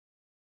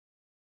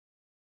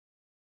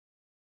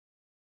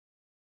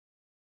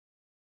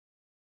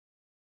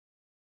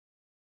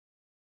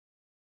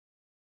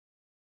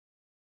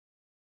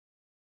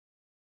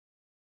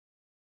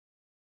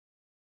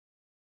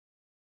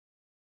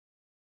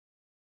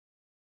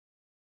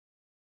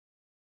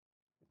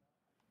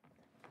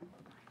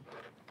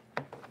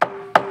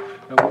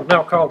We'll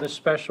now call this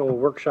special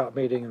workshop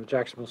meeting of the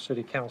Jacksonville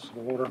City Council to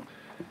order.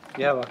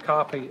 You have a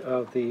copy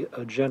of the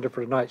agenda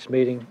for tonight's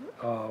meeting,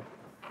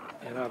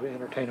 and I would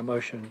entertain a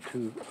motion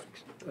to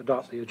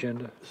adopt the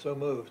agenda So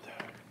moved.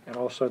 and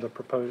also the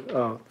proposed,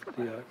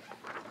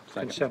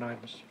 consent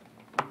items.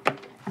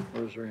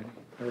 Or is there any?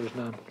 There is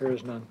none. There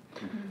is none.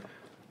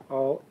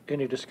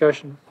 Any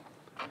discussion?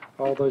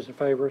 All those in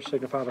favor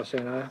signify by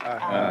saying aye.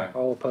 Aye.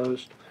 All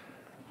opposed?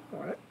 All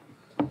right.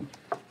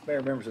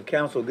 Mayor, members of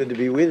council, good to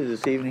be with you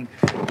this evening.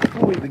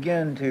 Before we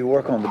begin to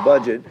work on the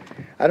budget,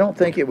 I don't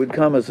think it would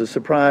come as a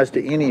surprise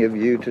to any of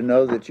you to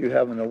know that you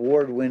have an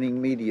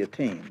award-winning media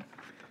team.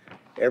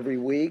 Every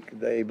week,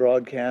 they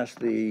broadcast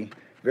the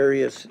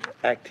various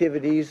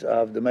activities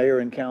of the mayor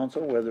and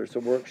council, whether it's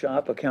a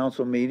workshop, a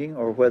council meeting,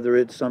 or whether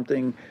it's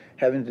something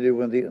having to do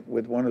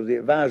with one of the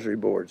advisory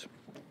boards.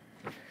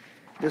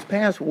 This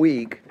past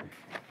week,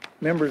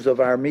 members of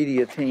our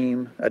media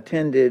team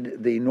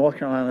attended the North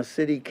Carolina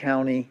City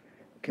County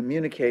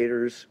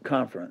Communicators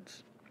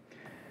Conference.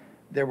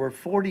 There were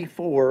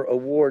 44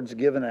 awards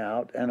given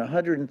out and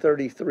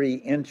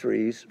 133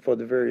 entries for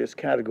the various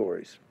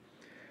categories.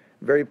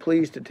 Very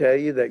pleased to tell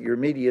you that your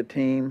media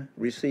team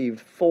received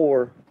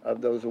 4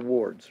 of those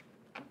awards.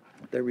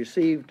 They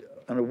received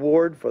an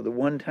award for the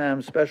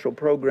one-time special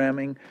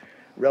programming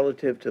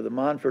relative to the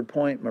Montford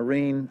Point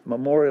Marine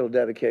Memorial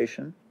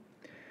dedication.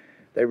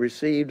 They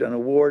received an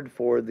award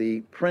for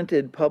the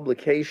printed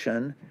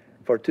publication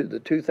for the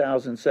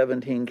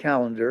 2017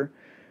 calendar.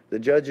 The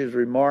judges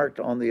remarked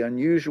on the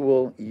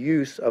unusual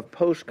use of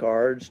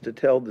postcards to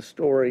tell the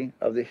story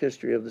of the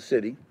history of the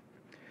city.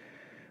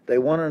 They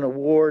won an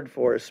award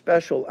for a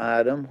special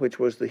item, which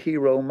was the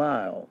Hero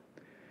Mile,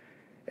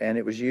 and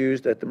it was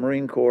used at the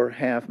Marine Corps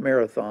Half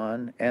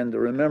Marathon and the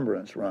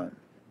Remembrance Run.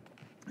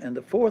 And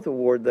the 4th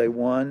award they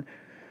won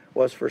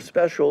was for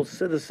special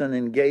citizen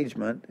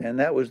engagement, and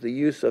that was the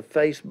use of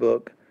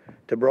Facebook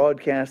to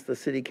broadcast the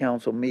city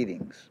council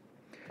meetings.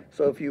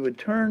 So if you would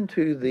turn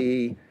to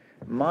the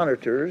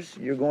monitors,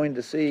 you're going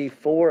to see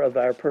 4 of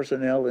our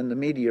personnel in the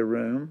media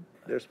room.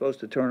 They're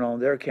supposed to turn on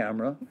their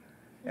camera,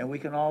 and we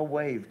can all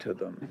wave to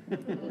them.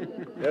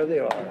 There they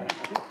are.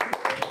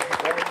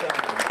 Well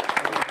done.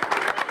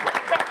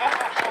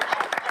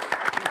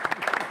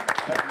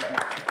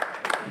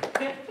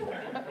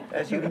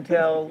 As you can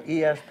tell,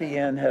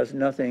 ESPN has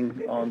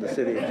nothing on the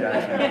city of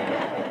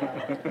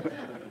Jacksonville.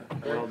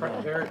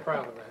 Very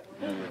proud of that.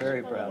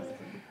 Very proud.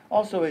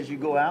 Also, as you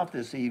go out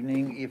this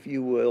evening, if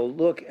you will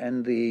look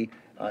in the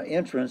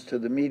entrance to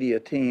the media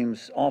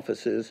team's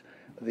offices,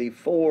 the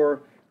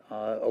 4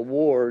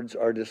 awards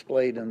are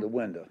displayed in the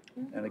window.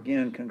 And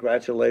again,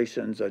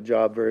 congratulations, a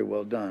job very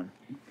well done.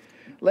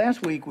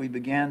 Last week, we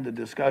began the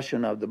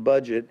discussion of the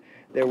budget.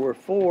 There were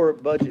 4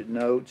 budget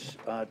notes.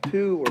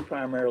 2 were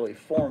primarily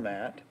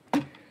format.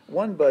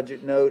 One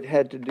budget note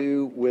had to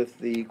do with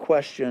the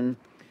question,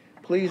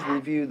 please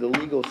review the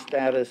legal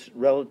status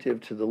relative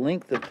to the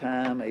length of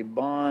time a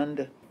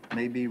bond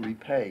may be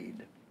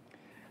repaid.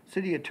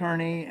 City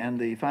attorney and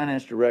the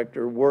finance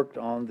director worked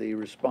on the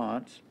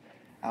response.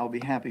 I'll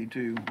be happy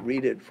to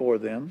read it for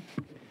them.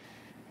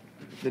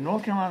 The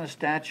North Carolina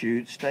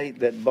statutes state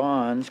that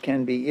bonds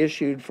can be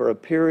issued for a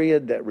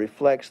period that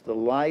reflects the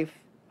life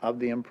of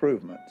the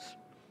improvements.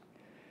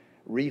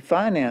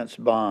 Refinance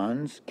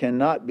bonds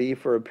cannot be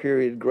for a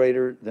period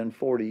greater than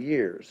 40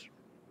 years.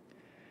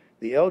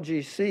 The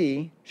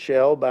LGC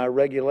shall, by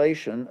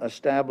regulation,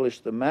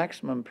 establish the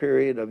maximum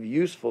period of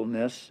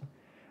usefulness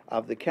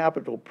of the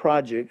capital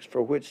projects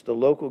for which the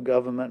local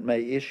government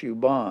may issue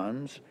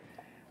bonds,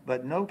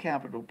 but no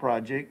capital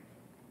project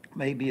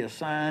may be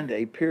assigned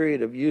a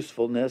period of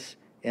usefulness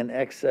in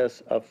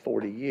excess of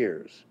 40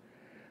 years.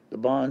 The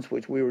bonds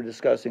which we were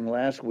discussing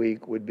last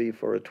week would be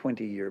for a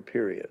 20-year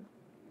period.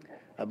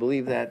 I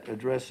believe that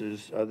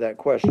addresses that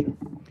question.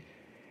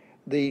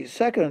 The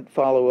second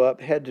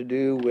follow-up had to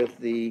do with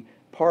the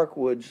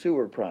Parkwood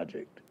Sewer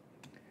Project.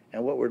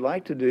 And what we'd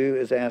like to do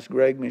is ask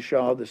Greg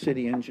Mishaw, the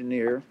city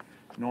engineer,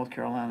 North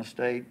Carolina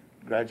State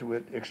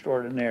graduate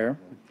extraordinaire,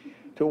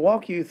 to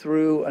walk you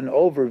through an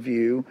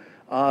overview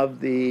of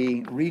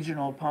the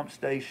regional pump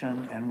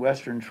station and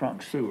western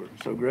trunk sewer.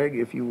 So Greg,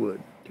 if you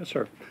would. Yes,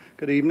 sir.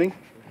 Good evening.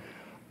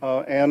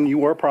 And you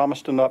were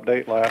promised an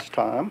update last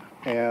time.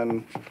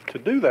 And to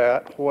do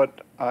that,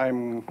 what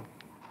I'm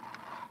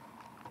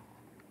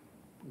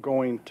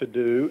going to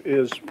do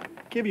is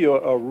give you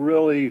a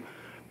really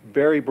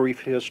very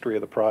brief history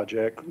of the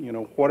project. You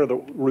know, what are the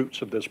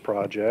roots of this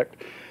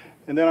project?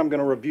 And then I'm going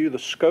to review the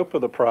scope of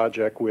the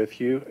project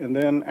with you. And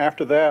then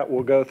after that,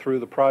 we'll go through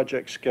the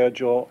project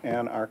schedule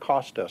and our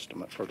cost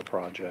estimate for the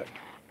project.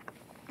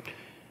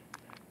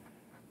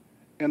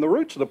 And the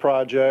roots of the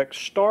project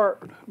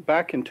start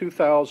back in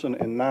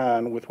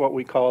 2009 with what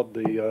we called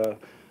the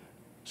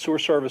Sewer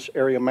Service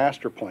Area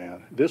Master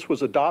Plan. This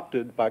was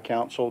adopted by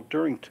council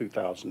during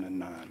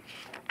 2009.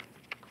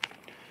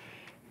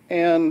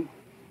 And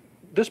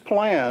this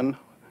plan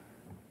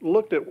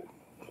looked at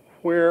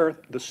where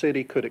the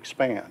city could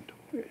expand.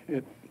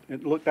 It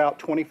it looked out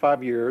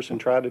 25 years and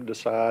tried to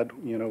decide,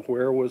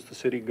 where was the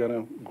city going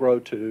to grow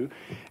to,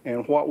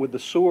 and what would the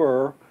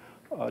sewer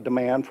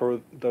demand for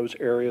those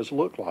areas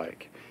look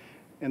like.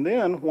 And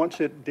then,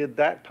 once it did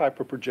that type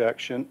of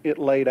projection, it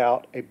laid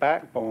out a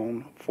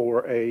backbone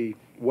for a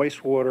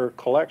wastewater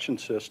collection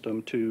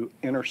system to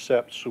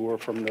intercept sewer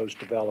from those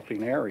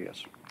developing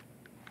areas.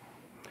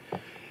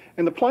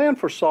 And the plan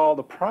foresaw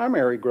the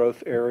primary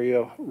growth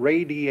area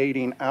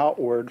radiating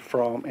outward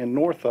from and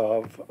north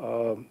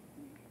of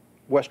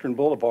Western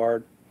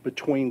Boulevard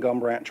between Gum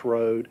Branch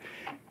Road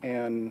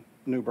and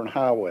New Bern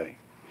Highway.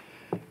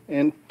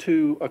 And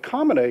to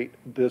accommodate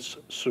this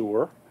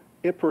sewer,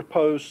 it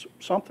proposed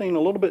something a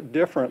little bit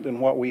different than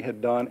what we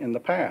had done in the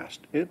past.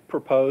 It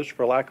proposed,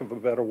 for lack of a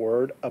better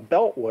word, a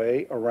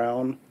beltway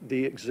around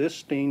the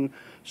existing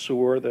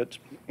sewer that's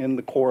in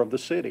the core of the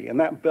city. And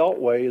that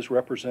beltway is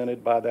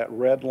represented by that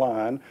red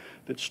line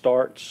that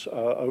starts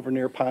over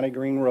near Piney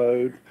Green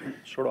Road,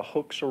 sort of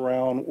hooks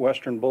around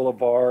Western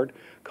Boulevard,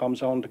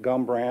 comes on to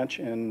Gum Branch,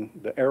 and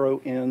the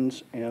arrow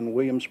ends in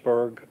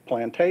Williamsburg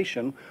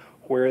Plantation,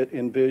 where it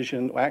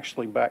envisioned,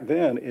 actually back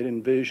then, it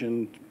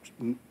envisioned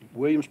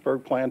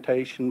Williamsburg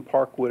Plantation,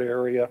 Parkwood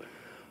area,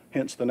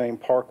 hence the name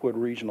Parkwood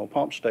Regional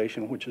Pump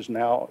Station, which is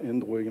now in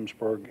the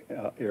Williamsburg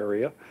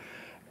area.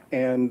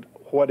 And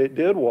what it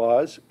did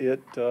was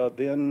it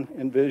then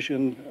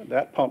envisioned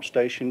that pump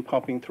station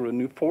pumping through a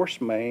new force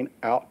main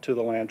out to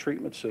the land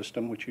treatment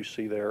system, which you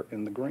see there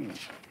in the green.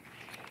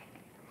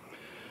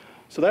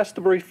 So that's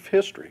the brief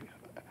history.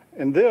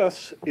 And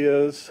this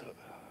is,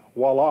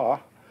 voila,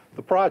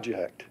 the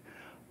project.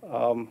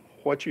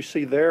 What you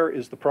see there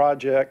is the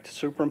project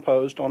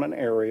superimposed on an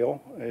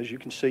aerial. As you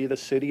can see, the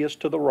city is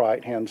to the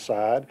right-hand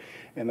side,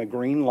 and the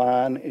green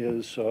line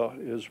is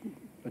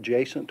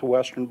adjacent to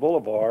Western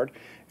Boulevard.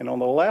 And on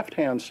the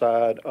left-hand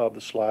side of the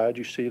slide,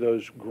 you see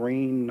those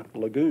green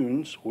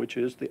lagoons, which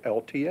is the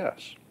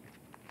LTS.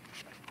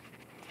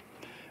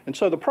 And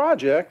so the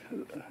project,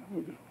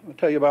 I'll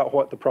tell you about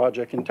what the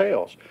project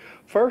entails.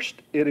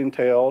 First, it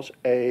entails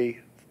a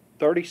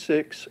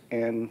 36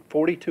 and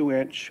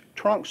 42-inch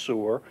trunk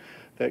sewer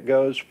that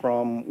goes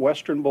from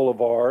Western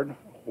Boulevard,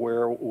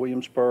 where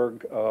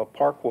Williamsburg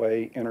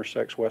Parkway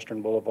intersects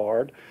Western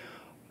Boulevard,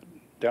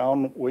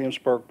 down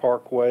Williamsburg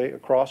Parkway,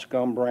 across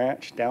Gum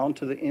Branch, down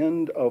to the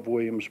end of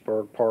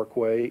Williamsburg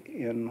Parkway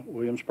in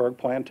Williamsburg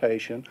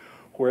Plantation,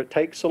 where it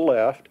takes a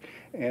left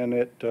and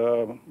it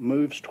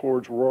moves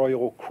towards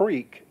Royal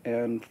Creek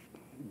and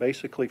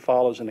basically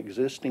follows an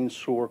existing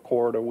sewer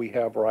corridor we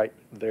have right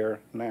there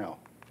now.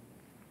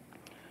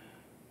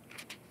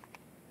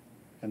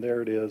 And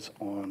there it is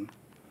on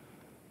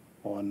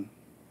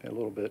a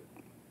little bit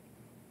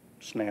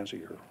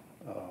snazzier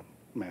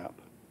map.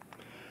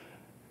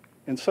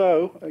 And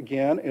so,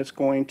 again, it's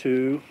going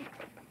to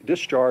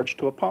discharge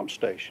to a pump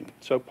station.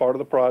 So part of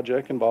the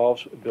project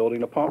involves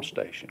building a pump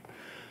station.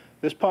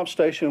 This pump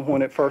station,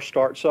 when it first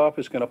starts up,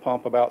 is going to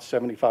pump about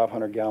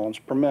 7,500 gallons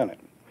per minute.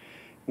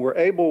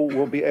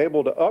 We'll be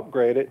able to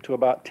upgrade it to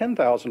about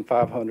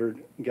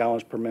 10,500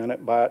 gallons per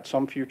minute by at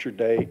some future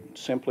date,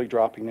 simply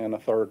dropping in a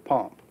third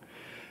pump.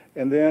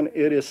 And then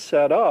it is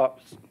set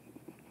up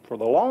for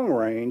the long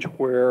range,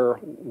 where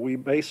we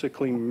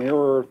basically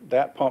mirror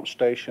that pump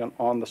station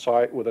on the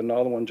site with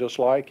another one just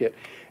like it,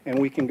 and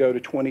we can go to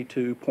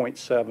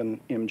 22.7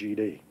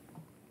 MGD.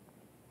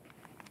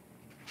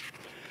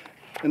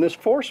 And this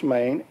force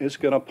main is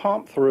going to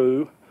pump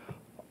through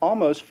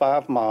almost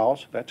 5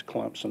 miles, that's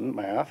Clemson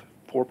math,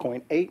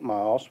 4.8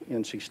 miles,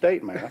 NC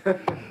State math,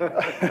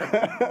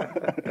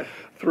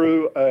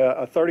 through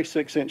a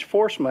 36-inch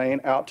force main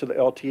out to the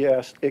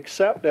LTS,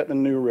 except at the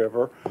New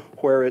River,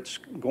 where it's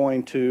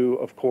going to,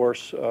 of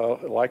course,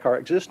 like our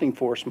existing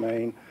force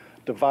main,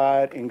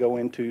 divide and go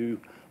into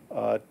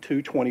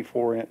two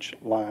 24-inch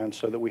lines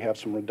so that we have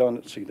some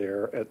redundancy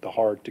there at the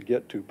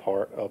hard-to-get-to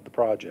part of the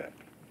project.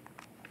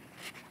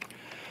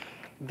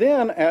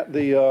 Then at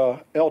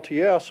the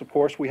LTS, of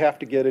course, we have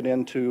to get it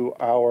into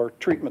our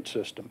treatment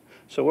system.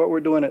 So what we're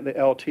doing at the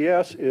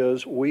LTS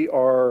is we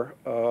are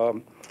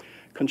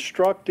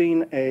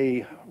constructing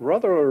a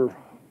rather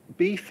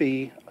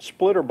beefy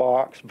splitter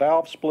box,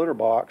 valve splitter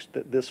box,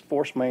 that this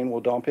force main will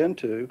dump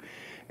into.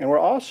 And we're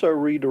also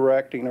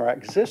redirecting our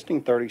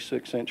existing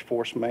 36-inch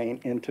force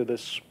main into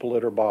this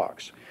splitter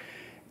box.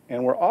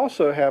 And we're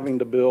also having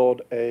to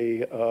build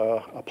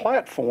a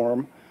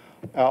platform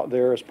out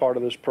there as part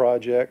of this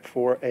project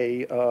for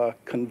a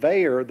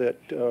conveyor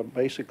that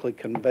basically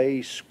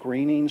conveys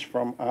screenings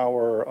from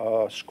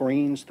our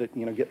screens that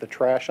get the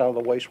trash out of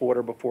the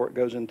wastewater before it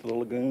goes into the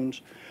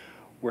lagoons.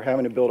 We're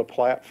having to build a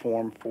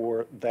platform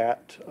for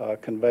that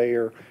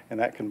conveyor, and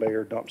that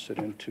conveyor dumps it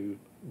into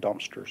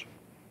dumpsters.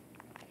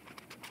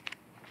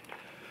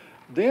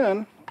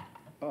 Then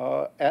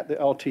at the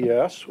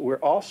LTS, we're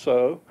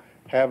also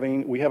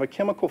we have a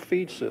chemical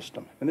feed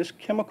system, and this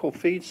chemical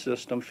feed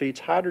system feeds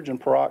hydrogen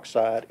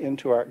peroxide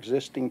into our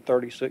existing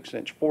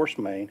 36-inch force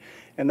main,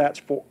 and that's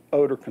for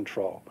odor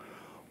control.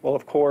 Well,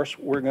 of course,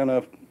 we're going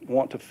to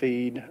want to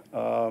feed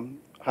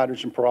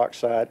hydrogen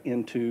peroxide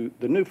into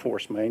the new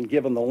force main,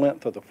 given the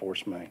length of the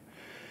force main.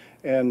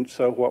 And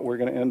so what we're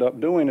going to end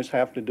up doing is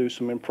have to do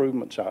some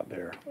improvements out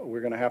there.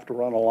 We're going to have to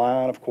run a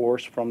line, of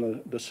course,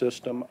 from the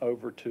system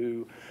over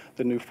to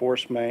the new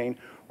force main.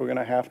 We're going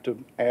to have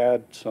to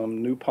add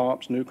some new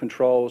pumps, new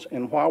controls,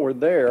 and while we're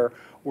there,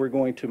 we're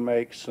going to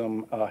make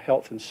some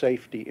health and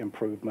safety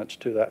improvements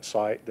to that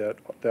site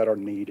that are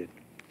needed.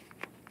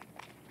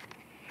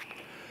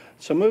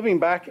 So moving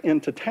back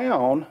into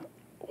town,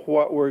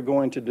 what we're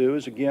going to do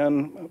is,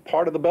 again,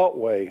 part of the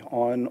Beltway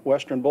on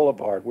Western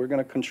Boulevard. We're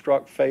going to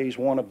construct phase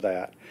 1 of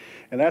that,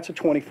 and that's a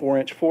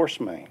 24-inch force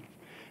main.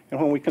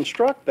 And when we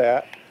construct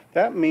that,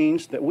 that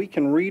means that we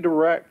can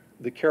redirect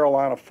the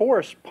Carolina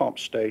Forest pump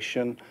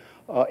station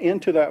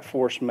into that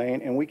force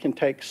main, and we can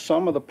take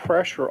some of the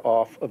pressure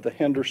off of the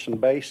Henderson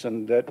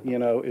Basin that, you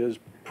know, is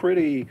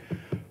pretty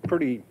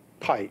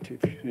tight.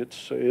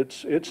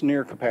 It's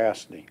near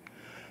capacity.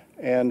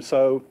 And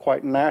so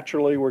quite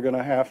naturally, we're going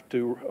to have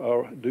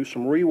to do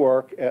some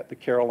rework at the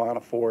Carolina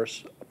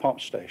Forest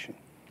pump station.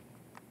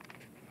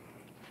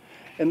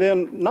 And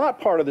then,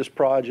 not part of this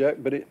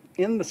project, but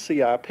in the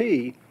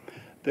CIP,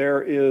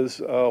 there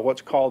is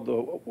what's called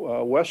the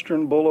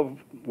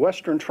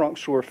Western Trunk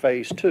Sewer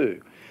Phase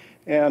 2.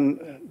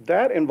 And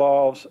that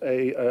involves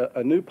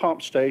a new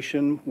pump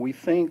station, we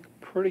think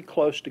pretty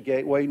close to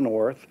Gateway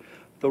North,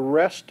 the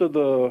rest of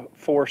the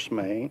force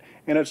main,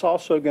 and it's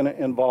also going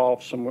to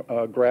involve some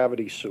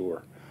gravity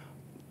sewer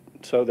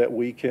so that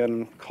we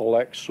can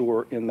collect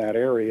sewer in that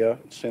area,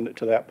 send it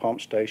to that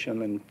pump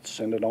station, and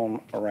send it on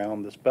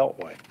around this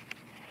beltway.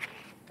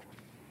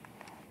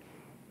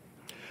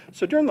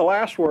 So during the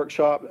last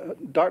workshop,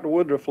 Dr.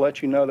 Woodruff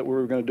let you know that we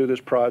were going to do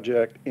this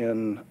project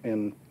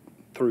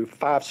through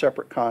 5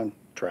 separate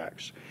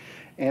contracts.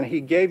 And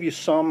he gave you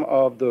some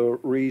of the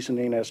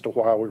reasoning as to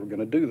why we were going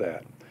to do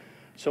that.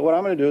 So what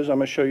I'm going to do is I'm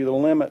going to show you the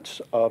limits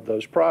of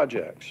those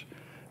projects.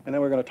 And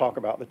then we're going to talk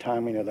about the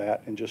timing of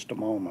that in just a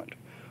moment.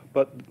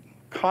 But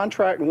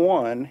contract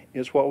 1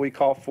 is what we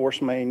call Force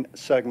Main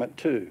Segment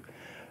 2.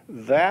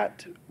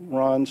 That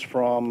runs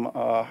from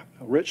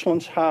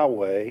Richlands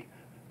Highway,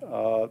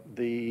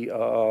 the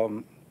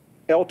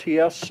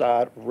LTS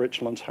side of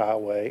Richlands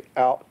Highway,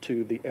 out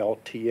to the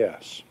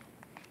LTS.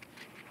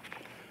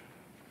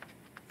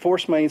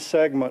 Force Main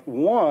Segment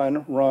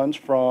 1 runs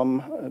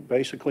from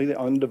basically the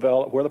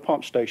undeveloped, where the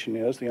pump station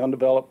is, the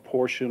undeveloped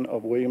portion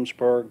of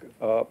Williamsburg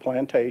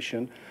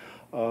Plantation,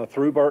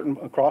 through Burton,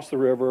 across the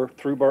river,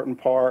 through Burton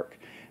Park,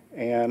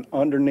 and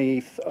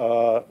underneath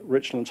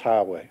Richlands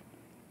Highway.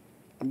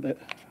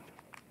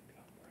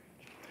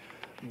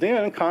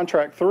 Then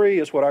contract 3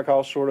 is what I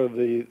call sort of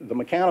the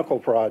mechanical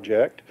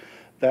project.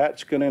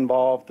 That's going to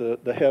involve the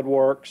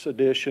headworks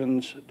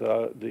additions,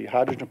 the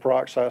hydrogen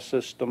peroxide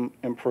system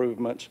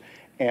improvements,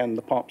 and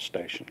the pump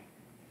station.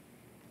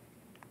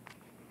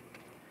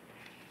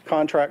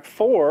 Contract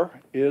 4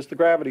 is the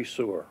gravity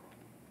sewer,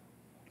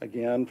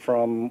 again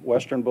from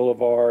Western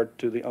Boulevard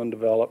to the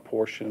undeveloped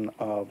portion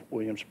of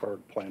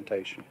Williamsburg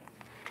Plantation.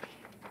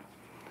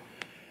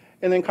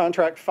 And then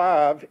contract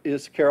 5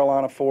 is the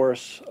Carolina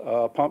Forest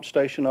pump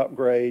station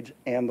upgrades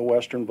and the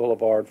Western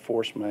Boulevard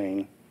force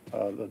main,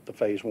 the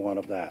phase 1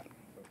 of that.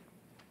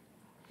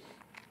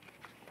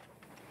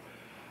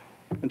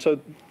 And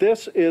so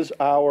this is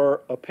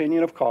our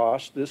opinion of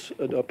cost. This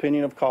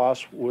opinion of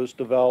cost was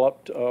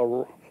developed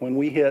when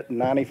we hit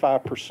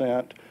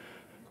 95%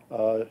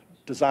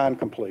 design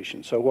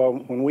completion. So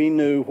when we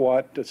knew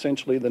what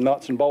essentially the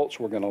nuts and bolts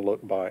were going to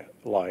look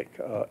like.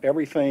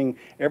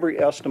 Every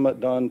estimate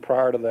done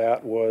prior to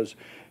that was,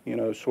 you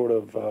know, sort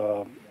of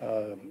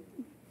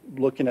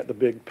looking at the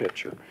big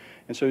picture.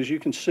 And so as you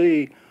can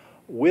see,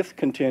 with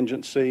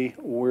contingency,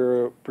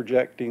 we're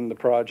projecting the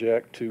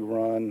project to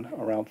run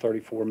around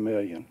 $34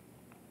 million.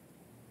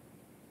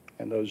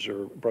 And those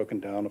are broken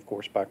down, of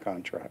course, by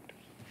contract.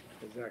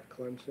 Is that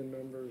Clemson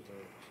numbers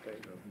or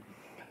state numbers?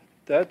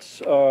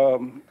 That's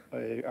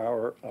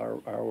our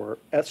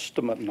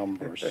estimate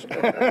numbers.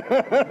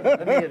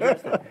 Let me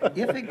address that.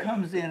 If it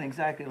comes in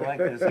exactly like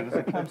this, it was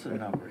a Clemson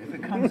number. If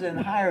it comes in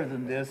higher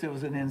than this, it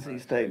was an NC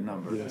State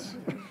number. Yes.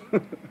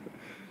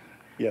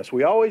 Yes,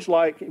 we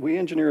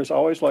engineers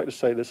always like to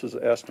say this is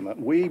an estimate.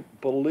 We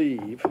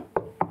believe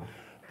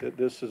that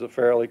this is a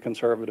fairly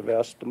conservative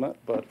estimate,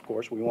 but of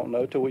course we won't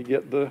know till we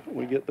get the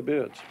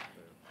bids.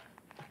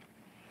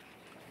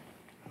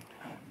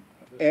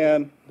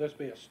 And This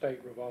be a state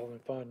revolving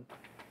fund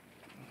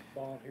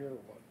bond here or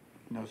what?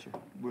 No, sir.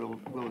 We'll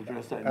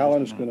address that in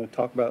Alan is just a minute. going to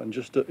talk about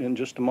it in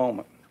just a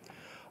moment.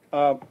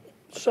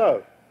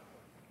 So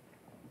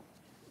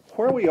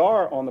where we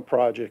are on the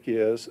project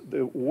is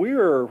that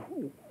we're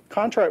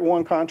contract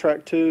 1,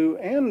 contract 2,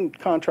 and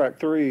contract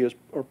 3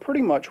 are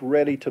pretty much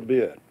ready to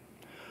bid.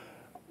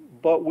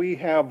 But we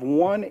have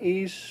one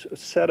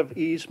set of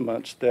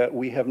easements that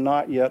we have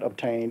not yet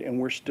obtained, and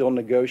we're still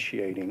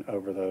negotiating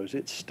over those.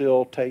 It's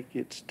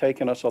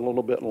taken us a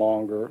little bit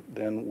longer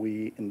than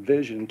we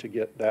envisioned to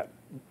get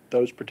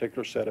those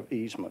particular set of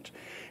easements.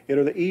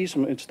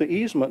 It's the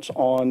easements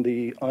on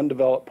the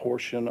undeveloped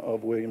portion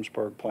of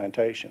Williamsburg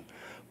Plantation.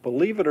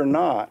 believe it or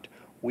not,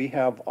 we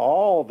have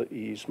all the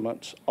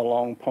easements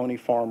along Pony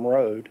Farm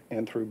Road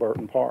and through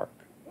Burton Park.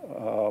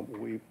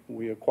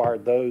 We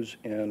acquired those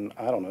in,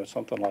 I don't know,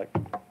 something like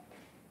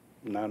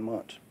 9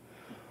 months.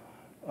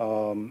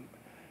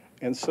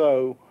 And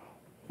so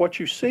what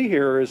you see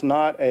here is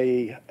not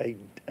a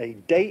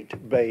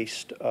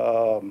date-based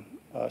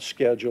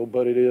schedule,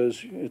 but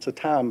it's a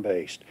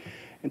time-based.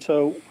 And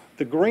so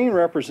the green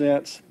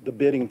represents the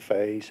bidding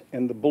phase,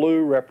 and the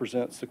blue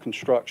represents the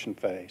construction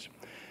phase.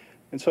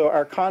 And so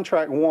our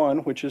contract 1,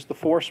 which is the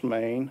force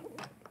main,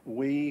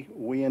 we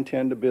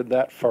intend to bid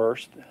that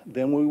first.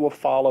 Then we will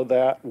follow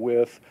that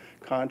with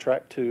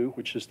contract 2,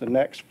 which is the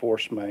next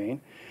force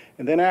main.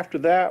 And then after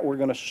that, we're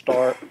going to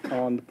start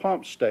on the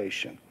pump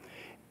station.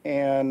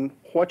 And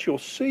what you'll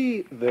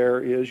see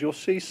there is you'll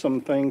see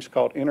some things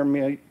called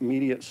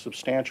intermediate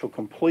substantial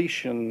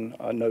completion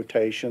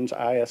notations,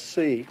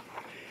 ISC.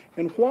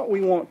 And what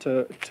we want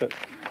the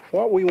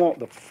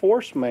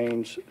force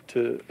mains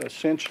to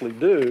essentially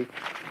do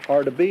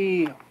are to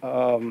be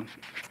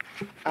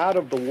out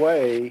of the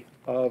way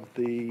of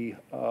the,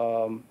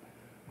 for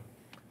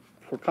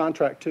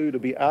contract 2 to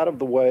be out of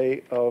the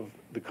way of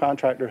the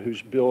contractor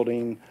who's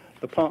building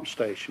the pump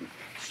station.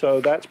 So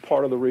that's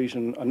part of the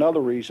reason, another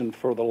reason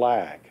for the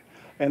lag.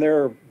 And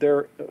there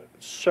are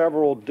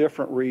several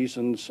different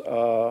reasons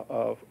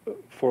for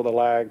the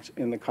lags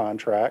in the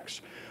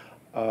contracts.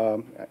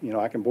 You know,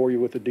 I can bore you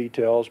with the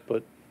details,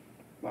 but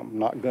I'm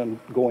not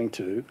going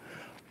to.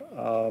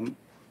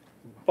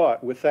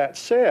 But with that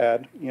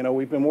said, you know,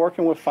 we've been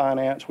working with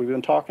finance, we've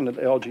been talking to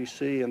the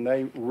LGC, and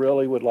they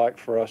really would like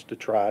for us to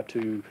try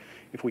to,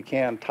 if we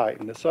can,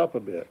 tighten this up a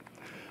bit.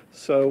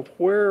 So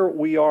where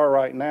we are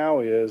right now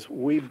is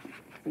we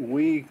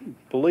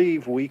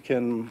believe we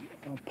can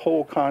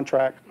pull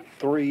contract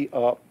 3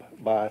 up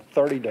by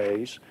 30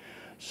 days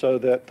so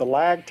that the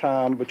lag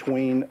time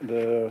between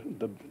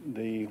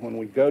when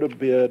we go to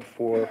bid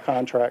for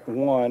contract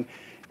 1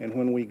 and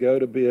when we go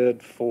to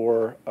bid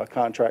for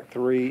contract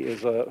 3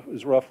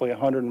 is roughly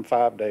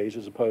 105 days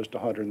as opposed to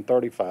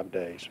 135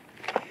 days.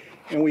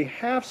 And we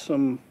have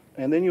some,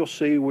 and then you'll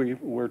see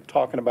we're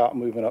talking about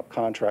moving up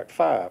contract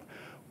 5.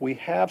 We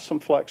have some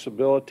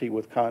flexibility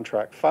with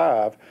contract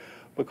 5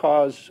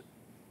 because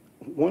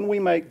when we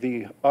make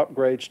the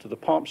upgrades to the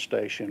pump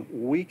station,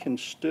 we can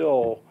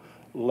still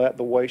let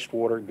the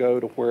wastewater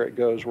go to where it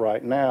goes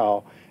right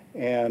now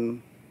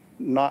and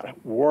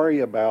not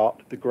worry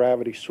about the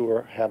gravity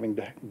sewer having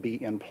to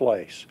be in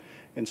place.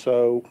 And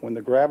so when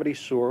the gravity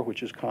sewer,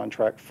 which is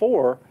contract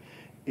 4,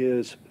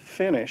 is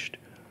finished,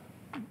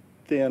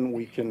 then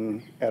we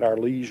can, at our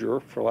leisure,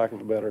 for lack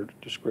of a better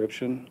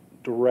description,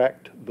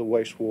 direct the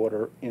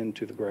wastewater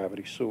into the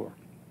gravity sewer.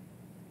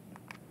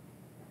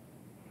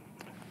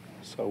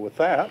 So with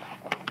that,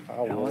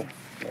 I will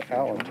let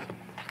Alan.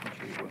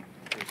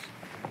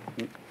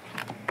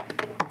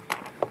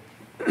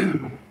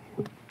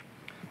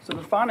 So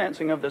the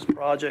financing of this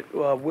project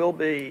will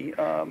be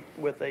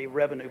with a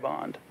revenue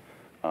bond.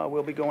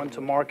 We'll be going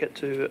to market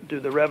to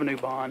do the revenue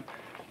bond.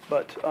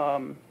 But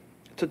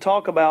to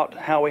talk about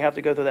how we have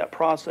to go through that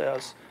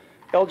process,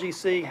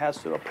 LGC has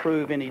to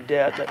approve any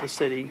debt that the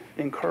city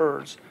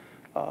incurs,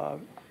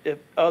 if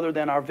other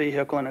than our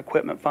vehicle and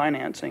equipment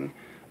financing,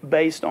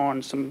 based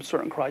on some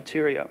certain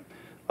criteria.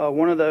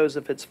 One of those,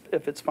 if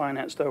it's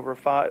financed over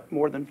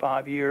more than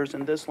 5 years,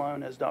 and this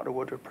loan, as Dr.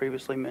 Woodruff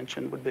previously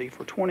mentioned, would be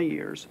for 20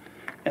 years.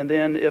 And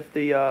then if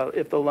the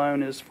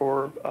loan is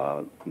for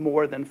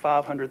more than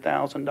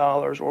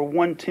 $500,000 or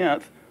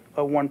 1/10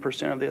 of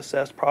 1% of the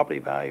assessed property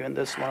value in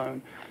this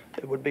loan,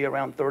 it would be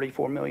around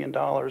 $34 million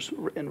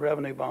in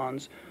revenue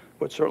bonds,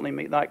 would certainly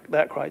meet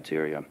that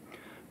criteria.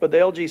 But the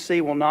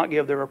LGC will not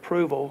give their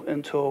approval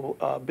until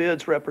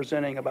bids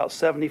representing about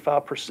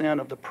 75%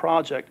 of the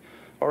project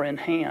are in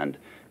hand.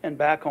 And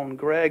back on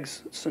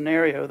Greg's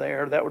scenario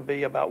there, that would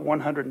be about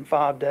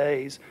 105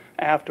 days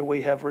after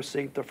we have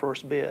received the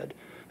first bid.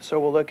 So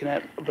we're looking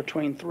at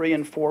between 3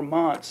 and 4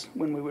 months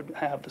when we would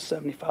have the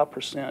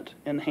 75%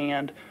 in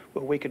hand,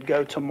 where we could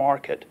go to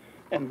market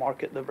and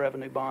market the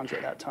revenue bonds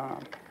at that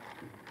time.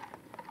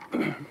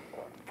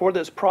 For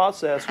this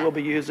process, we'll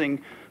be using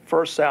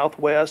First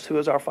Southwest, who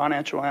is our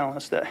financial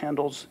analyst that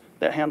handled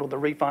the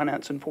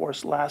refinancing for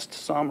us last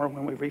summer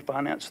when we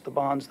refinanced the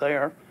bonds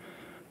there.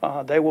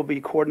 They will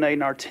be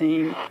coordinating our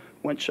team,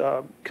 which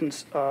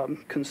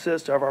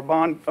consists of our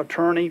bond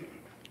attorney.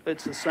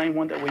 It's the same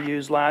one that we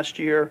used last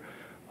year.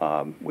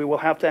 We will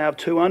have to have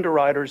 2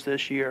 underwriters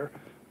this year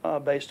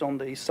based on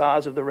the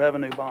size of the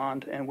revenue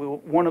bond, and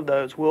one of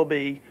those will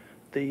be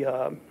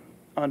the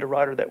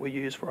underwriter that we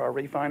use for our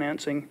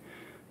refinancing.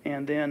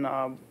 And then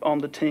on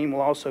the team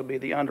will also be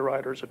the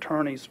underwriters'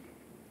 attorneys.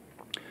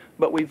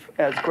 But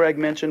as Greg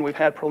mentioned, we've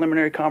had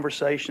preliminary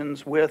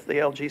conversations with the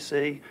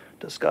LGC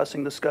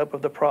discussing the scope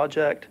of the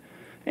project.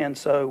 And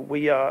so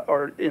we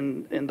are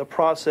in the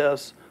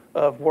process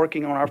of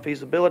working on our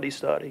feasibility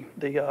study.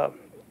 The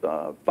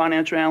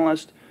financial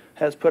analyst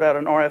has put out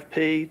an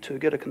RFP to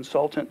get a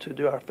consultant to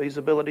do our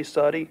feasibility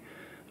study.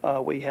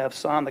 We have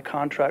signed the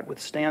contract with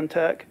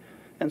Stantec,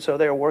 And so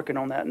they're working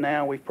on that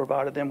now. We've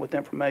provided them with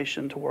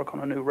information to work on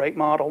a new rate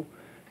model,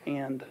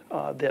 and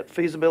that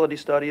feasibility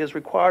study is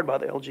required by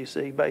the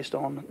LGC based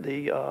on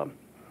the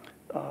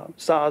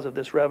size of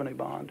this revenue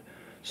bond.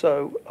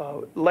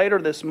 So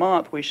later this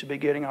month, we should be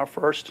getting our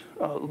first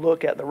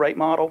look at the rate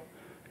model,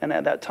 and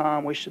at that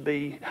time, we should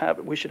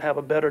have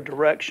a better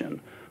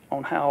direction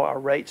on how our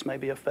rates may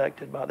be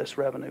affected by this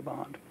revenue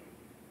bond.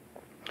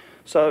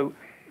 So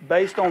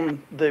based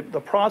on the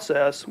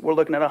process, we're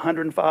looking at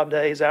 105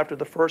 days after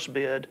the first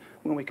bid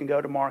when we can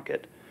go to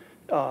market.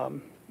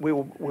 We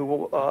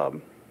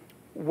will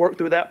work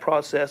through that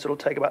process. It'll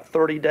take about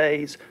 30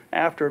 days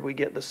after we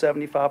get the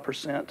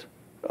 75%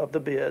 of the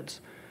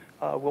bids.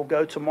 We'll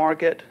go to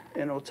market,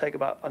 and it'll take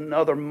about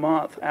another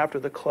month after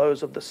the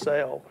close of the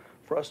sale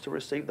for us to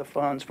receive the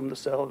funds from the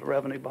sale of the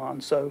revenue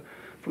bond. So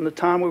from the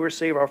time we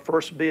receive our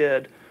first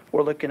bid,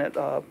 we're looking at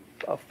a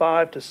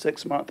 5 to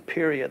 6 month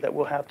period that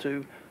we'll have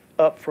to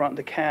upfront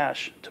the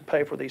cash to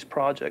pay for these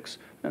projects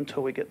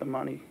until we get the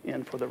money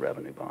in for the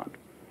revenue bond.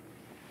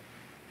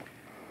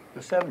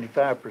 The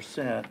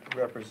 75%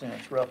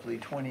 represents roughly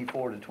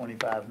 $24 to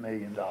 $25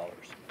 million.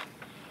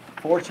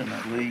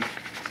 Fortunately,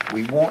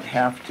 we won't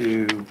have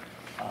to,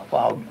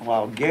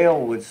 while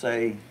Gail would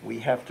say we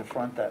have to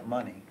front that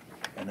money,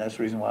 and that's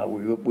the reason why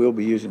we'll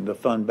be using the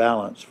fund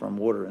balance from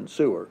water and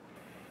sewer.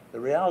 The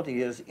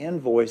reality is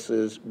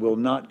invoices will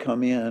not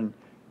come in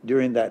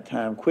during that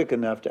time quick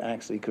enough to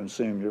actually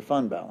consume your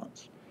fund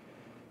balance.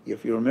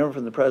 If you remember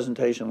from the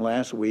presentation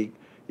last week,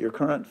 your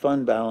current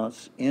fund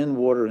balance in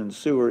water and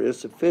sewer is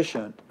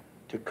sufficient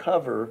to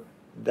cover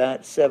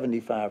that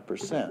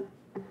 75%.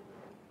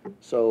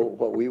 So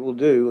what we will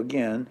do,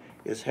 again,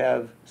 is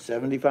have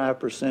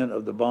 75%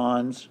 of the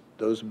bonds,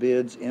 those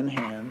bids in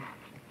hand.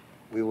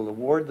 We will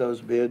award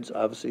those bids,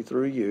 obviously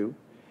through you,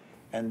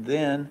 and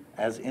then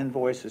as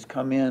invoices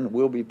come in,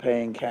 we'll be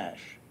paying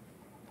cash.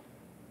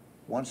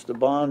 Once the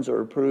bonds are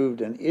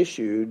approved and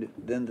issued,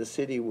 then the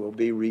city will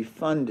be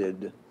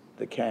refunded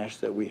the cash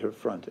that we have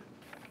fronted.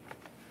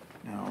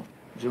 Now,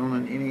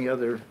 gentlemen, any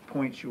other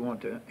points you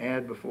want to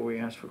add before we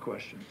ask for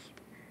questions?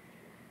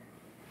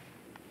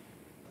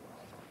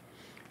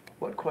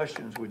 What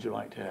questions would you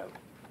like to have?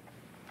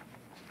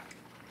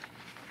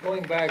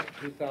 Going back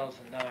to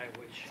 2009,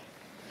 which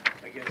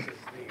I guess is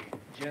the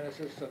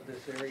genesis of this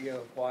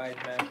area-wide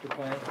master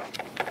plan,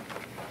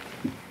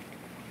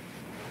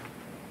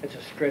 it's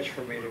a stretch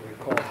for me to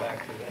recall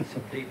back to that,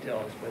 some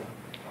details, but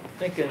I'm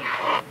thinking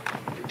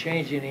the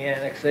change in the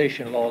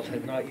annexation laws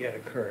had not yet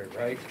occurred,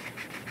 right?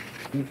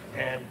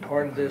 And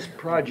part of this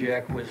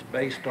project was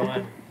based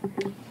on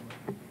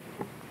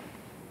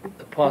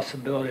the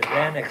possibility of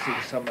annexing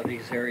some of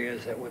these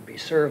areas that would be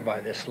served by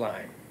this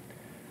line.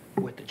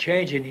 With the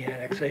change in the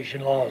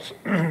annexation laws,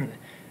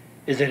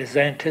 is it as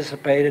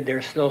anticipated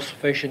there's still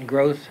sufficient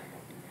growth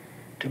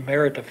to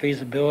merit the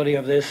feasibility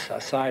of this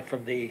aside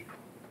from the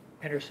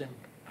Henderson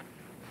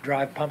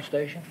Drive pump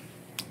station?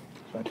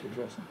 Thank you,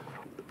 Justin.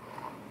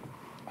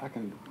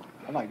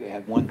 I'd like to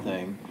add one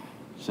thing,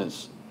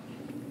 since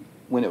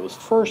when it was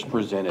first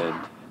presented,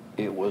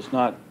 it was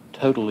not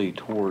totally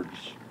towards,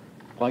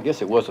 well, I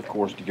guess it was, of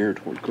course, geared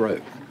toward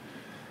growth.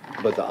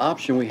 But the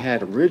option we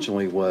had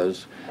originally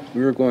was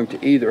we were going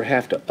to either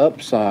have to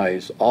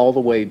upsize all the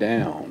way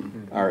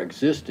down our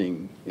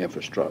existing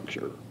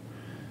infrastructure.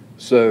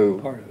 So,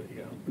 Part of it,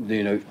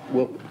 yeah.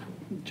 Well,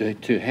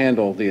 to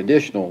handle the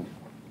additional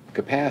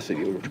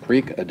capacity, or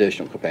create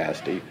additional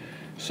capacity.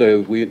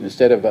 So we,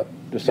 instead of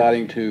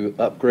deciding to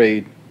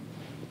upgrade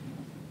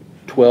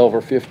 12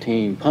 or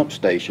 15 pump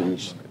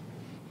stations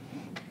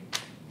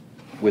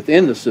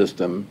within the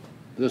system,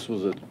 this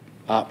was an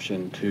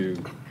option to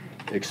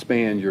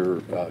expand your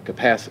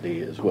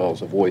capacity as well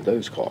as avoid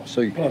those costs.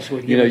 So, Plus,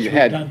 would you give know, us you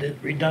had,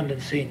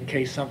 redundancy in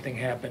case something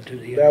happened to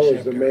the That was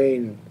interceptor. the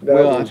main.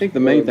 well, I think the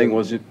main thing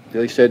was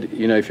they said,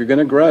 if you're going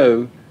to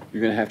grow,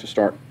 you're going to have to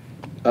start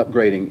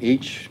upgrading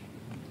each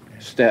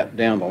step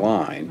down the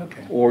line,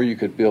 Okay. or you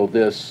could build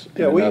this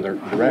in another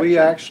direction. We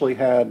actually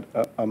had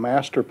a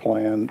master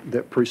plan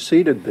that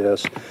preceded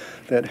this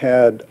that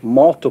had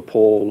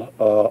multiple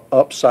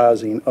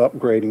upsizing,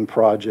 upgrading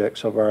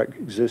projects of our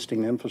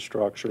existing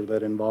infrastructure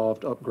that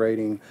involved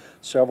upgrading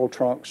several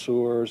trunk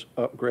sewers,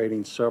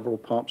 upgrading several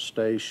pump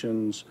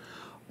stations,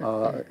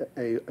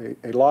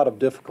 a lot of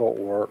difficult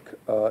work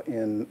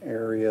in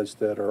areas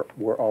that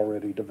were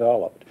already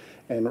developed.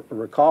 And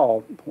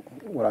recall,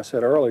 what I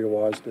said earlier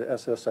was the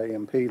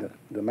SSAMP,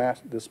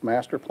 this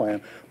master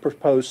plan,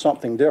 proposed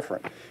something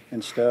different.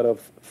 Instead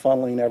of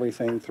funneling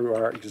everything through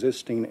our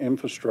existing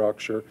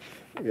infrastructure,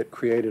 it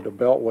created a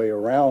beltway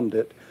around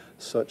it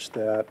such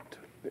that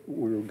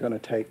we were going to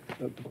take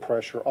the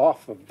pressure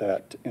off of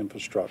that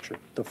infrastructure.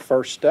 The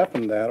first step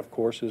in that, of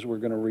course, is we're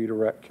going to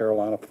redirect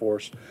Carolina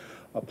Force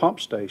a pump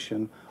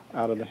station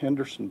out of the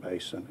Henderson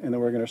Basin. And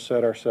then we're going to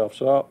set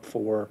ourselves up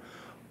for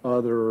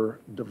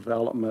other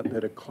development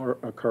that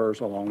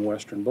occurs along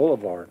Western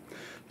Boulevard.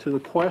 To the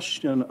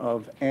question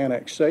of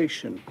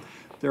annexation,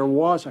 there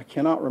was, I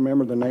cannot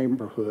remember the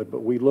neighborhood,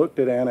 but we looked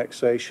at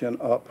annexation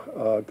up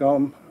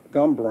Gum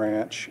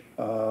Branch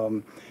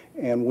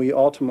and we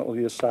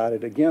ultimately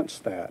decided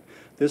against that.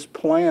 This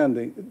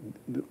plan,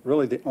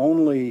 really the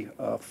only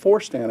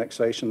forced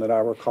annexation that I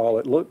recall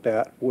it looked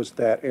at was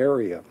that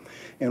area.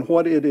 And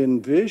what it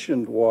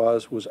envisioned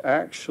was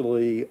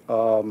actually, if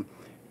I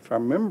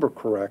remember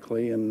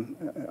correctly, and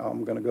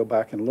I'm going to go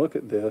back and look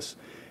at this,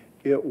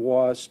 it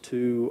was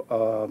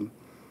to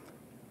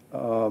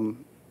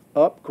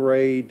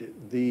upgrade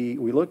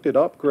we looked at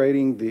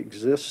upgrading the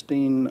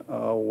existing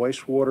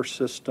wastewater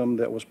system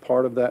that was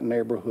part of that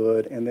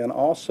neighborhood, and then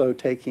also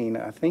taking,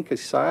 I think, a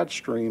side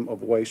stream of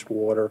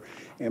wastewater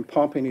and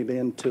pumping it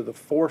into the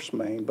force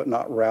main, but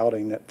not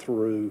routing it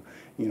through,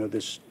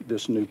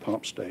 this new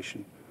pump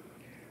station.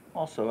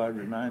 Also, I'd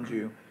remind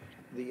you,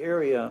 the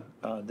area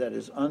that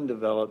is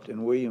undeveloped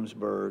in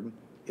Williamsburg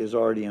is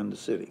already in the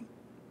city.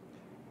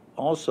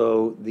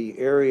 Also, the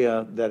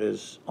area that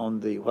is on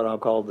the, what I'll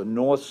call the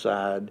north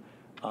side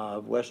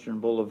of Western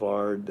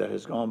Boulevard, that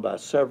has gone by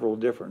several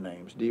different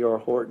names. D.R.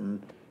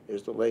 Horton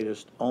is the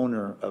latest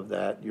owner of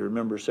that. You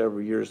remember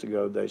several years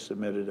ago, they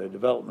submitted a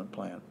development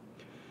plan.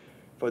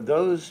 For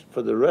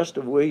the rest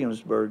of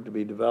Williamsburg to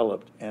be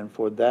developed, and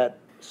for that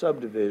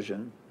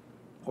subdivision,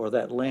 or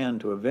that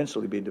land to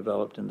eventually be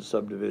developed in the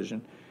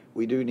subdivision,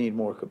 we do need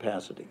more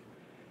capacity.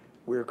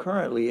 We're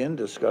currently in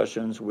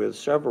discussions with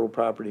several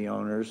property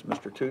owners,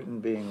 Mr. Tootin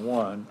being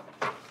one,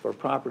 for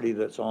property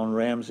that's on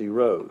Ramsey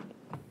Road.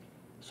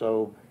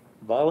 So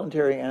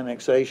voluntary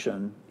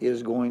annexation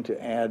is going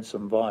to add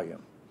some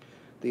volume.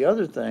 The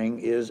other thing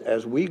is,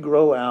 as we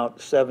grow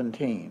out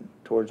 17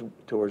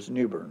 towards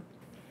Newbern,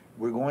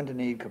 we're going to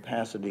need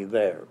capacity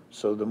there.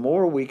 So the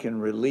more we can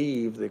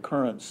relieve the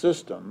current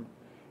system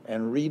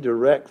and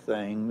redirect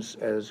things,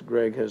 as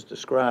Greg has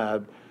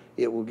described,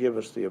 it will give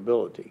us the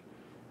ability.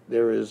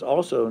 There is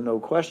also no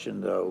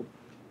question, though,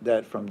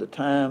 that from the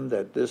time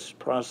that this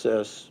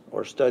process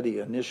or study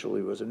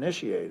initially was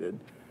initiated,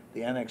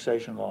 the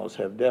annexation laws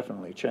have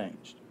definitely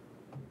changed.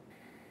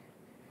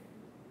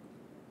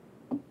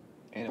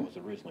 And it was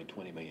originally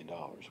 $20 million,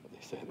 what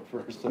they said at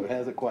first, so it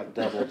hasn't quite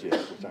doubled yet,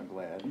 which I'm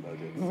glad, but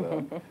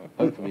it's,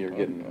 hopefully you're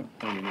hanging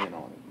in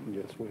on it.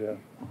 Yes, we have.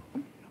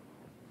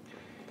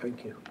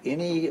 Thank you.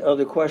 Any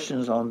other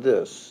questions on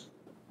this?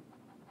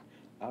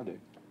 I do.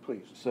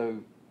 Please. So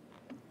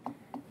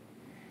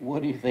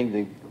what do you think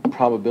the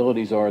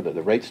probabilities are that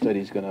the rate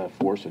study is going to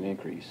force an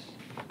increase?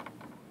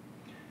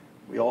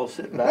 We all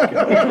sit back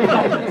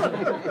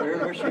and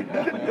where was she?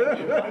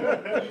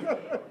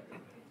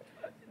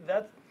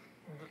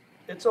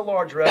 It's a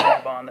large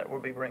revenue bond that we'll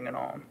be bringing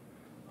on.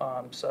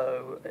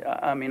 So,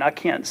 I mean, I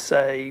can't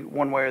say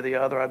one way or the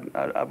other.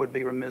 I would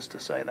be remiss to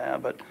say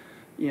that, but,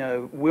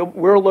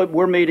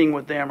 we're meeting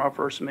with them, our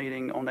first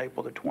meeting on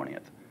April the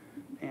 20th.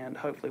 And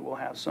hopefully we'll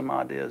have some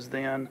ideas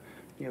then.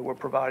 We're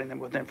providing them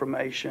with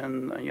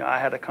information. I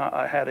had a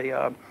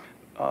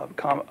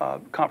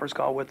conference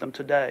call with them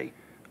today.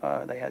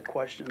 They had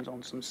questions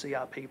on some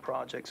CIP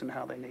projects and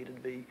how they needed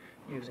to be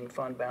using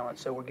fund balance.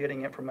 So we're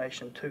getting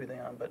information to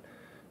them, but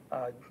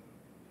I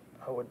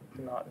would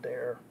not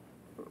dare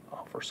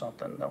offer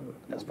something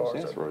as far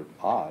as. That's for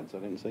odds. I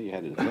didn't say you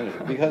had to defend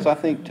it. Because I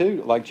think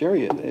too, like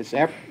Jerry,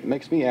 it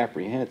makes me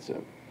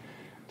apprehensive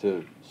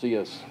to see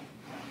us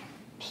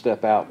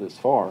step out this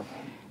far.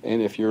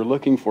 And if you're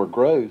looking for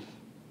growth,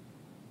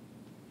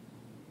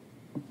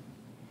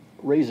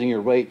 raising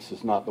your rates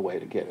is not the way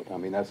to get it. I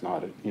mean, that's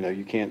not it.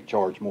 You can't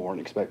charge more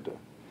and expect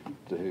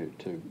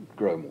to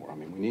grow more. I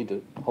mean, we need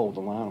to hold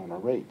the line on our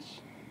rates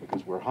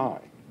because we're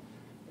high.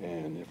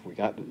 And if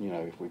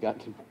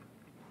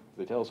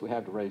they tell us we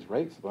have to raise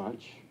rates a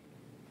bunch,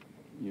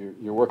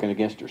 you're working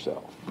against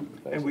yourself.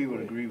 Basically. And we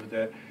would agree with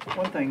that.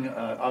 One thing,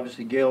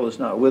 obviously Gail is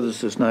not with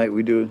us this night.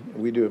 We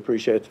do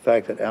appreciate the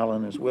fact that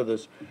Alan is with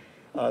us.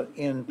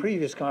 In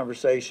previous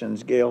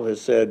conversations, Gail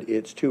has said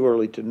it's too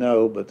early to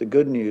know, but the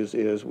good news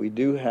is we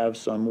do have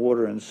some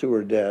water and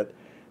sewer debt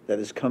that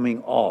is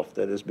coming off,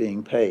 that is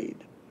being paid.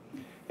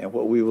 And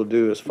what we will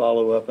do is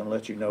follow up and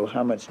let you know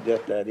how much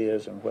debt that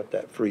is and what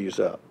that frees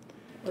up.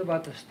 What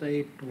about the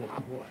state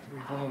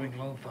revolving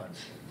loan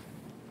funds?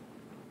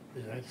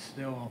 Is that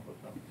still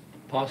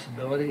a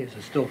possibility? Is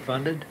it still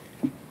funded?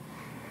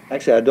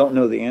 Actually, I don't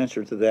know the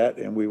answer to that,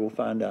 and we will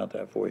find out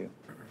that for you.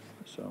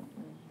 So,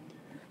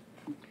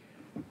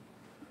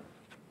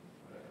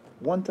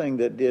 one thing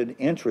that did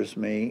interest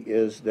me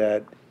is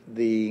that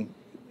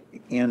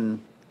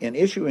in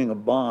issuing a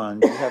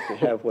bond, you have to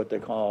have what they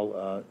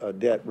call a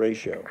debt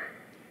ratio.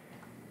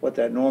 What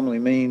that normally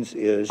means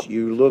is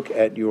you look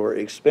at your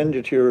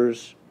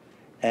expenditures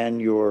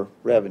and your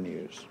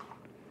revenues.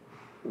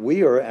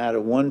 We are at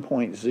a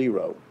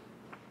 1.0,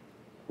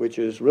 which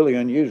is really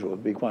unusual, to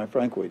be quite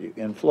frank with you.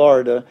 In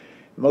Florida,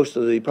 most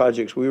of the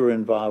projects we were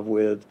involved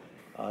with,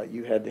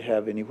 you had to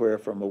have anywhere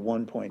from a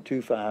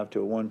 1.25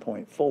 to a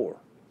 1.4.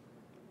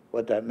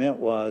 What that meant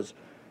was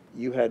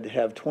you had to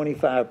have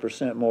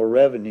 25% more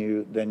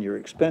revenue than your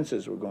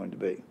expenses were going to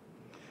be.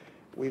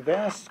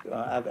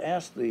 I've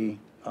asked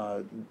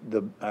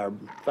our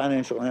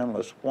financial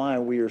analysts why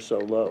we are so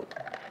low.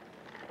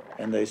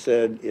 And they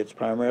said it's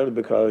primarily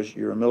because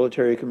you're a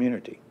military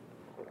community.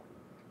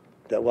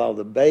 that while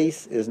the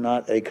base is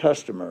not a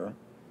customer,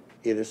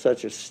 it is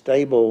such a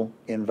stable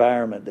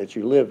environment that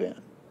you live in.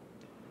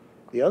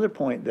 The other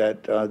point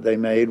that they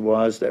made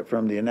was that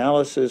from the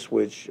analysis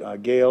which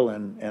Gail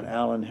and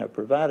Alan have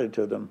provided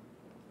to them,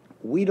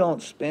 we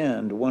don't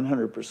spend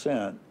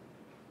 100%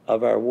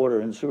 of our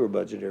water and sewer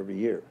budget every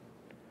year.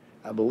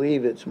 I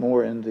believe it's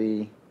more in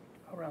the,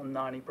 Around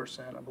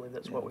 90%, I believe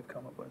that's what we've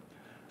come up with.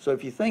 so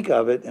if you think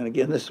of it, and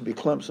again, this will be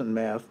Clemson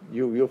math,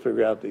 you'll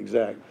figure out the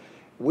exact,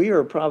 we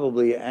are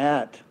probably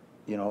at,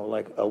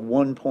 like a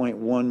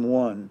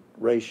 1.11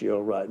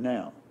 ratio right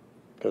now,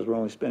 because we're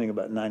only spending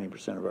about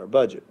 90% of our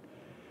budget.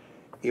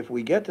 If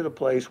we get to the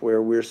place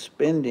where we're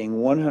spending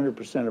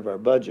 100% of our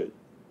budget,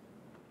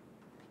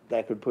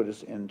 that could put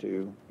us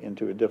into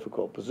a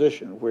difficult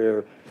position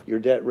where your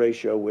debt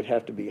ratio would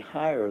have to be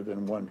higher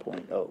than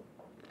 1.0.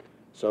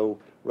 So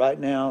right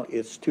now,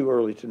 it's too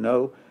early to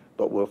know,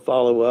 but we'll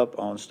follow up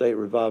on state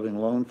revolving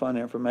loan fund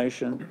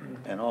information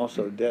and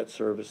also debt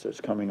service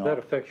that's coming That on.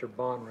 affects your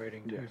bond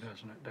rating too,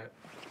 doesn't it, that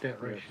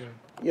debt ratio?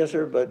 Yes,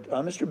 sir, but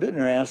Mr.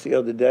 Bittner asked the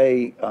other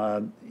day,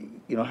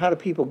 how do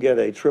people get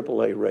a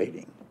AAA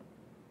rating?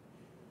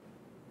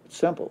 It's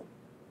simple.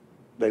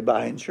 They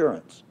buy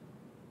insurance.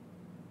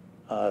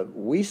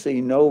 We see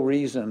no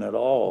reason at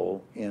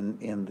all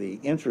in the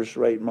interest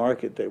rate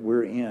market that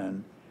we're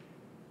in.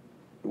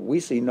 We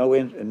see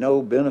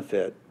no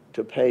benefit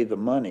to pay the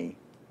money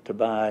to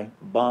buy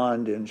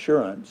bond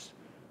insurance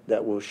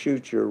that will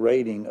shoot your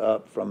rating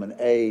up from an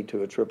A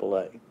to a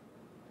AAA.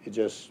 It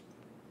just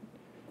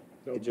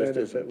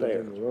isn't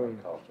there.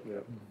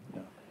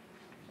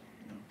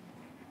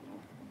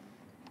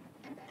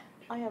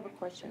 I have a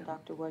question,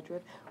 Dr.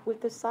 Woodruff. With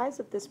the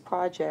size of this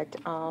project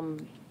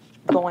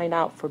going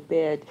out for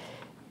bid,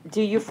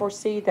 do you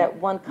foresee that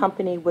one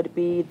company would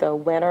be the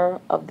winner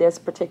of this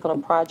particular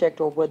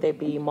project, or would there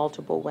be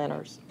multiple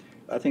winners?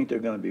 I think there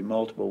are going to be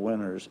multiple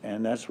winners,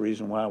 and that's the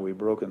reason why we've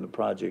broken the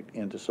project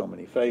into so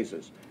many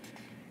phases.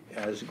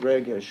 As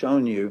Greg has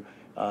shown you,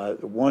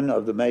 one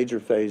of the major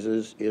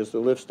phases is the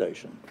lift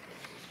station.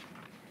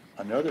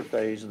 Another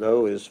phase,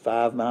 though, is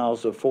 5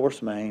 miles of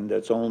force main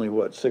that's only,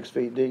 6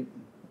 feet deep?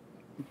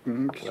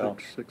 Well,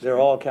 there are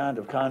all kinds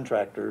of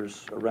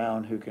contractors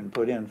around who can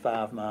put in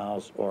 5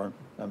 miles, or,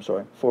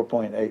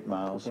 4.8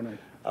 miles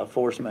of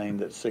force main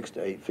that's 6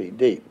 to 8 feet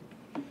deep.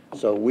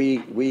 So we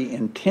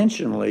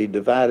intentionally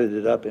divided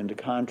it up into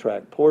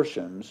contract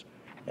portions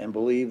and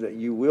believe that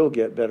you will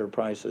get better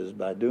prices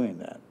by doing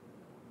that.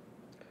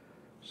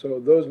 So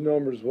those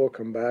numbers will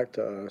come back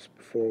to us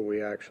before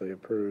we actually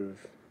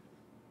approve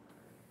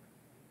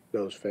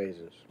those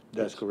phases.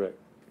 That's correct.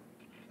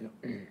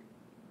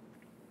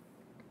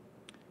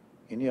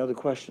 Any other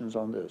questions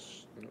on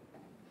this?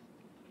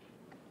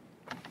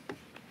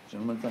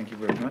 Gentlemen, thank you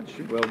very much.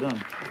 Well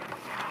done.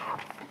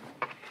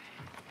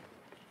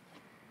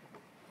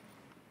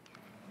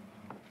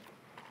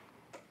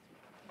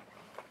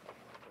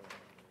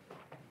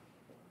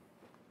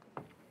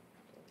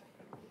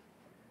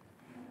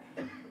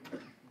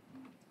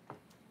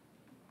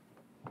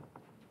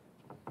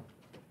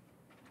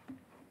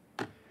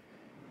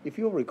 If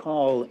you'll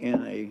recall,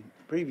 in a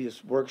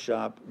previous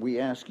workshop, we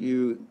asked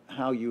you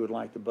how you would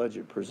like the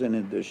budget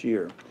presented this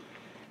year.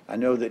 I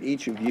know that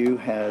each of you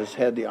has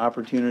had the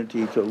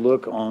opportunity to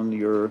look on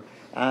your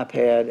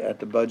iPad at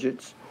the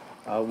budgets.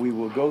 We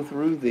will go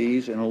through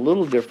these in a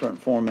little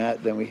different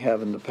format than we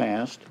have in the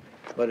past,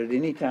 but at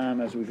any time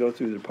as we go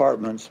through the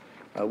departments,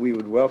 we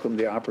would welcome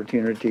the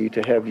opportunity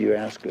to have you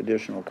ask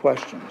additional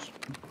questions.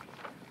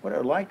 What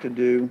I'd like to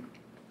do,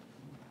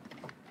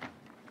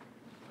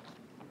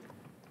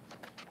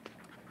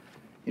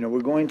 we're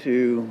going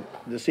to,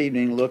 this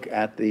evening, look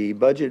at the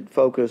budget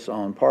focus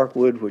on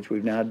Parkwood, which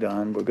we've now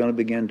done. We're going to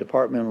begin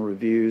departmental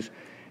reviews.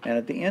 And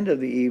at the end of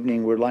the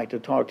evening, we'd like to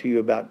talk to you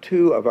about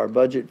 2 of our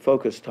budget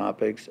focus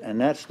topics, and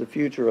that's the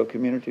future of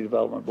community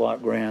development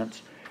block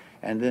grants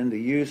and then the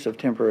use of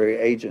temporary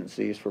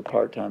agencies for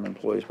part-time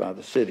employees by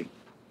the city.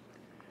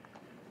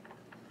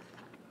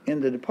 In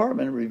the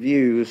department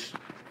reviews,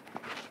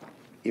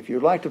 if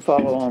you'd like to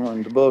follow on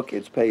in the book,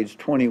 it's page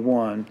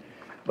 21.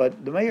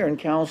 But the mayor and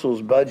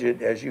council's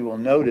budget, as you will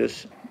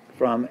notice,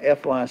 from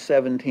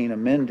FY17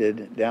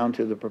 amended down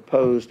to the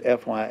proposed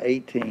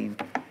FY18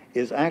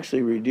 is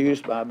actually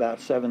reduced by about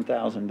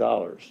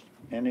 $7,000.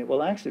 And it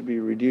will actually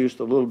be reduced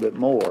a little bit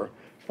more.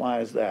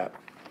 Why is that?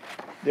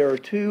 There are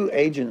 2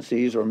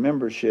 agencies or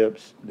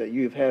memberships that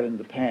you've had in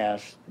the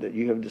past that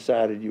you have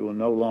decided you will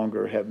no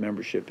longer have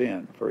membership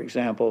in. For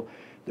example,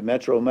 the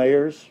Metro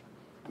Mayors,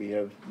 we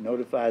have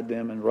notified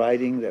them in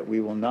writing that we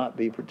will not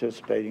be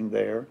participating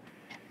there.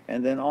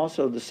 And then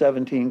also the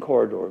 17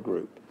 Corridor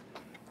Group.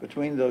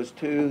 Between those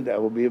 2,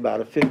 that will be about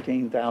a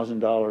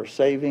 $15,000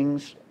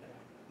 savings.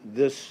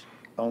 This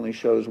only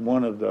shows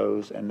one of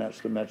those, and that's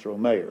the Metro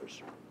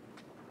Mayors.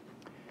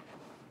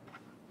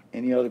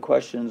 Any other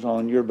questions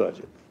on your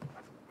budget?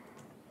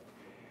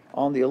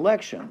 On the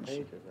elections,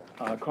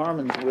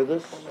 Carmen's with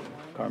us.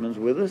 Carmen's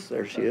with us.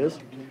 There she is.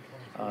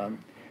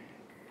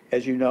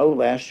 As you know,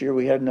 last year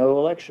we had no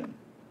election.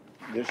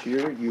 This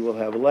year you will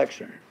have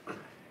election.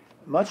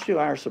 Much to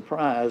our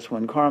surprise,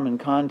 when Carmen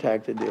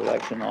contacted the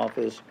election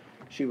office,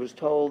 she was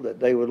told that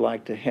they would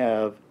like to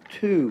have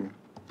 2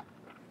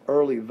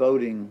 early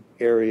voting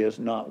areas,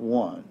 not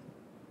 1.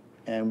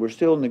 And we're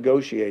still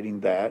negotiating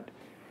that.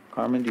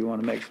 Carmen, do you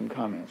want to make some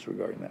comments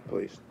regarding that,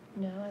 please?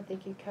 No, I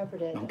think you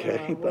covered it.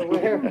 Okay,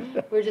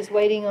 We're just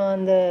waiting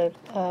on the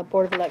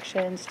Board of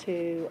Elections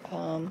to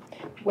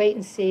wait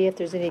and see if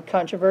there's any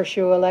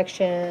controversial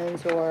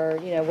elections or,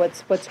 you know,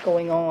 what's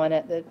going on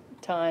at the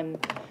time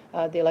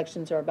the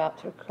elections are about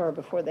to occur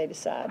before they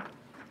decide.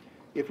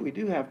 If we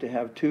do have to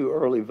have 2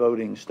 early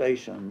voting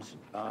stations,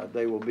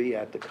 they will be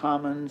at the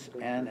Commons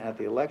and at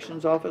the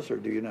elections office, or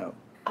do you know?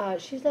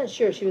 She's not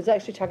sure. She was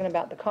actually talking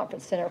about the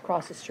conference center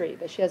across the street,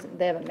 but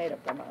they haven't made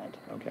up their mind.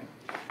 Okay.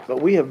 But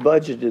we have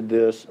budgeted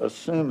this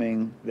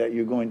assuming that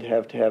you're going to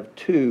have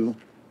 2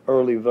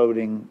 early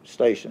voting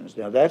stations.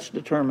 Now, that's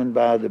determined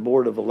by the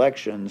Board of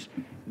Elections,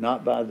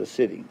 not by the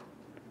city.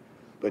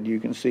 But you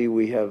can see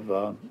we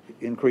have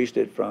increased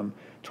it from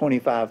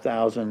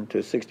 $25,000 to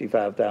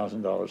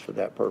 $65,000 for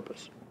that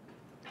purpose.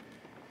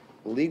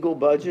 Legal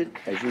budget,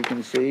 as you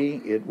can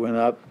see, it went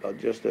up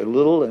just a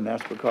little, and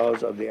that's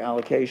because of the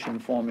allocation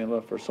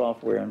formula for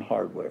software and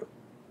hardware.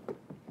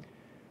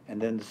 And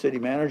then the city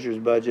manager's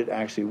budget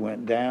actually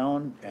went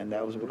down, and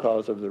that was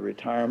because of the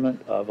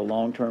retirement of a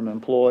long-term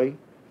employee.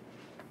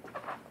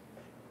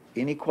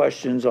 Any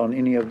questions on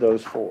any of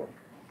those 4?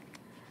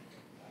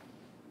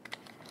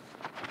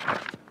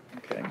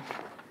 Okay.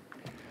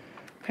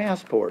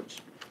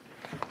 Passports.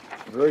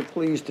 I'm very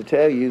pleased to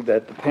tell you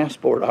that the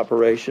passport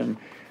operation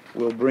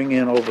will bring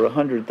in over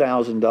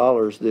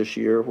 $100,000 this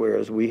year,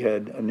 whereas we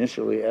had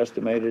initially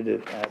estimated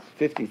it at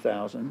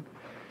 $50,000.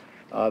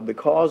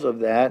 Because of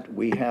that,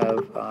 we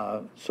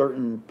have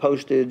certain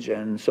postage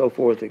and so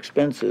forth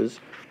expenses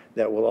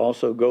that will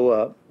also go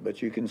up,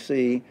 but you can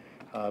see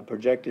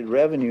projected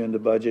revenue in the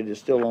budget is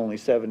still only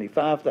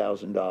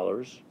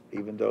 $75,000,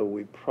 even though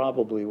we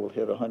probably will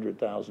hit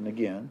 $100,000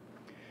 again.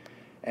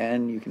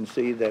 And you can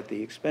see that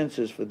the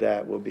expenses for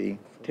that will be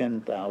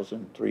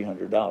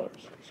 $10,300.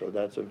 So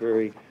that's a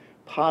very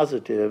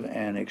positive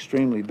and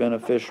extremely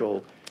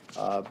beneficial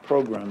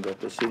program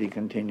that the city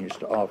continues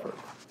to offer.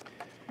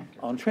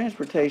 On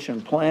transportation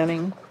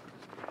planning,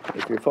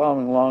 if you're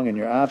following along in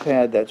your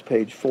iPad, that's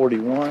page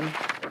 41.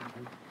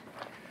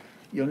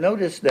 You'll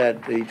notice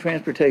that the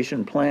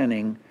transportation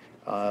planning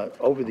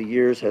over the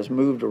years has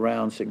moved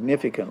around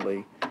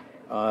significantly.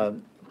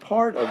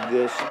 Part of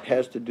this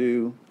has to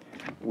do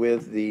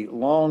with the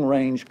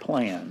long-range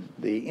plan.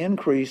 The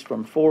increase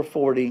from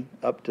 440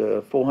 up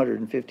to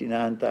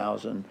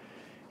 459,000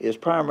 is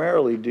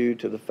primarily due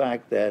to the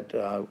fact that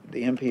the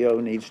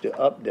MPO needs to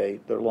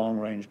update their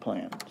long-range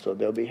plan. So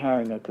they'll be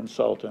hiring a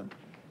consultant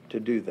to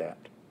do that.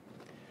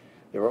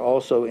 There are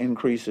also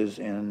increases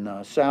in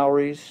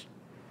salaries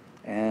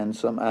and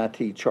some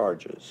IT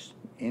charges.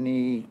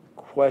 Any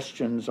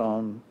questions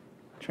on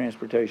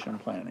transportation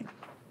planning?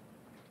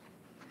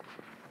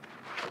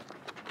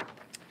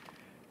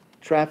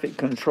 Traffic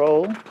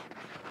control,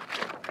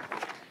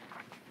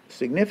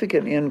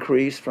 significant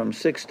increase from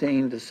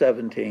 16 to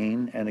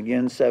 17, and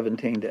again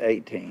 17 to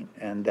 18.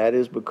 And that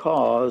is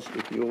because,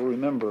 if you'll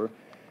remember,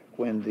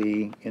 when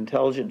the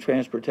intelligent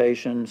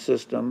transportation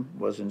system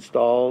was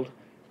installed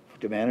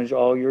to manage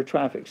all your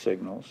traffic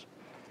signals,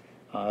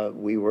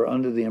 we were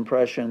under the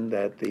impression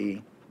that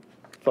the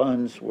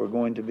funds were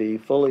going to be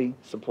fully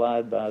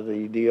supplied by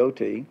the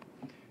DOT.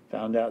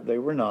 Found out they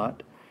were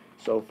not.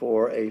 So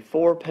for a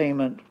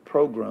 4-payment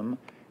program,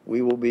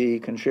 we will be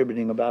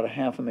contributing about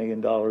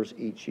 $500,000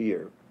 each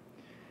year.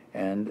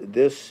 And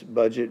this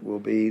budget will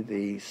be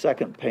the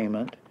 2nd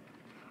payment,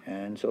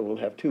 and so we'll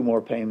have 2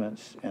 more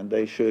payments, and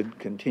they should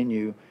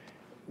continue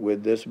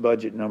with this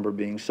budget number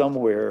being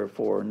somewhere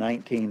for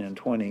 19 and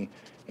 20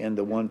 in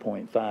the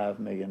 $1.5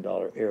 million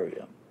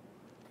area.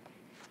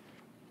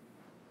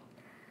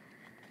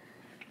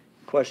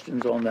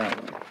 Questions on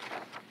that one?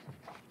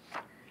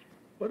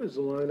 What is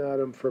the line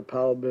item for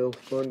Powell bill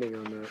funding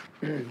on that?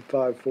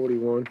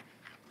 541. It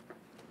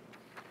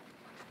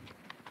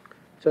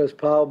says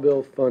Powell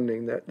bill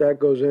funding. That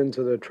goes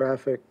into the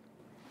traffic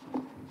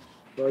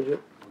budget?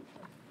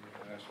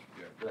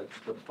 That's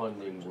the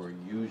funding we're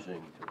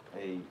using to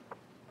pay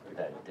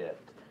that debt.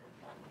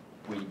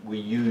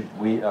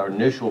 Our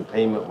initial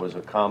payment was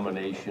a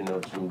combination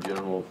of some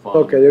general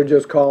funds. Okay, they're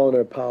just calling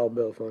it Powell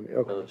bill funding. So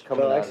Okay. it's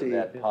coming Well, out actually,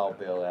 of that Powell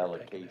bill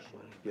allocation.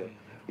 Yeah.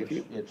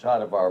 It's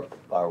out of our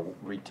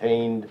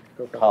retained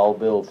Okay. Powell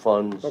bill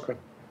funds. Okay.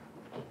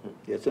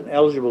 It's an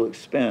eligible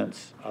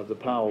expense of the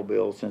Powell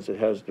bill since it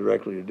has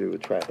directly to do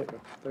with traffic.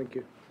 Okay. Thank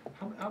you.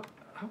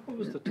 What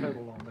was the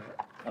total on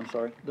that? I'm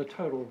sorry? The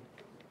total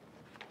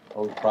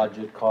Oh,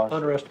 project cost?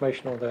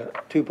 underestimation on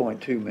that?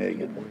 2.2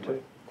 million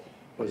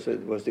was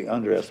the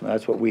underestimate.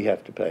 That's what we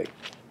have to pay.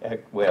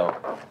 Well,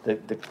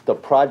 the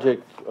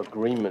project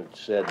agreement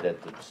said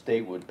that the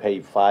state would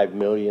pay $5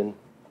 million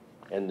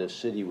and the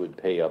city would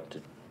pay up to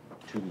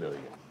 $2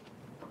 million,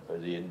 or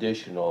the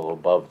additional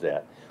above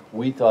that.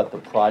 We thought the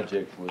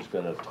project was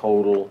gonna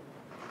total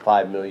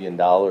 $5 million.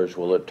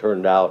 Well, it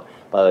turned out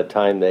by the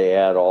time they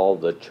add all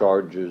the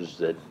charges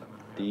that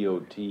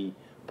DOT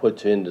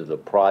puts into the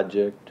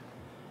project,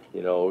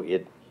 you know,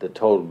 the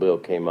total bill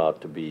came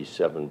out to be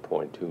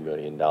 $7.2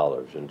 million.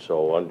 And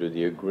so under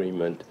the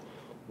agreement,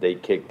 they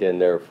kicked in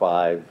their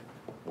 5,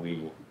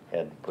 we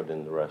had to put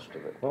in the rest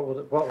of it. What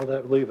will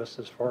that leave us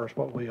as far as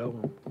what we owe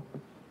them?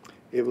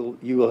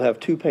 You will have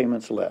 2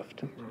 payments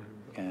left.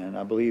 And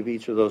I believe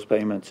each of those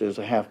payments is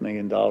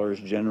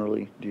 $500,000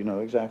 generally. Do you know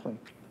exactly?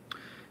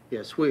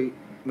 Yes,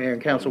 Mayor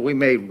and Council, we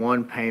made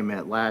one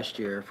payment last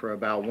year for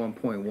about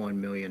 $1.1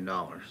 million.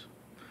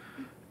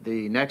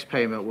 The next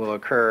payment will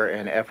occur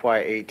in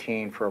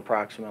FY18 for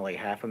approximately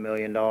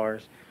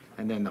 $500,000,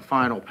 and then the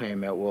final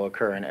payment will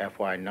occur in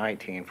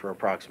FY19 for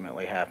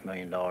approximately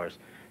 $500,000,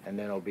 and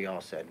then it'll be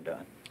all said and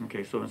done.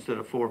 Okay, so instead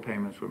of 4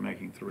 payments, we're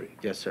making 3.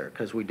 Yes, sir,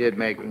 because we did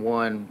make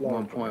one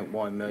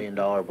 $1.1 million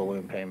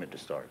balloon payment to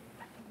start.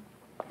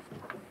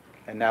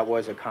 And that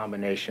was a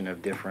combination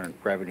of different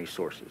revenue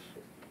sources,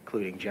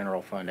 including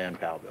general fund and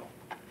PAL bill.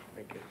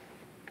 Thank you.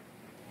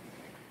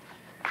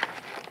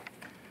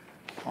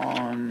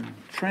 On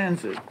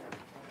transit,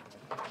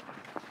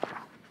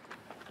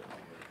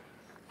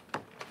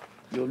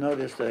 you'll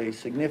notice a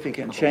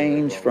significant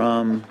change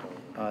from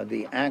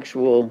the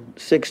actual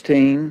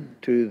 16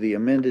 to the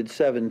amended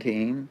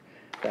 17.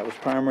 That was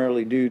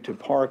primarily due to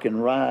park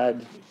and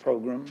ride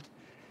program.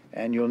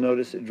 And you'll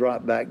notice it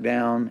dropped back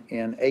down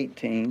in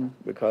 18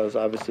 because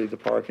obviously the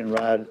park and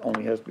ride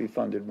only has to be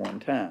funded one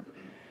time.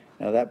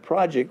 Now that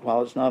project,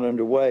 while it's not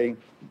underway,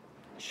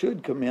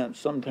 should commence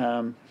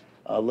sometime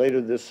later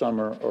this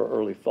summer or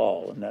early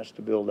fall, and that's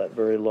to build that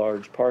very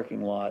large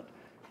parking lot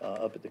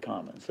up at the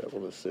Commons that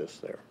will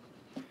assist there.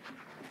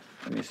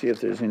 Let me see if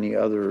there's any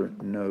other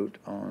note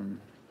on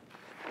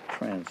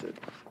transit.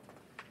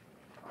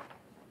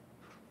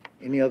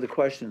 Any other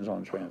questions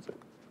on transit?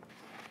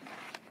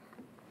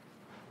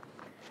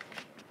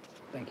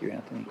 Thank you,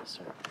 Anthony. Yes,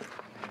 sir.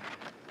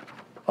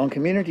 On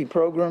community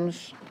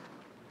programs,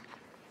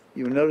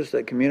 you will notice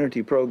that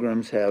community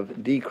programs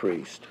have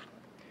decreased.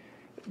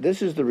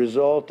 This is the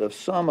result of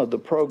some of the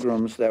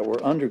programs that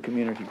were under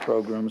community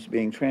programs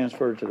being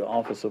transferred to the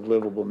Office of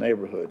Livable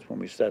Neighborhoods when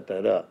we set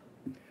that up.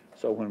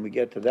 So when we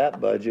get to that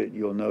budget,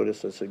 you'll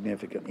notice a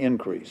significant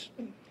increase.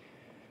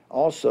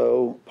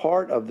 Also,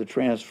 part of the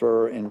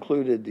transfer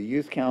included the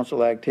youth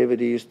council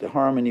activities, the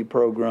Harmony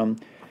program,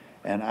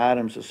 and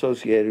items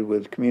associated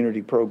with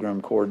community program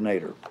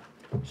coordinator.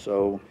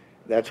 So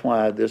that's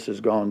why this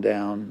has gone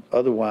down.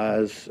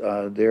 Otherwise,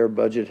 their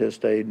budget has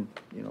stayed,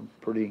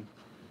 pretty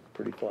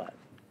flat.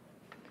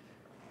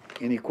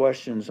 Any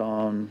questions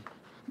on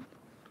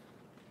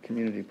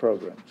community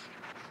programs?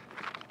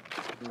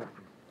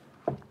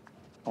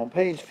 On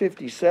page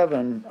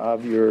 57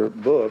 of your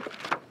book,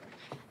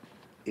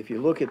 if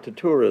you look at the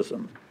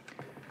tourism,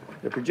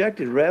 the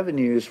projected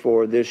revenues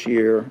for this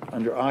year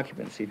under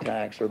occupancy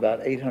tax are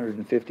about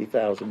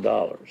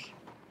 $850,000.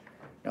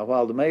 Now,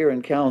 while the mayor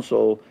and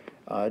council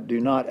do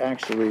not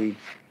actually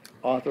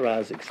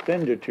authorize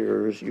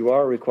expenditures, you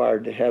are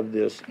required to have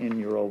this in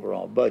your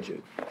overall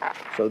budget.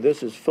 So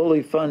this is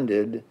fully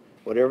funded.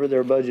 Whatever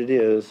their budget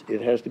is,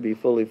 it has to be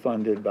fully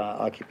funded by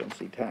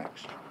occupancy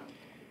tax.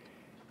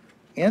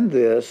 In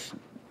this,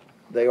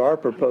 they are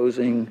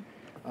proposing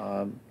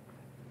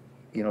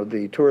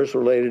the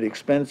tourist-related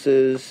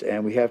expenses,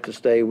 and we have to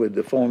stay with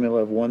the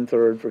formula of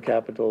 1/3 for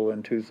capital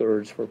and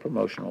 2/3 for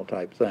promotional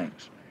type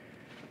things.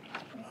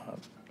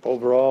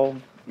 Overall,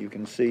 you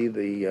can see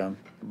the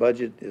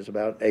budget is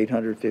about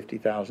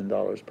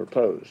 $850,000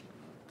 proposed.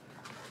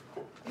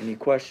 Any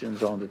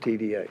questions on the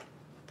TDA?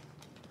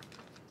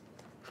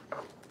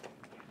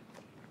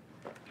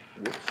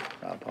 Whoops,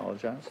 I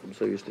apologize. I'm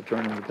so used to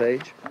turning the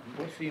page.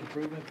 What's the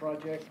improvement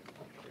project?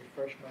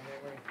 Refresh my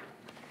memory.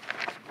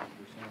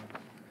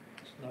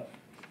 It's not.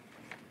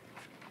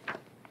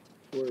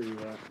 Where are you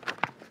at?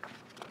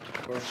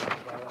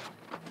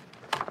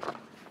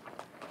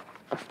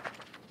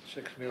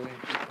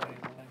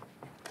 $6,229,000.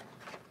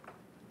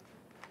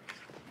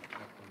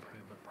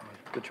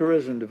 The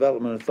Tourism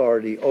Development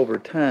Authority, over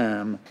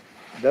time,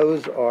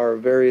 those are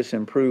various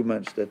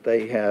improvements that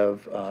they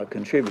have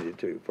contributed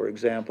to. For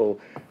example,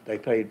 they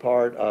paid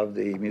part of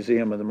the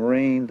Museum of the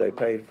Marine, they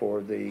paid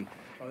for the...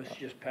 Oh, it's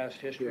just past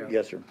history?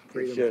 Yes, sir. It's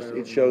Freedom just,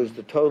 Fountain. it shows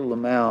the total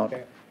amount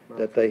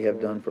that they have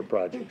done for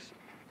projects.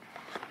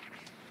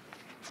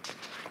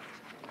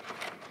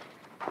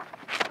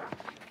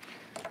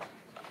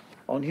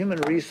 On human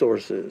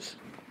resources,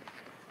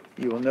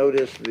 you will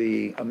notice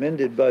the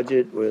amended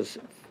budget was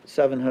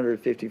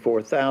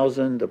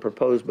 $754,000. The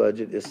proposed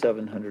budget is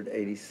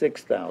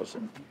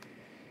 $786,000.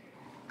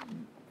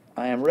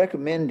 I am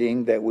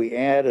recommending that we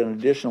add an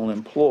additional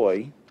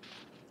employee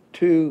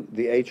to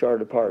the HR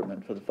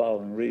department for the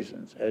following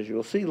reasons. As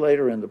you'll see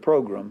later in the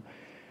program,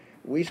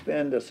 we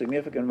spend a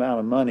significant amount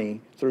of money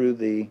through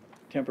the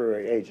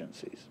temporary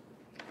agencies.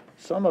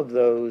 Some of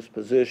those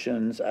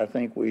positions I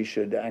think we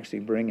should actually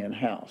bring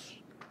in-house.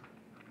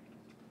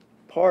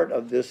 Part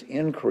of this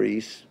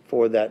increase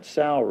for that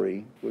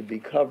salary would be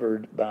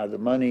covered by the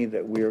money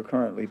that we are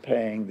currently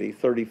paying, the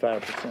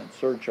 35%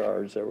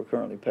 surcharge that we're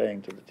currently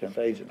paying to the temp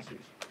agencies.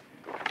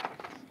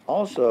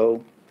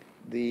 Also,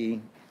 the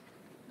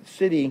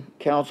city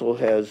council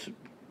has,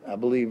 I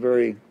believe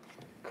very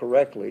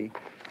correctly,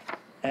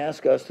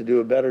 asked us to do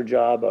a better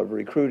job of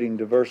recruiting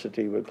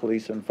diversity with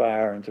police and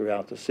fire and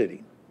throughout the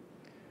city.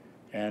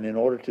 And in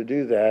order to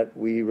do that,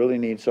 we really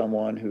need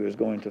someone who is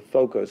going to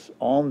focus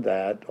on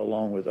that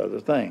along with other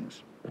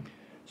things.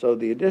 So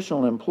the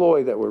additional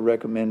employee that we're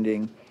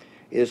recommending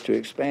is to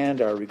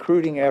expand our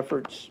recruiting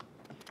efforts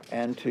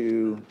and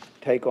to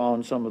take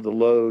on some of the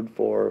load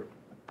for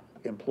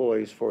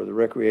employees for the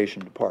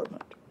recreation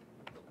department.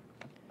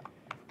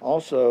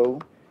 Also,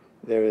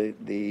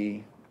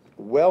 the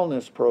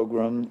wellness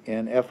program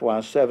in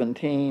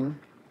FY17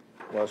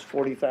 was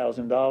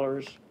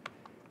 $40,000.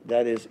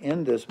 That is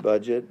in this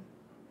budget.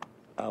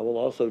 I will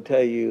also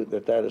tell you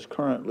that that is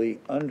currently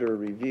under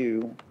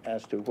review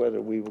as to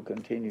whether we will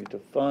continue to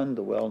fund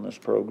the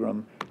wellness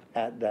program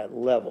at that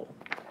level.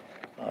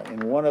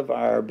 In one of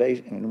our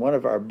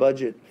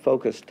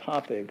budget-focused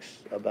topics,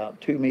 about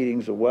 2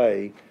 meetings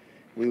away,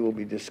 we will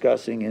be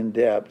discussing in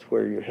depth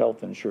where your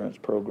health insurance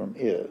program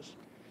is.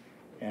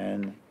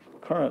 And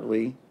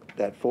currently,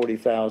 that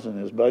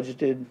 $40,000 is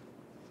budgeted.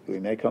 We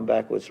may come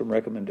back with some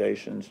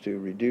recommendations to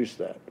reduce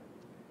that.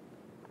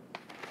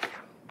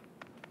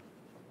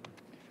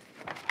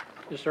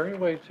 Is there any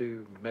way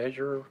to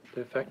measure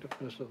the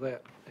effectiveness of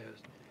that?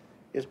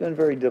 It's been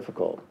very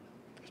difficult.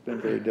 It's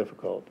been very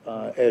difficult.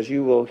 As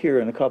you will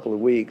hear in a couple of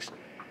weeks,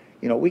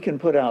 you know, we can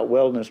put out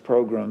wellness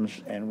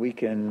programs and we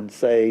can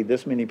say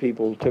this many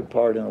people took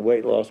part in a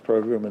weight loss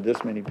program and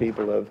this many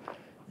people have,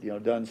 you know,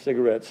 done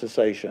cigarette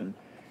cessation.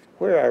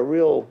 Where our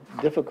real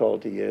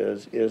difficulty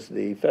is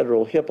the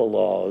federal HIPAA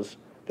laws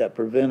that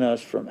prevent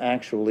us from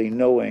actually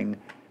knowing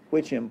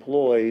which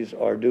employees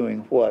are doing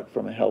what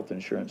from a health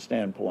insurance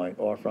standpoint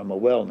or from a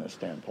wellness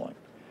standpoint.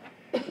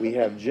 We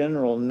have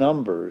general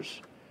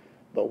numbers,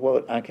 but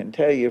what I can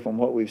tell you from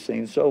what we've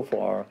seen so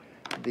far,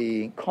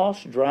 the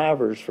cost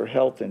drivers for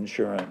health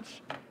insurance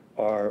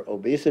are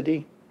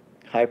obesity,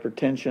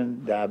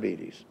 hypertension,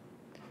 diabetes.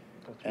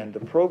 And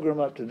the program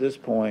up to this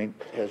point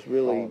has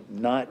really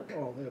not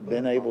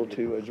been able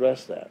to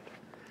address that.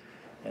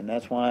 And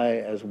that's why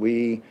as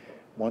we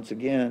once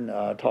again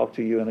talk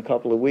to you in a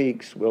couple of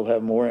weeks, we'll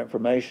have more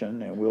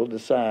information and we'll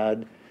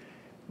decide,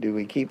 do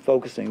we keep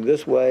focusing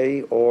this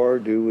way or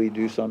do we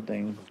do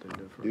something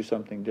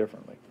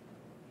differently?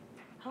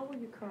 How are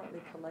you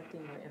currently collecting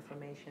your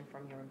information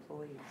from your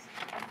employees?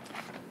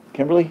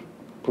 Kimberly,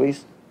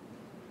 please.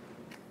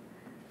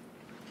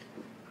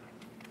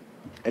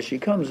 As she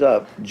comes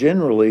up,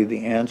 generally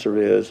the answer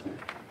is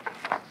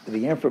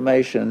the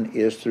information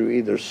is through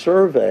either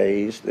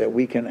surveys that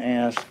we can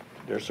ask.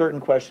 There are certain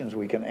questions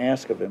we can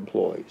ask of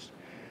employees.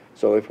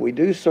 So if we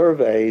do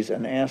surveys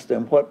and ask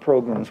them what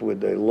programs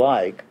would they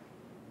like,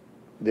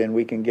 then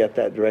we can get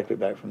that directly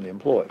back from the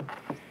employee.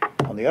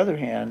 On the other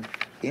hand,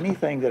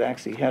 anything that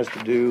actually has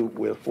to do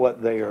with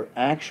what they are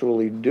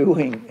actually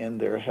doing in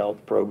their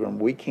health program,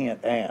 we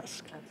can't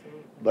ask.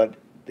 Absolutely. But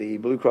the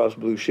Blue Cross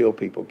Blue Shield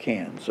people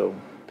can. So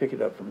pick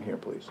it up from here,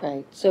 please.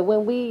 Right. So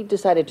when we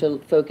decided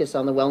to focus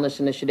on the wellness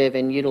initiative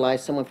and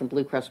utilize someone from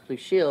Blue Cross Blue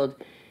Shield,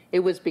 it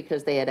was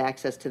because they had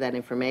access to that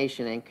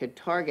information and could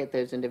target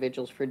those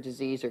individuals for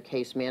disease or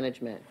case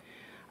management.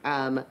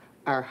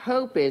 Our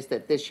hope is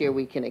that this year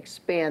we can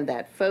expand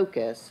that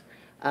focus,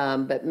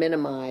 but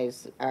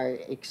minimize our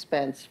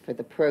expense for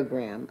the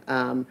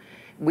program.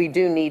 We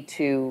do need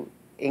to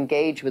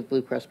engage with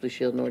Blue Cross Blue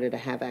Shield in order to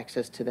have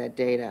access to that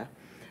data.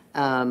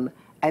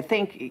 I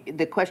think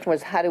the question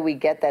was, how do we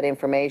get that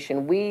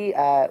information? We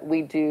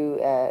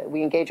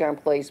engage our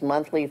employees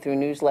monthly through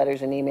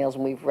newsletters and emails,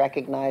 and we've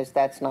recognized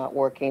that's not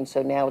working,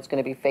 so now it's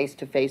going to be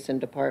face-to-face in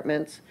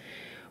departments.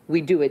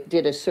 We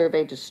did a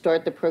survey to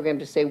start the program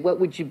to say, what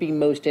would you be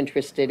most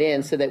interested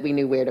in, so that we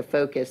knew where to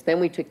focus. Then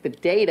we took the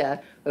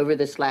data over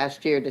this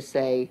last year to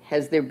say,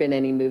 has there been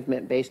any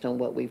movement based on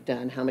what we've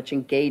done? How much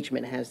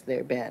engagement has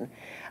there been?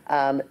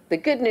 The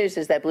good news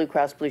is that Blue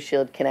Cross Blue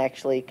Shield can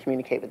actually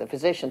communicate with the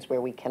physicians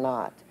where we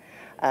cannot.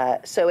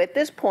 So at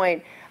this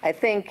point, I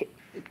think,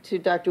 to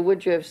Dr.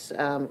 Woodruff's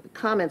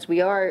comments,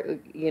 we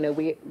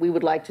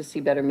would like to see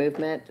better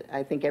movement.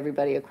 I think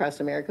everybody across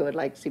America would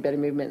like to see better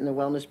movement in the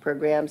wellness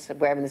programs.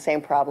 We're having the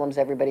same problems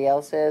everybody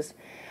else is.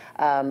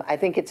 I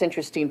think it's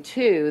interesting,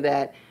 too,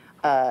 that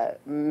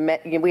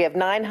we have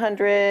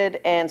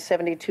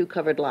 972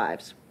 covered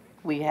lives.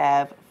 We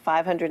have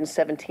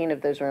 517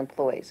 of those are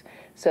employees.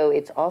 So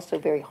it's also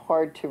very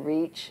hard to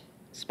reach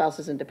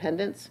spouses and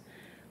dependents,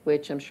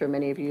 which I'm sure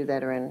many of you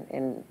that are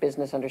in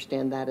business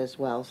understand that as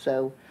well.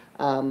 So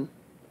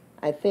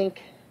I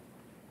think,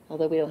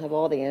 although we don't have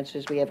all the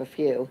answers, we have a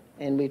few,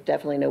 and we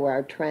definitely know where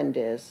our trend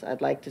is.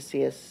 I'd like to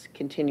see us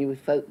continue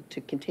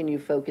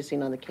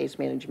focusing on the case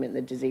management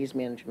and the disease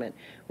management,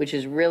 which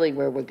is really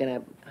where we're going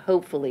to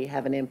hopefully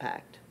have an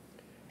impact.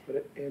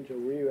 But Angela,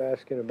 were you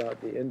asking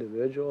about the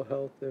individual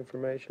health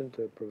information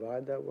to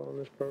provide that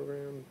wellness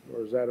program?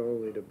 Or is that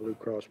only to Blue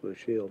Cross Blue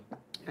Shield?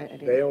 I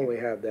didn't They hear. only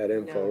have that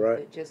info, No,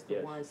 right? just the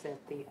ones that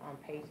the,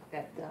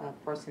 that the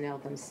personnel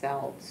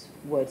themselves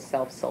would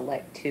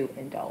self-select to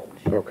indulge.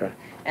 Okay.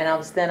 And I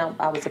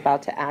was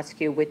about to ask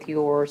you, with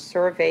your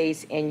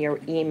surveys and your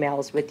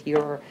emails, with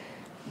your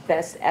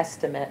best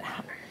estimate,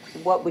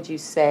 what would you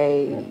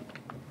say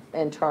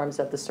in terms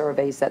of the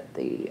surveys that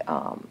the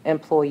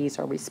employees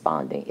are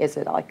responding? Is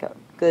it like a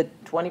good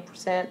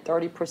 20%,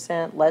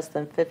 30%, less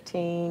than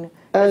 15?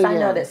 Because I know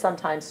yeah. that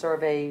sometimes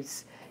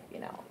surveys, you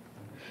know,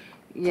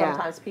 Yeah.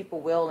 sometimes people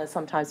will and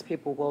sometimes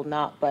people will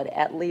not, but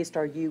at least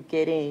are you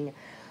getting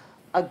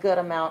a good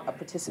amount of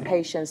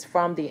participations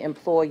from the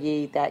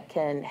employee that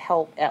can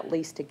help at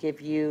least to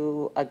give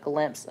you a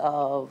glimpse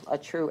of a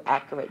true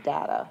accurate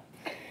data?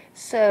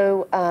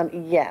 So,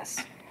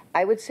 yes,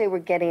 I would say we're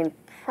getting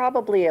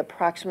probably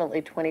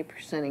approximately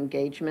 20%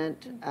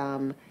 engagement,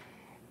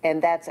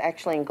 and that's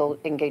actually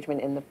engagement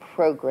in the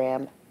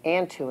program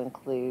and to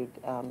include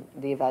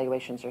the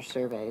evaluations or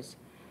surveys.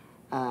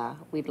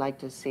 We'd like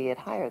to see it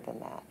higher than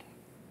that.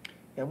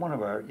 And one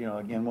of our,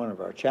 again, one of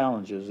our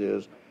challenges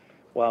is,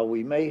 while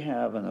we may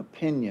have an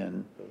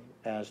opinion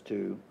as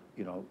to,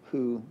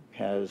 who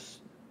has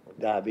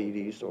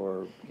diabetes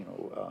or,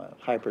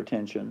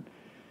 hypertension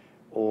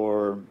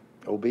or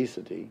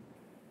obesity,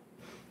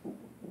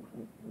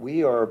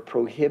 we are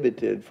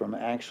prohibited from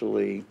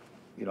actually,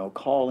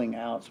 calling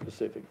out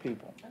specific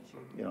people,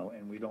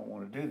 and we don't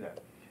want to do that.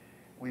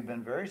 We've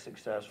been very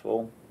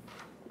successful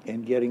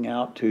in getting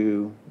out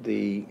to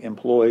the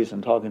employees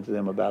and talking to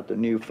them about the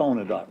new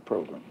Phonodoc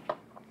program.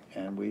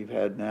 And we've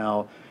had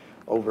now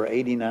over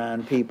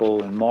 89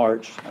 people in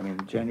March,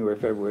 January,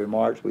 February,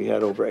 March, we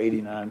had over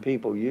 89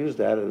 people use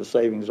that at a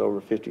savings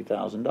over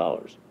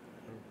 $50,000.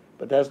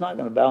 But that's not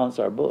going to balance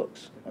our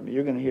books.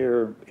 You're going to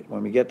hear,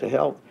 when we get to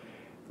health,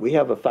 we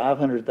have a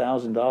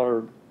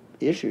 $500,000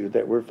 issue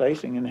that we're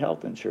facing in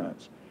health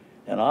insurance.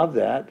 And of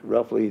that,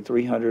 roughly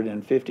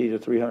 $350,000 to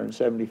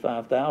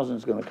 $375,000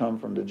 is going to come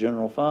from the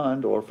general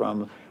fund or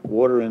from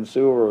water and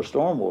sewer or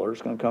stormwater.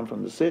 It's going to come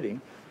from the city.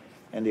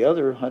 And the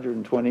other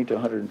 $120,000 to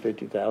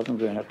 $150,000 is going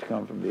to have to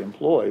come from the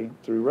employee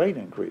through rate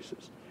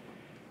increases.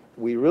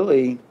 We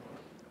really,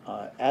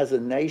 as a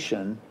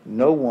nation,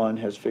 no one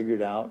has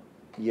figured out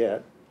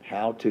yet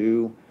how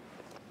to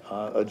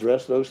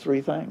address those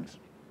three things.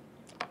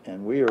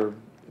 And we are,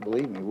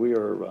 believe me, we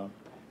are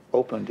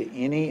open to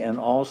any and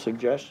all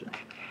suggestions.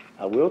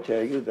 I will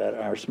tell you that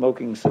our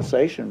smoking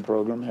cessation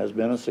program has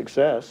been a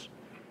success,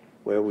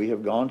 where we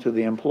have gone to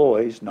the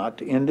employees, not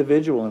to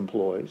individual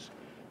employees,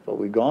 but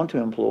we've gone to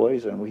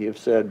employees and we have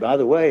said, by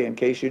the way, in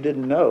case you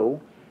didn't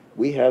know,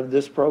 we have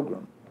this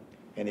program.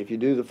 And if you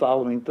do the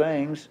following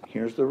things,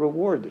 here's the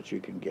reward that you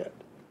can get.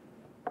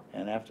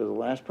 And after the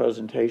last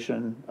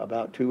presentation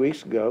about 2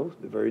 weeks ago,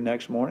 the very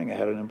next morning, I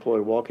had an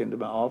employee walk into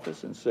my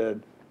office and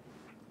said,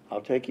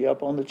 I'll take you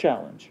up on the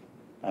challenge.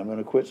 I'm going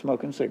to quit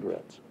smoking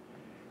cigarettes.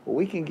 Well,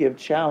 we can give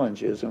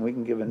challenges and we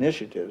can give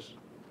initiatives,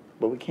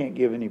 but we can't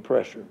give any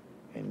pressure.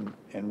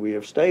 And we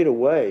have stayed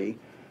away,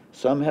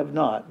 some have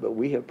not, but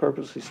we have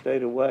purposely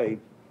stayed away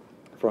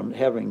from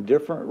having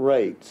different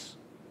rates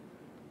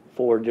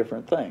for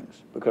different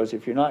things. Because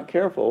if you're not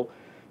careful,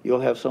 you'll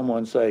have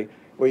someone say,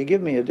 well, you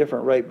give me a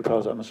different rate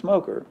because I'm a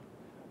smoker,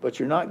 but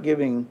you're not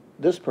giving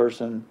this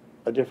person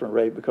a different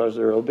rate because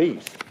they're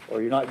obese,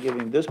 or you're not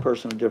giving this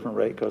person a different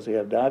rate because they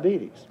have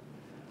diabetes.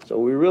 So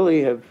we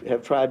really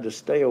have tried to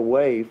stay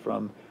away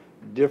from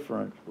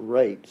different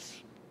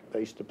rates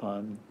based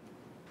upon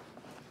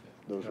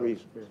those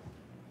reasons.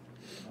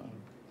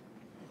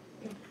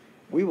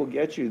 We will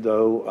get you,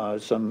 though,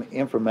 some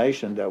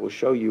information that will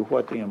show you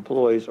what the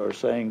employees are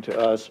saying to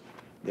us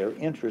they're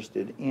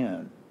interested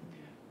in.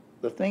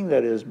 The thing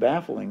that is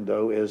baffling,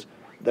 though, is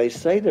they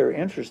say they're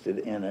interested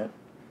in it,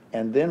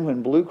 and then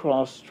when Blue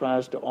Cross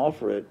tries to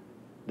offer it,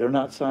 they're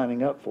not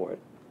signing up for it.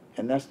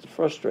 And that's the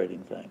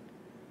frustrating thing.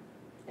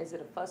 Is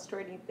it a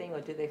frustrating thing, or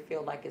do they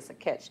feel like it's a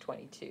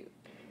catch-22?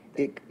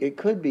 It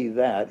could be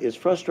that. It's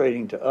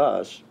frustrating to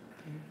us,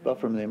 but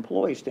from the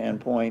employee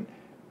standpoint,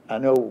 I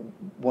know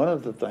one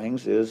of the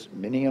things is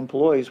many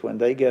employees, when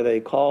they get a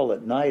call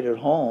at night at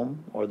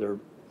home, or their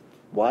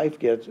wife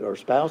gets, or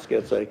spouse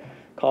gets a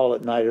call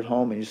at night at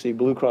home, and you see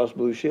Blue Cross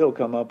Blue Shield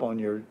come up on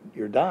your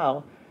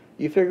dial,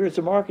 you figure it's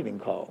a marketing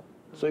call,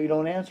 so you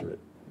don't answer it.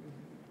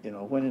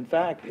 When in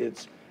fact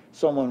it's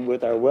someone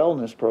with our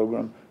wellness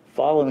program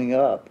following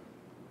up.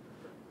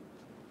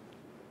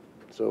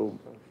 So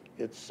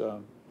it's,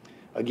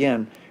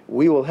 again,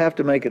 we will have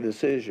to make a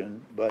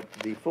decision, but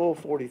the full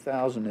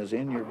 40,000 is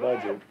in your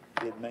budget.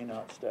 It may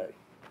not stay.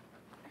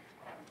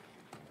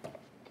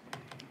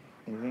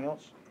 Anything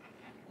else?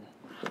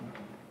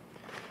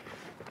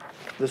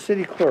 The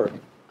city clerk.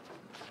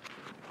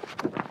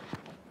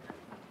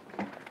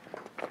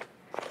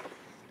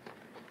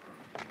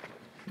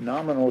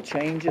 Nominal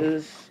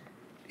changes,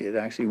 it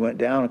actually went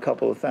down a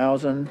couple of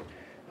thousand.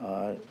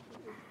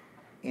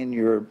 In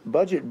your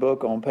budget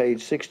book on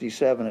page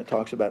 67, it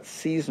talks about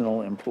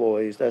seasonal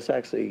employees. That's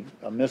actually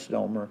a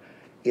misnomer.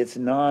 It's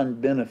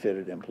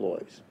non-benefited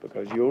employees,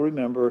 because you'll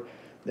remember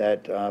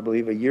that I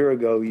believe a year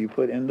ago you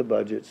put in the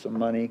budget some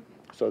money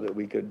so that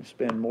we could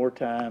spend more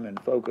time and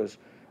focus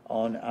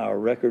on our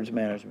records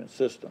management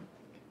system.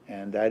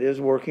 And that is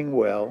working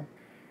well.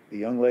 The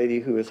young lady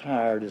who is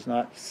hired is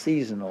not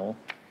seasonal,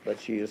 but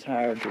she is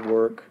hired to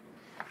work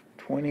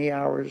 20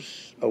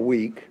 hours a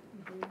week.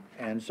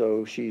 And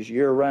so she's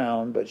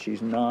year-round, but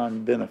she's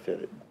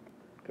non-benefited.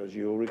 Because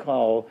you'll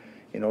recall,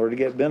 in order to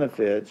get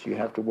benefits, you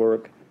have to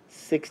work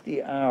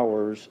 60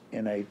 hours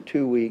in a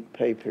 2-week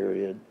pay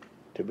period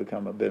to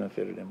become a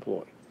benefited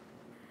employee.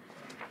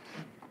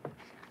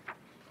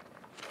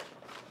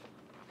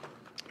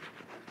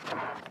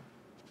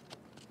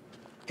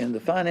 In the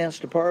finance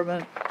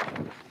department,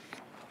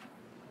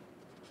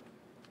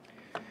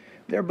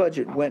 their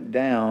budget went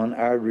down.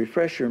 I would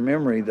refresh your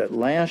memory that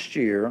last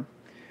year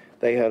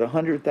they had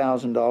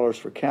 $100,000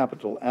 for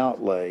capital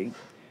outlay,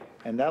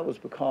 and that was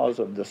because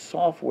of the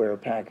software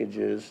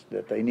packages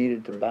that they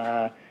needed to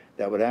buy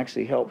that would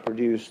actually help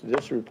produce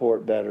this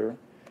report better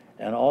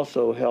and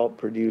also help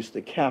produce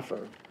the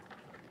CAFR.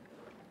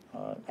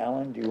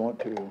 Alan, do you want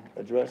to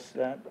address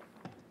that?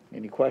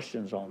 Any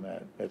questions on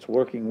that? It's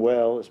working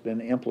well. It's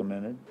been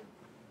implemented.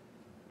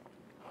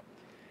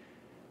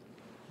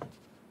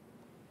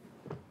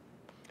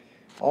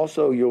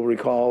 Also, you'll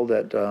recall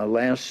that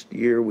last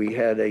year we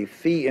had a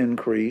fee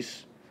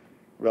increase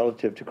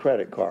relative to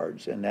credit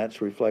cards, and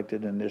that's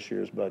reflected in this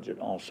year's budget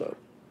also.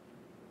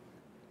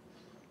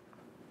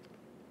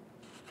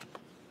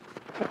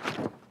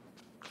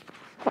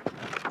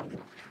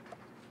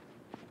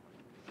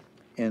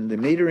 In the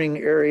metering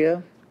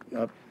area,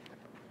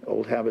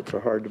 old habits are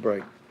hard to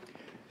break.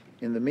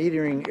 In the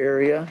metering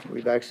area,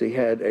 we've actually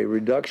had a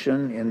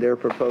reduction in their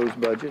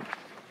proposed budget.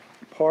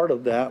 Part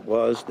of that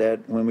was that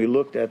when we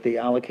looked at the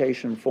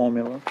allocation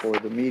formula for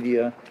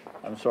the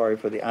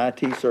for the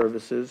IT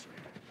services,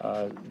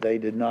 they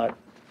did not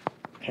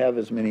have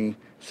as many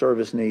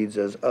service needs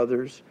as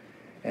others.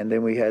 And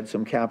then we had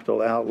some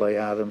capital outlay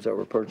items that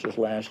were purchased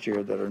last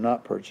year that are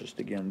not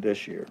purchased again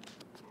this year.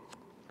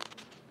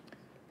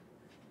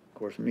 Of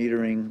course,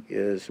 metering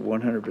is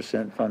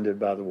 100% funded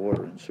by the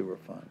Water and Sewer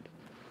Fund.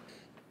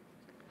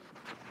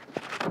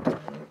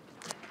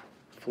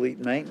 Fleet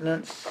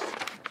maintenance.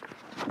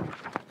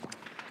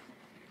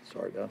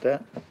 Sorry about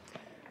that.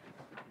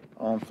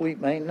 On fleet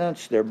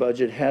maintenance, their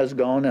budget has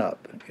gone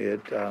up.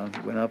 It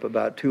went up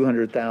about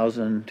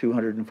 $200,000,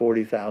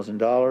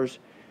 $240,000.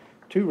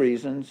 Two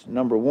reasons.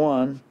 Number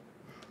one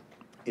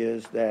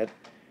is that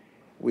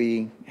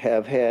we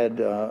have had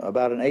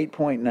about an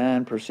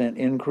 8.9%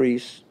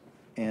 increase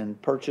in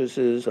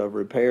purchases of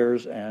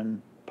repairs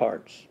and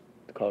parts.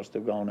 The costs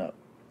have gone up.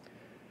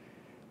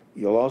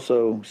 You'll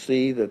also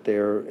see that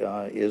there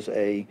is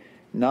a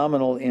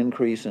nominal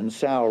increase in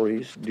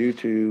salaries due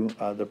to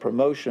the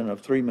promotion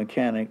of 3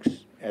 mechanics.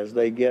 As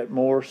they get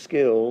more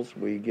skills,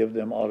 we give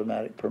them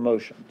automatic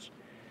promotions.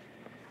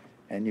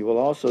 And you will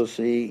also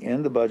see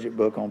in the budget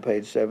book on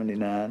page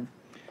 79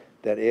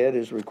 that Ed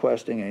is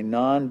requesting a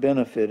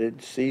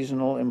non-benefited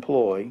seasonal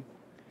employee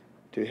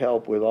to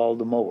help with all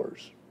the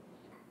mowers.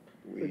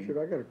 Richard,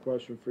 I got a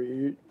question for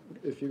you.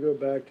 If you go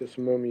back just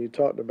a moment, you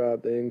talked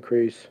about the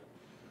increase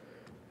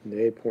in the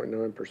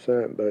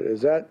 8.9%, but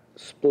is that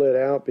split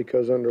out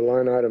because under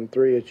line item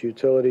 3, it's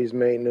utilities,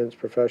 maintenance,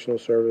 professional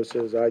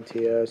services,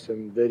 ITS,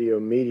 and video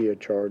media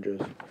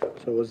charges?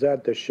 So was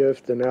that the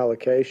shift in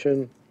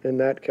allocation in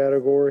that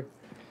category?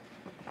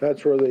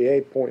 That's where the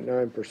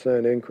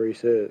 8.9%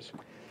 increase is.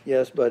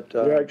 Yes, but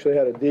You actually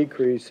had a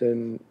decrease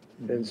in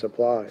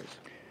supplies.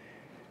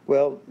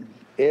 well,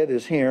 Ed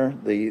is here.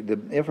 The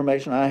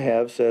information I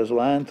have says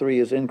line 3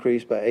 is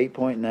increased by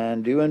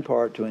 8.9 due in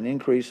part to an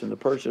increase in the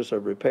purchase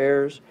of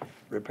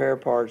repair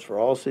parts for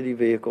all city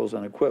vehicles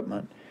and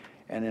equipment,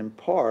 and in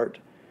part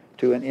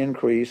to an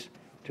increase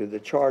to the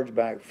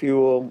chargeback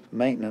fuel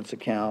maintenance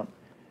account,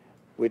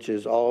 which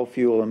is all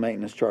fuel and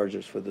maintenance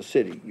charges for the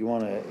city. You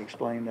want to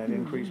explain that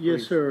increase, please?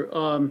 Yes, sir.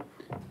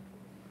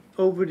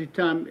 Over the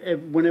time,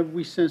 whenever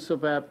we send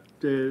stuff out,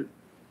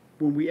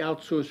 when we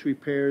outsource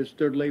repairs,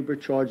 their labor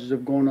charges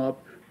have gone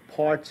up.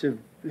 Parts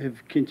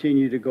have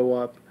continued to go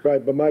up.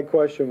 Right, but my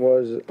question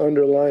was,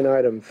 under line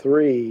item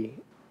 3,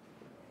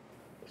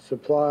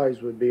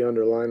 supplies would be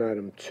under line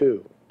item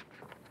 2.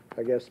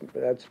 I guess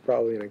that's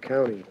probably an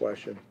accounting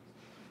question.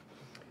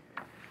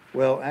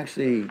 Well,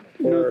 actually,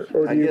 Or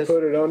I do you guess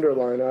put it under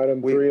line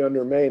item 3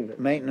 under maintenance?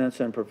 maintenance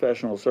and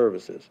professional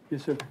services.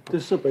 Yes, sir. The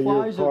supplies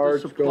are the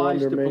parts go supplies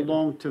under that maintenance?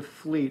 belong to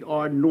fleet,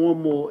 our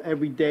normal,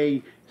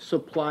 everyday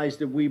supplies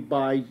that we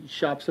buy,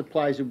 shop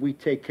supplies that we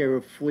take care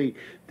of fleet.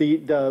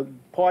 The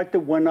part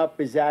that went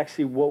up is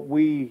actually what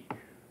we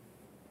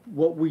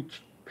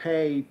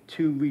pay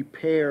to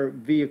repair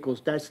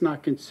vehicles. That's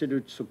not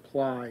considered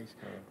supplies.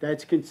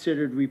 That's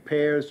considered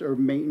repairs or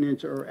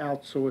maintenance or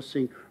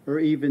outsourcing or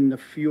even the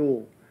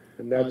fuel.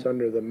 And that's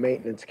under the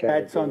maintenance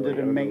category. That's under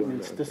the line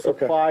maintenance. The item. Okay.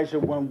 supplies are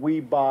when we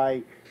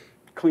buy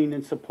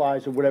cleaning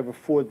supplies or whatever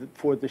for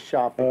the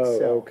shop Oh,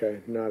 itself. okay,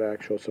 not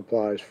actual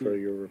supplies for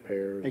your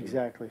repairs. and-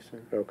 Exactly, sir.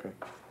 Okay.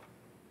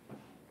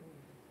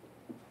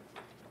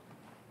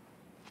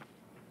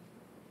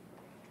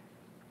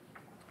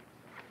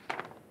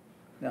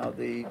 Now,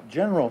 the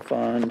general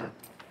fund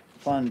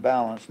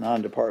balance,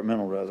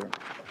 non-departmental rather,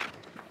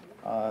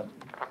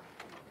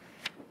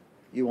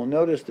 you will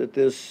notice that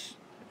this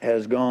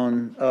has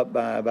gone up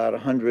by about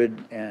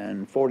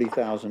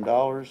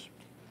 $140,000.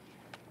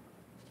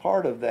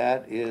 Part of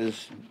that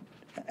is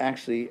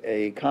actually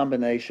a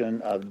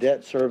combination of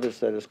debt service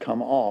that has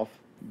come off.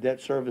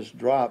 Debt service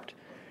dropped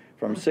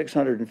from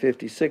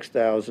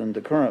 $656,000,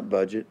 the current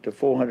budget, to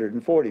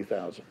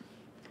 $440,000.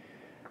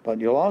 But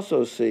you'll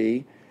also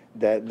see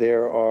that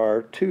there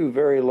are two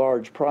very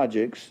large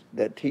projects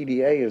that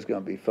TDA is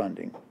going to be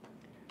funding.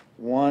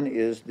 One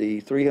is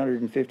the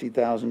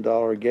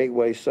 $350,000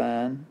 Gateway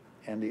sign,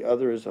 and the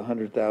other is a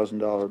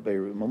 $100,000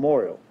 Beirut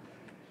Memorial.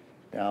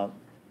 Now,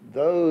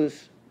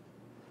 those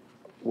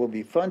will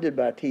be funded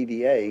by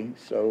TDA,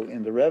 so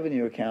in the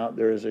revenue account,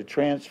 there is a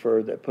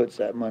transfer that puts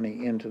that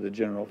money into the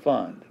general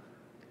fund.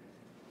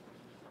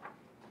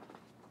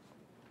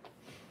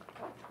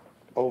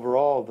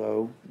 Overall,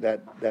 though,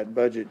 that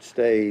budget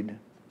stayed,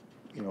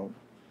 you know,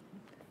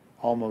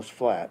 almost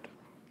flat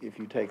if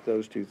you take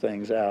those two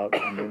things out,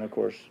 and then, of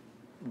course,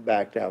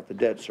 backed out the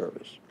debt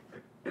service.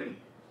 Dr.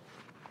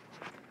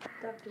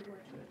 Woodruff,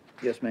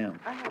 Yes, ma'am.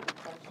 I have a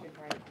question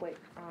right quick.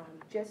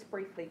 Just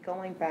briefly,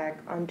 going back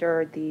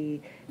under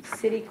the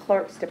city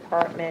clerk's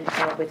department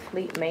with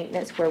fleet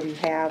maintenance where we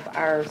have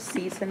our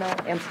seasonal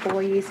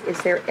employees,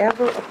 is there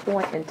ever a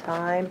point in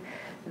time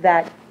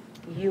that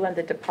you and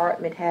the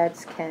department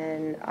heads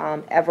can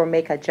ever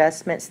make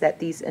adjustments that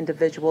these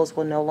individuals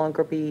will no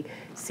longer be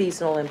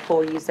seasonal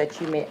employees,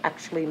 that you may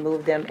actually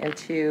move them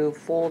into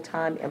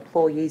full-time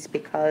employees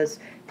because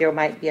there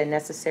might be a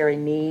necessary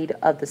need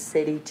of the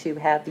city to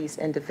have these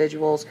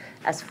individuals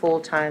as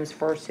full-times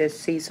versus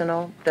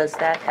seasonal? Does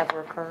that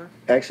ever occur?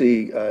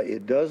 Actually,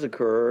 it does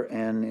occur,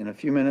 and in a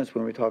few minutes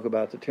when we talk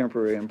about the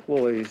temporary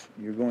employees,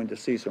 you're going to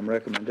see some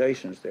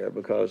recommendations there,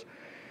 because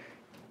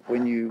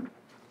when you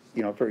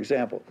know, for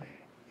example,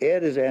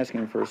 Ed is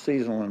asking for a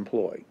seasonal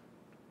employee.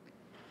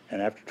 And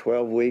after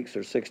 12 weeks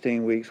or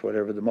 16 weeks,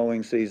 whatever the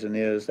mowing season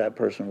is, that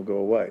person will go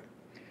away.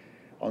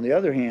 On the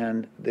other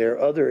hand, there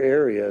are other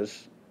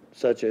areas,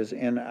 such as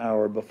in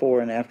our before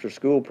and after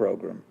school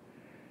program,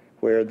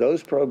 where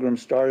those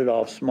programs started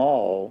off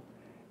small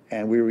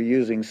and we were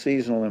using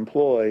seasonal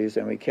employees,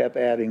 and we kept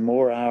adding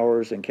more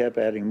hours and kept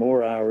adding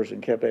more hours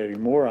and kept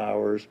adding more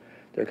hours.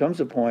 There comes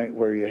a point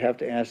where you have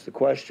to ask the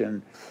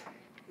question,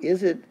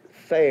 is it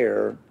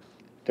fair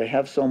to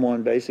have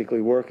someone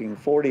basically working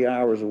 40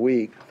 hours a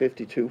week,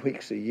 52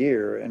 weeks a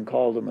year, and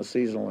call them a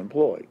seasonal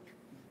employee?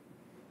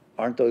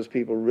 Aren't those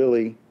people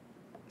really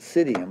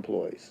city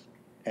employees?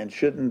 And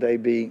shouldn't they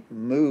be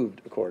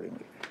moved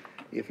accordingly?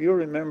 If you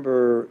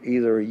remember,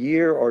 either a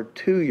year or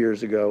 2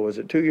 years ago, was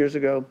it 2 years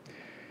ago,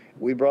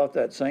 we brought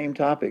that same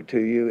topic to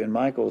you in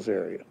Michael's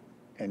area.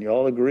 And you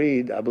all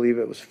agreed, I believe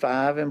it was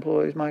 5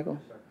 employees, Michael?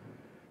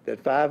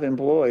 That 5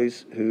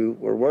 employees who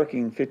were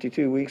working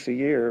 52 weeks a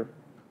year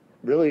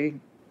really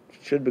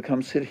should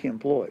become city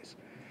employees.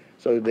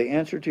 So the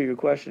answer to your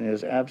question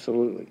is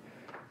absolutely.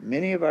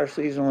 Many of our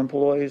seasonal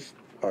employees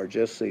are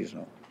just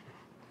seasonal.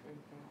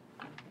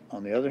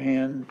 On the other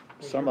hand,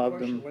 some of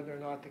them... Whether or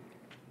not the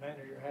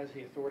manager has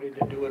the authority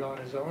to do it on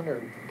his own, or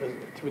does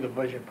it through the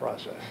budget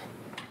process?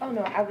 Oh,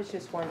 no, I was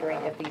just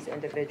wondering if these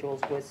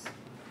individuals was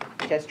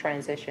just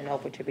transition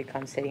over to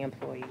become city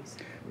employees.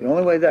 The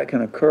only way that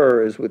can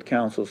occur is with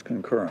council's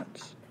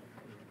concurrence.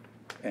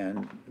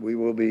 And we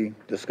will be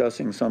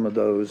discussing some of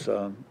those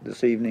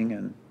this evening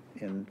and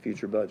in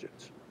future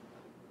budgets.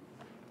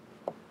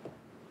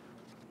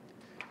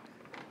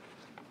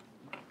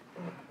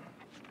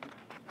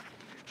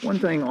 One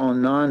thing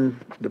on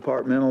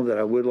non-departmental that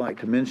I would like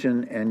to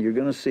mention, and you're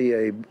going to see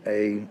a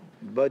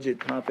budget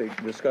topic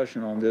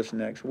discussion on this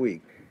next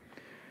week.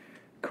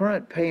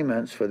 Current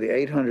payments for the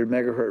 800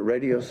 megahertz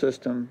radio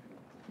system,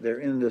 they're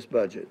in this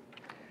budget.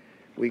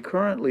 We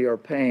currently are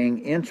paying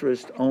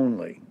interest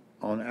only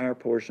on our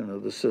portion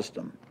of the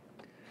system.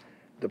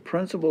 The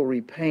principal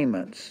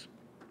repayments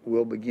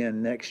will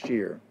begin next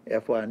year,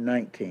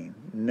 FY19,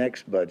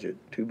 next budget,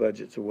 2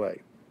 budgets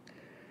away.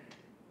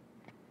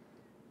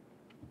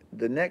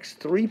 The next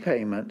 3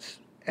 payments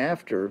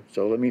after,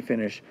 so let me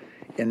finish,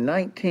 in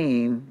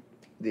 19,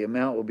 the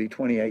amount will be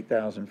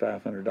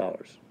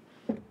 $28,500.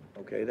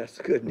 Okay, that's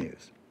the good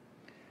news.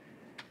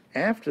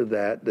 After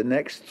that, the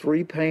next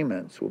 3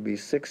 payments will be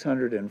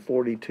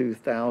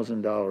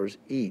 $642,000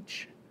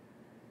 each,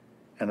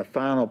 and a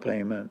final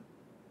payment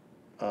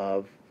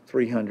of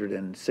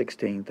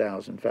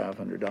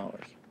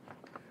 $316,500.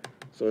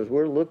 So as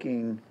we're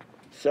looking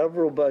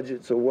several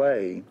budgets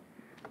away,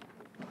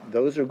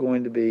 those are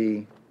going to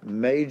be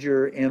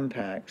major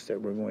impacts that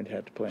we're going to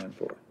have to plan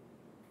for.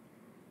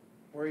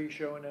 Where are you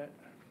showing that?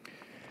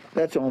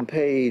 That's on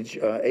page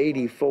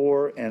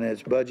 84, and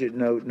it's budget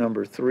note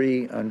number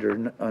 3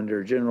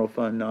 under general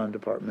fund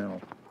non-departmental.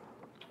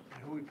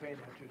 Who we paying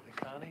that to, the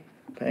county?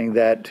 Paying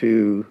that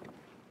to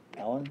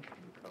Allen,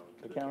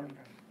 the county,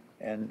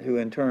 and who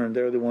in turn,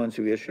 they're the ones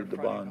who issued the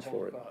Fronting bonds whole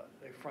for it.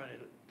 They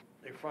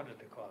fronted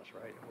the cost,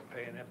 right? And we're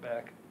paying that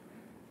back?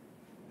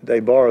 They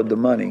borrowed the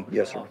money,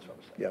 yes, sir. Oh, that's what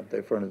I'm saying. Yeah,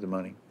 they fronted the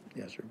money,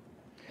 yes, sir.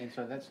 And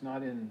so that's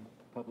not in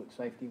public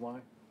safety, why?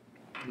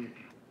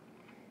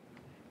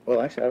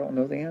 Well, actually, I don't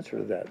know the answer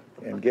to that,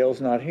 and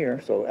Gail's not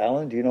here, so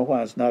Alan, do you know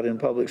why it's not in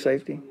public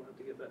safety? We'll have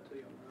to get back to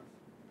you on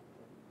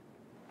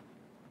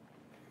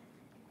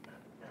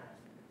that.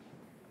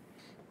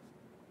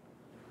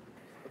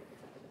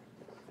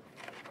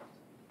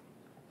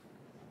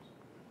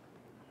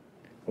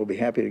 We'll be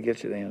happy to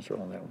get you the answer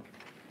on that one.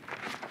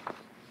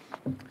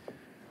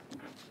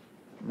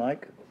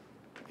 Mike,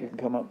 if you can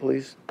come up,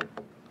 please.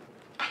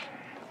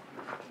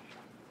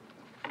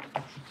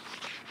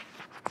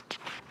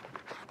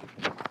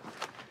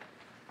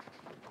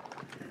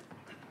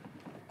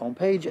 On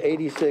page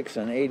 86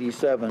 and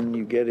 87,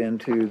 you get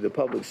into the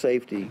public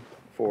safety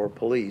for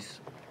police.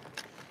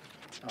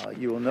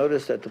 You will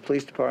notice that the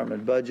police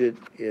department budget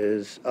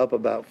is up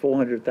about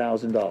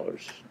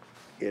 $400,000.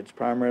 It's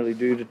primarily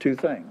due to two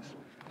things.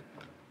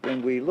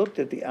 When we looked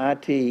at the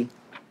IT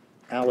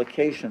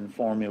allocation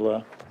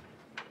formula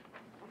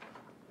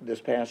this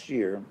past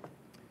year,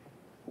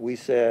 we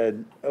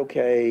said,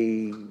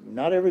 okay,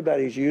 not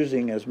everybody's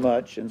using as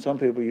much, and some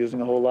people are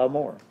using a whole lot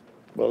more.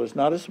 Well, it's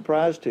not a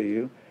surprise to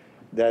you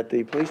that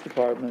the police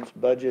department's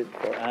budget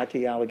for IT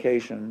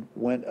allocation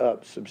went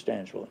up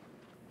substantially.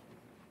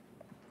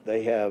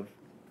 They have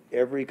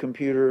every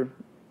computer,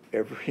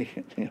 they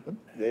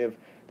have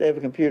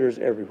computers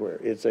everywhere.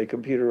 It's a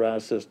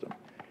computerized system.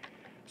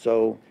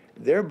 So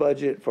their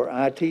budget for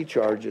IT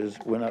charges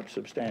went up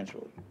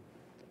substantially.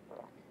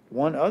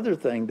 One other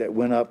thing that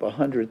went up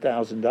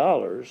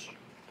 $100,000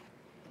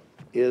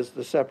 is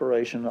the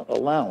separation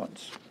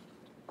allowance.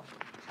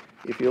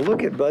 If you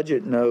look at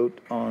budget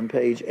note on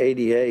page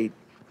 88,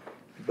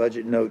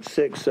 budget note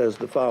 6 says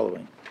the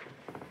following.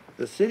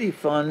 The city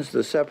funds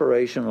the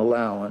separation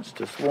allowance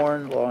to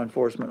sworn law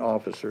enforcement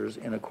officers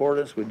in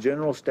accordance with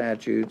General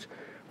Statutes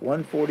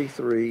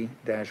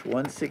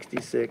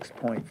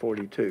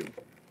 143-166.42.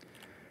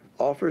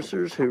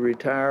 Officers who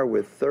retire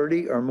with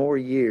 30 or more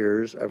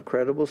years of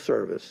credible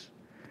service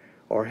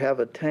or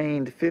have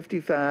attained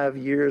 55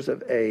 years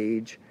of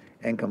age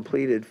and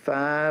completed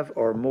 5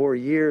 or more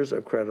years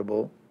of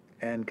credible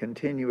and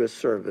continuous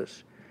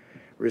service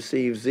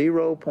receive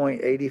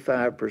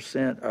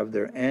 0.85% of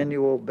their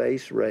annual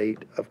base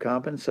rate of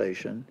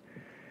compensation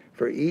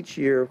for each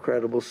year of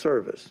credible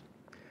service.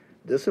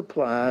 This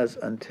applies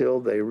until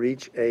they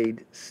reach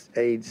age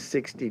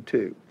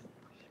 62.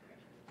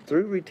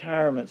 Through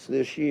retirements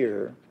this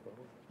year,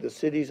 the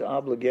city's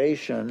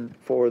obligation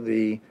for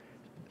the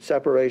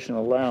separation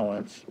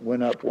allowance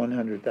went up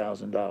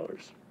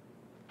 $100,000.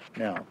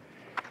 Now,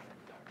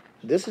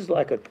 this is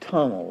like a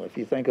tunnel, if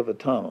you think of a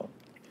tunnel.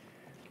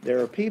 There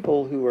are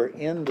people who are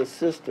in the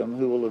system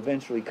who will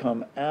eventually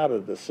come out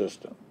of the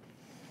system.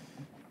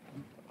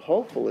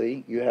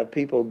 Hopefully, you have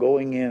people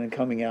going in and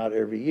coming out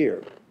every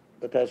year,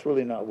 but that's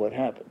really not what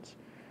happens.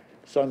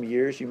 Some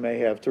years you may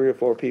have 3 or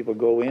 4 people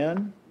go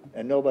in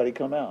and nobody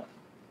come out.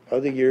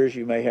 Other years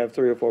you may have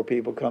 3 or 4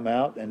 people come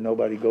out and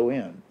nobody go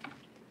in.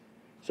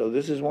 So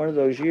this is one of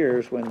those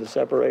years when the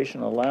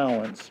separation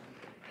allowance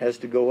has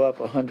to go up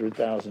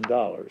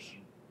 $100,000,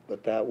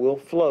 but that will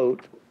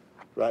float.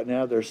 Right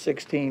now, there's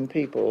 16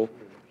 people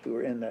who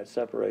are in that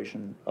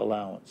separation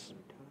allowance.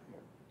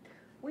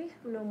 We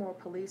have no more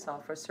police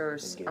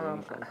officers.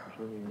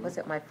 Was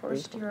it my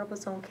first year I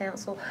was on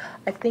council?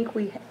 I think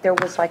there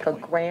was like a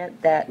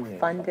grant that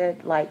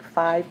funded like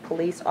 5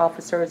 police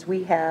officers.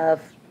 We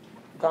have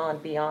gone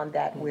beyond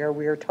that where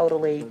we're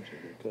totally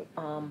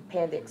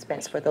paying the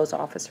expense for those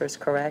officers,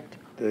 correct?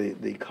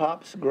 The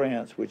COPS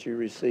grants which you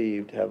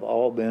received have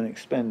all been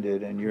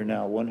expended, and you're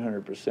now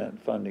 100%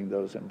 funding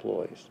those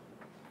employees.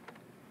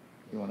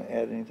 You want to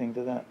add anything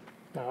to that?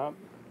 The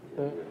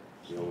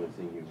only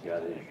thing you've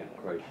got is your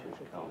crisis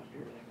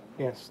counselor.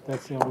 Yes,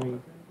 that's the only,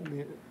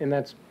 and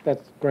that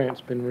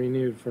grant's been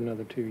renewed for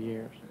another 2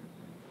 years.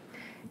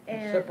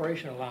 And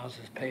Separation allowance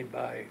is paid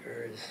by,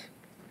 or is,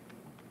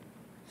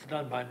 it's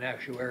done by an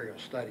actuarial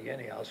study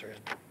anyhow, so there's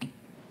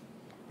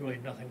really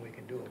nothing we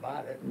can do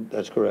about it.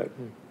 That's correct.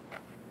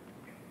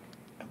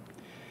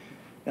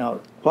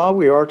 Now, while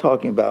we are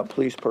talking about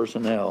police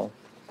personnel,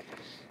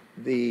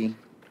 we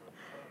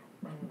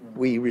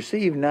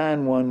received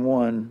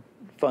 911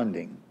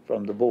 funding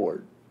from the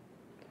board.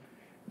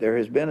 There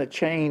has been a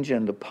change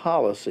in the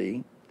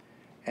policy,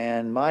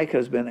 and Mike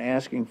has been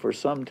asking for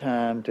some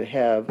time to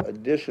have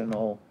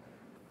additional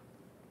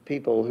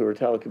people who are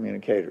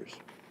telecommunicators.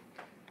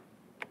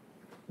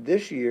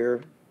 This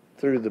year,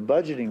 through the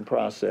budgeting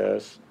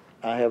process,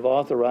 I have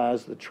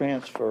authorized the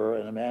transfer,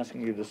 and I'm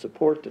asking you to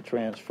support the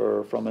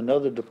transfer from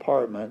another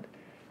department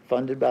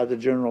funded by the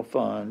general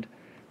fund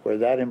where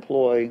that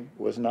employee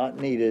was not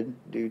needed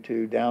due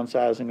to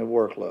downsizing of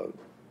workload.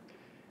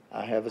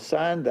 I have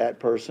assigned that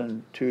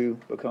person to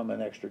become an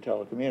extra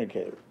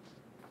telecommunicator.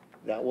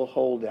 That will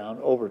hold down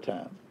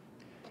overtime.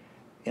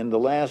 In the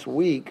last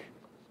week,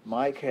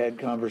 Mike had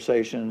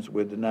conversations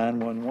with the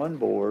 911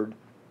 board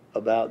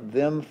about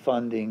them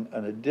funding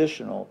an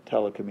additional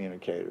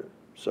telecommunicator.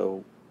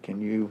 So can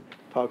you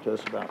talk to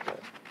us about that?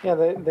 Yeah,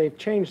 they've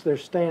changed their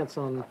stance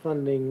on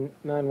funding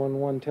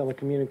 911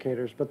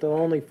 telecommunicators, but they'll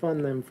only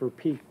fund them for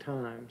peak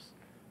times.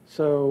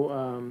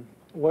 So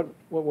what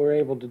we're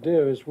able to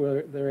do is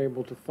they're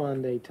able to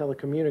fund a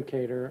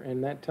telecommunicator,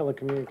 and that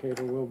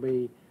telecommunicator will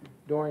be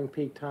during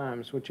peak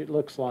times, which it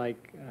looks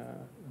like,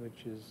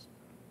 which is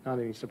not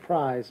any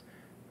surprise,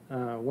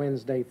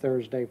 Wednesday,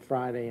 Thursday,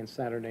 Friday, and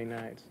Saturday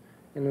nights.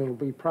 And it'll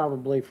be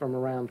probably from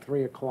around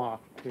 3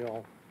 o'clock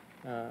till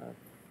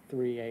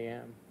 3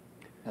 a.m.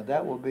 Now,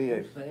 that will be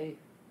a,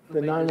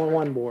 The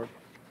 911 board.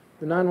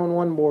 The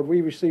 911 board,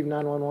 we receive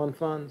 911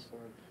 funds.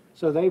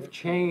 So they've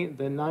changed,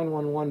 the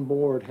 911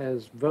 board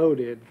has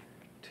voted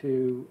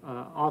to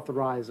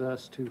authorize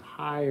us to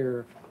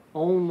hire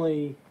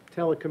only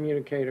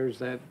telecommunicators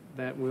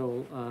that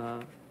will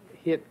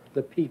hit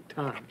the peak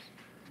times.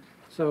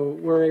 So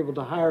we're able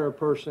to hire a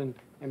person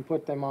and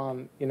put them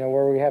on,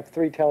 where we have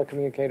 3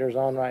 telecommunicators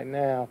on right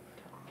now.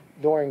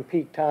 During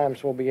peak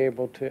times, we'll be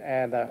able to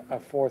add a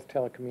 4th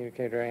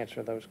telecommunicator to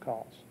answer those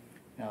calls.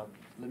 now,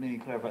 let me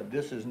clarify,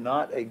 this is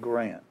not a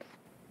grant.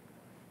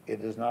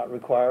 It does not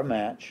require a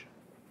match.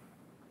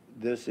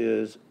 This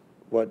is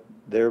what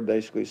they're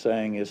basically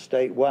saying is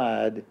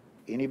statewide,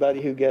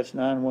 anybody who gets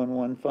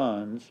 911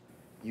 funds,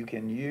 you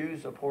can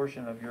use a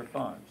portion of your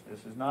funds.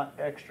 This is not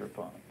extra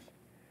funds.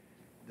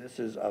 This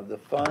is of the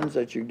funds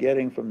that you're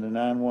getting from the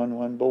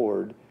 911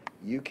 board,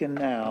 you can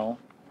now,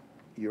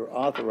 you're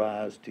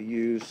authorized to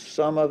use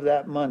some of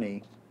that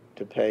money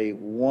to pay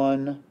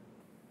one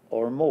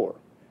or more,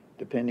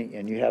 depending,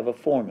 and you have a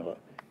formula.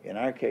 In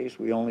our case,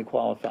 we only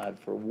qualified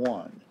for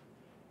 1.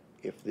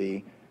 If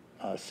the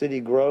city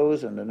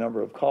grows and the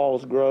number of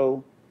calls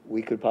grow,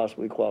 we could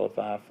possibly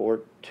qualify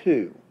for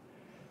 2.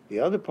 The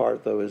other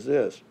part, though, is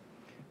this.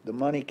 The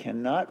money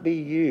cannot be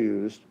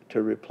used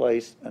to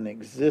replace an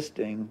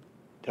existing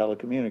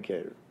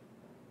telecommunicator.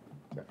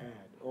 To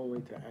add,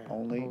 only to add.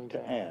 Only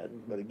to add.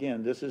 But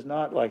again, this is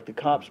not like the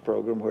COPS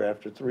program where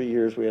after 3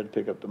 years we had to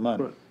pick up the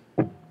money.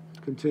 Right.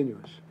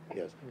 Continuous.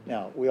 Yes.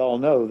 Now, we all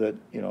know that,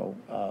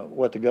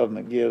 what the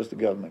government gives, the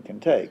government can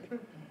take.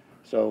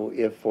 So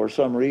if for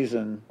some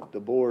reason the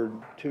board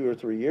 2 or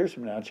 3 years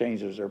from now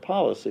changes their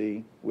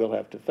policy, we'll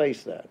have to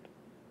face that.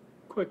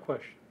 Quick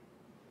question,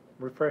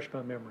 refresh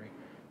my memory.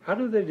 How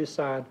do they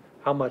decide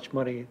how much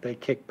money they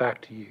kick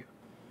back to you?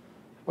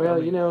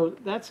 Well,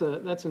 that's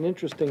an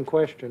interesting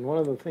question. One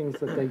of the things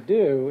that they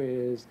do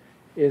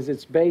is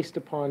it's based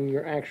upon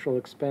your actual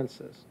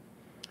expenses.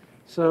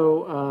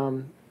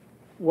 So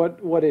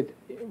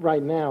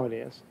right now it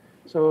is.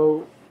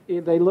 So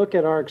they look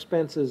at our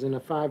expenses in a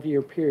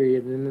 5-year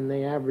period, and then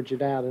they average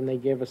it out, and they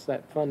give us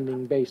that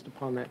funding based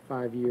upon that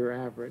 5-year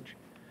average.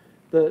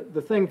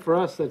 The thing for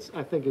us that's,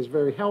 I think, is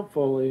very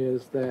helpful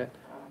is that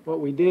what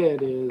we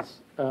did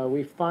is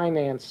we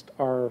financed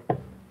our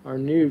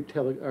new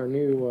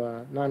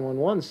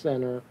 911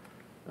 center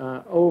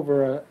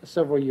over a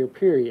several-year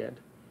period,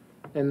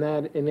 and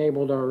that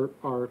enabled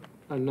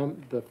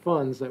the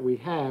funds that we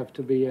have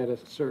to be at a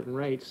certain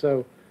rate.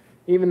 So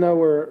even though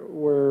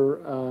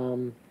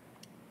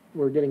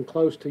we're getting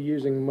close to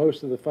using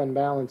most of the fund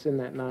balance in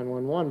that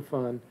 911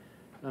 fund,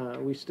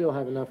 we still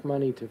have enough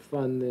money to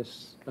fund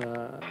this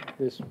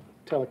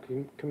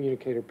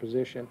telecommunicator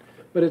position.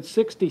 But it's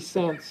 60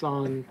 cents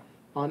on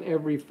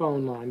every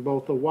phone line,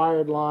 both the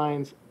wired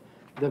lines,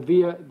 the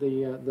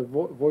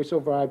voice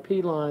over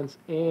IP lines,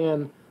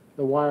 and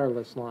the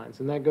wireless lines.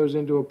 And that goes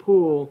into a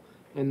pool,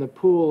 and the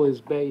pool is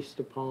based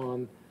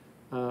upon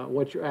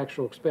what your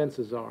actual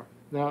expenses are.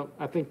 Now,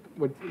 I think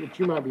what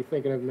you might be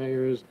thinking of,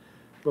 Mayor, is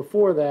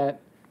before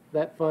that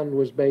fund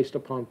was based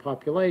upon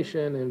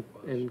population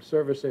and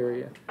service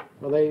area.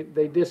 Well,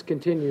 they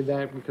discontinued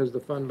that because the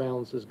fund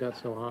balances got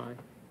so high.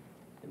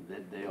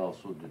 And they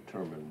also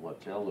determine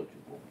what's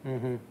eligible.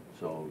 Mm-hmm.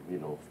 So,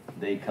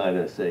 they kind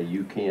of say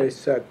you They can't.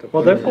 set the.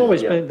 Well, they've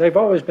always Yeah.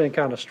 been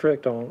kind of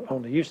strict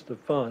on the use of the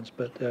funds,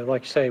 but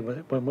like you say,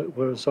 when it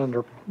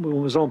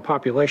was on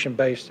population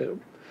based, it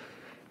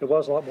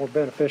was a lot more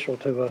beneficial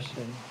to us.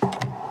 And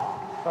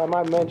I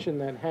might mention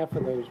that half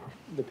of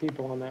the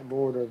people on that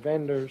board are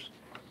vendors,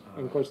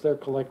 and of course, they're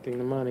collecting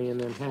the money,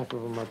 and then half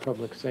of them are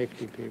public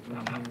safety people.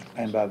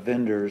 And by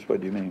vendors,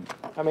 what do you mean?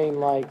 I mean,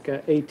 like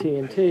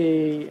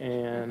AT&T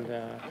and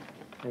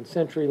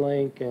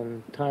CenturyLink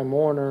and Time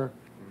Warner,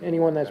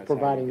 anyone that's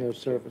providing those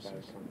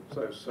services.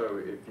 So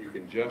if you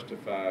can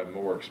justify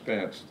more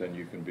expense, then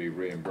you can be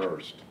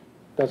reimbursed.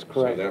 That's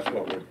correct. So that's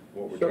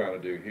what we're trying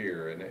to do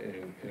here, and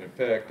in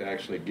effect,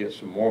 actually get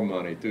some more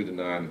money through the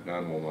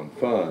 911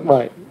 funds.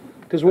 Right,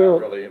 because Not we'll,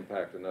 really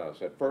impacting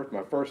us. At first,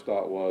 my first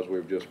thought was we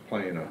were just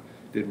playing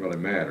didn't really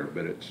matter,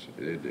 but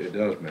it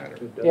does matter.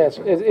 yes,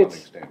 from a funding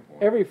it's,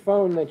 standpoint. every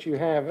phone that you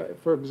have,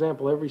 for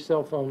example, every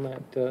cell phone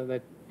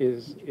that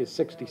is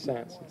 60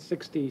 cents. It's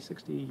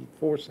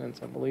 64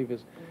 cents, I believe,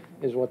 is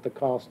what the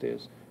cost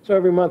is. So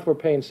every month we're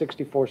paying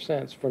 64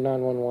 cents for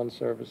 911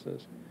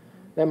 services.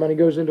 that money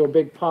goes into a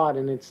big pot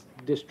and it's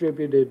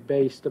distributed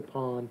based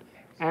upon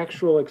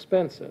actual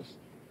expenses.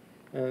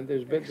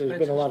 There's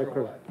been a lot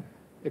of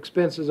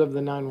expenses of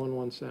the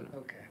 911 center.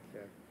 Okay.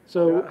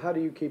 So, How do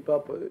you keep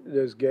up with,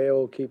 does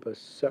Gail keep a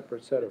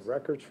separate set of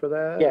records for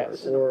that?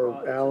 Yes.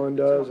 Or Alan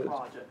does? It's in a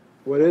project.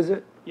 What is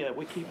it? Yeah,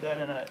 we keep that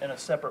in a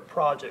separate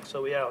project,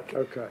 so we allocate.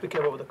 Okay. We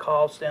keep up with the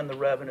cost and the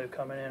revenue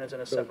coming in as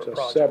in a So separate it's a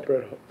project.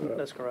 separate,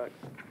 That's correct.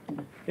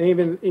 and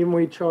even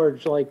we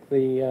charge like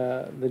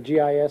the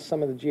GIS,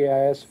 some of the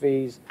GIS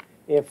fees.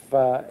 If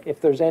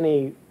there's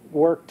any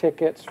work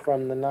tickets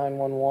from the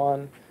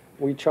 911,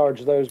 we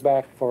charge those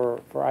back for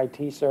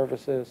IT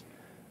services.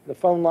 The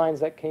phone lines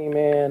that came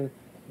in,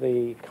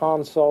 the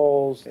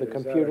consoles, the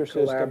computer Is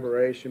that a system.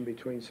 collaboration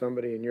between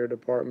somebody in your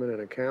department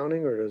and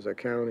accounting, or does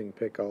accounting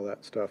pick all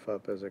that stuff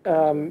up as it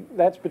comes in?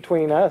 That's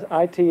between us,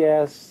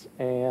 ITS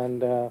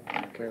and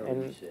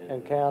Accounting.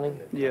 and counting.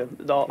 Yeah,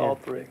 all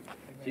three.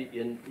 See,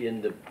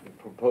 in the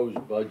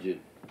proposed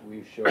budget,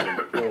 we've shown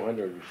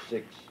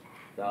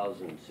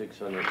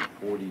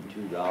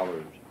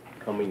 $406,642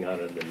 coming out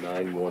of the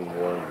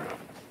 911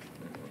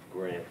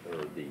 grant,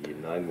 or the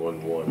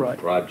 911 Right.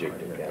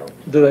 project account.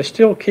 Do they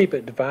still keep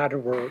it divided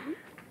where,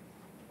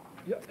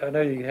 I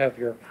know you have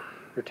your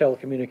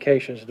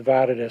telecommunications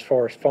divided as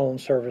far as phone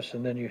service,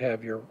 and then you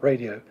have your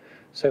radio.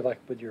 Say like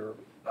with your,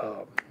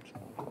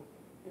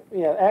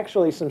 Yeah,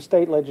 actually, some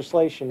state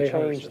legislation Hey,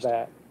 hold on changed just a-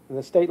 that. And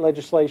the state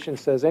legislation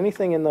says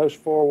anything in those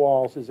four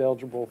walls is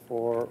eligible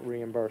for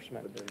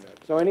reimbursement.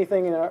 So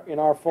anything in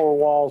our four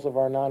walls of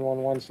our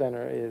 911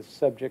 center is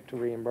subject to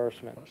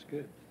reimbursement. that's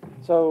good.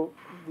 So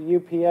the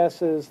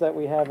UPSs that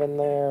we have in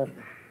there,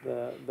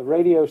 the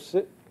radio,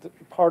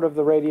 part of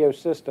the radio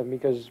system,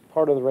 because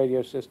part of the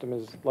radio system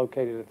is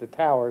located at the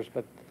towers,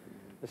 but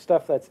the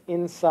stuff that's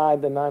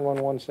inside the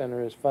 911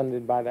 center is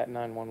funded by that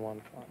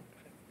 911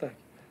 fund.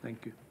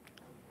 Thank you.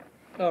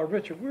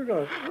 Richard, we're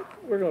gonna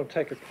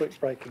take a quick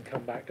break and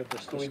come back to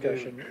this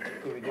discussion.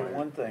 Could we do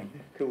one thing?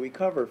 Could we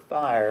cover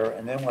fire,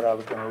 and then what I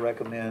was gonna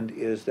recommend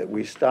is that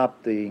we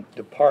stop the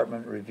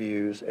department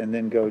reviews and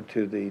then go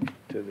to the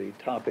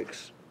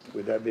topics.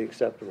 Would that be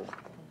acceptable?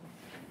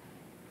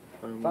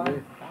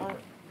 Fine.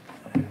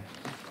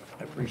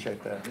 I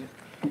appreciate that.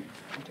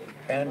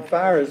 And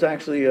fire is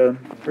actually a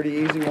pretty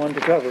easy one to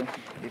cover.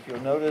 If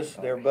you'll notice,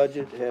 their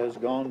budget has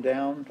gone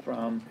down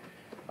from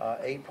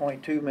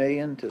 8.2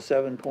 million to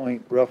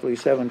roughly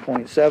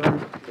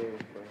 7.7.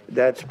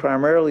 That's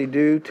primarily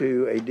due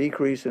to a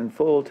decrease in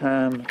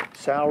full-time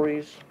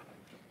salaries.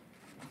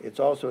 It's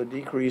also a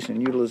decrease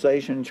in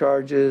utilization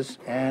charges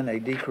and a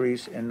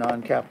decrease in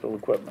non-capital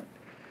equipment.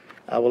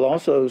 I will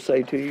also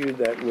say to you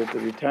that with the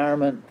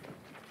retirement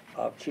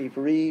of Chief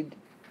Reed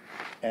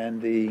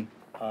and the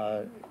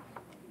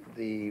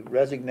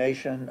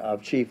resignation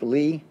of Chief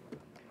Lee,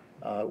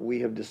 we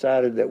have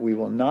decided that we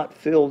will not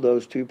fill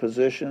those two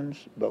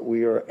positions, but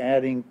we are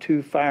adding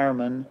 2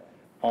 firemen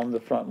on the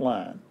front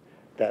line.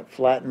 That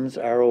flattens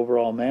our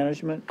overall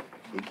management.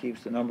 It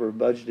keeps the number of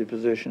budgeted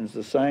positions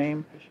the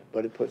same,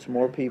 but it puts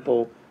more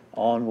people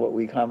on what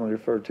we commonly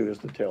refer to as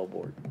the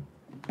tailboard.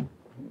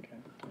 Okay.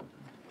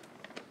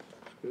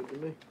 Good to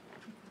me.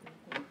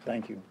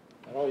 Thank you.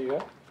 That all you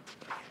got?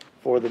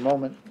 For the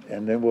moment,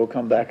 and then we'll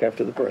come back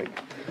after the break.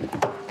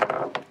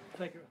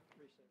 Thank you.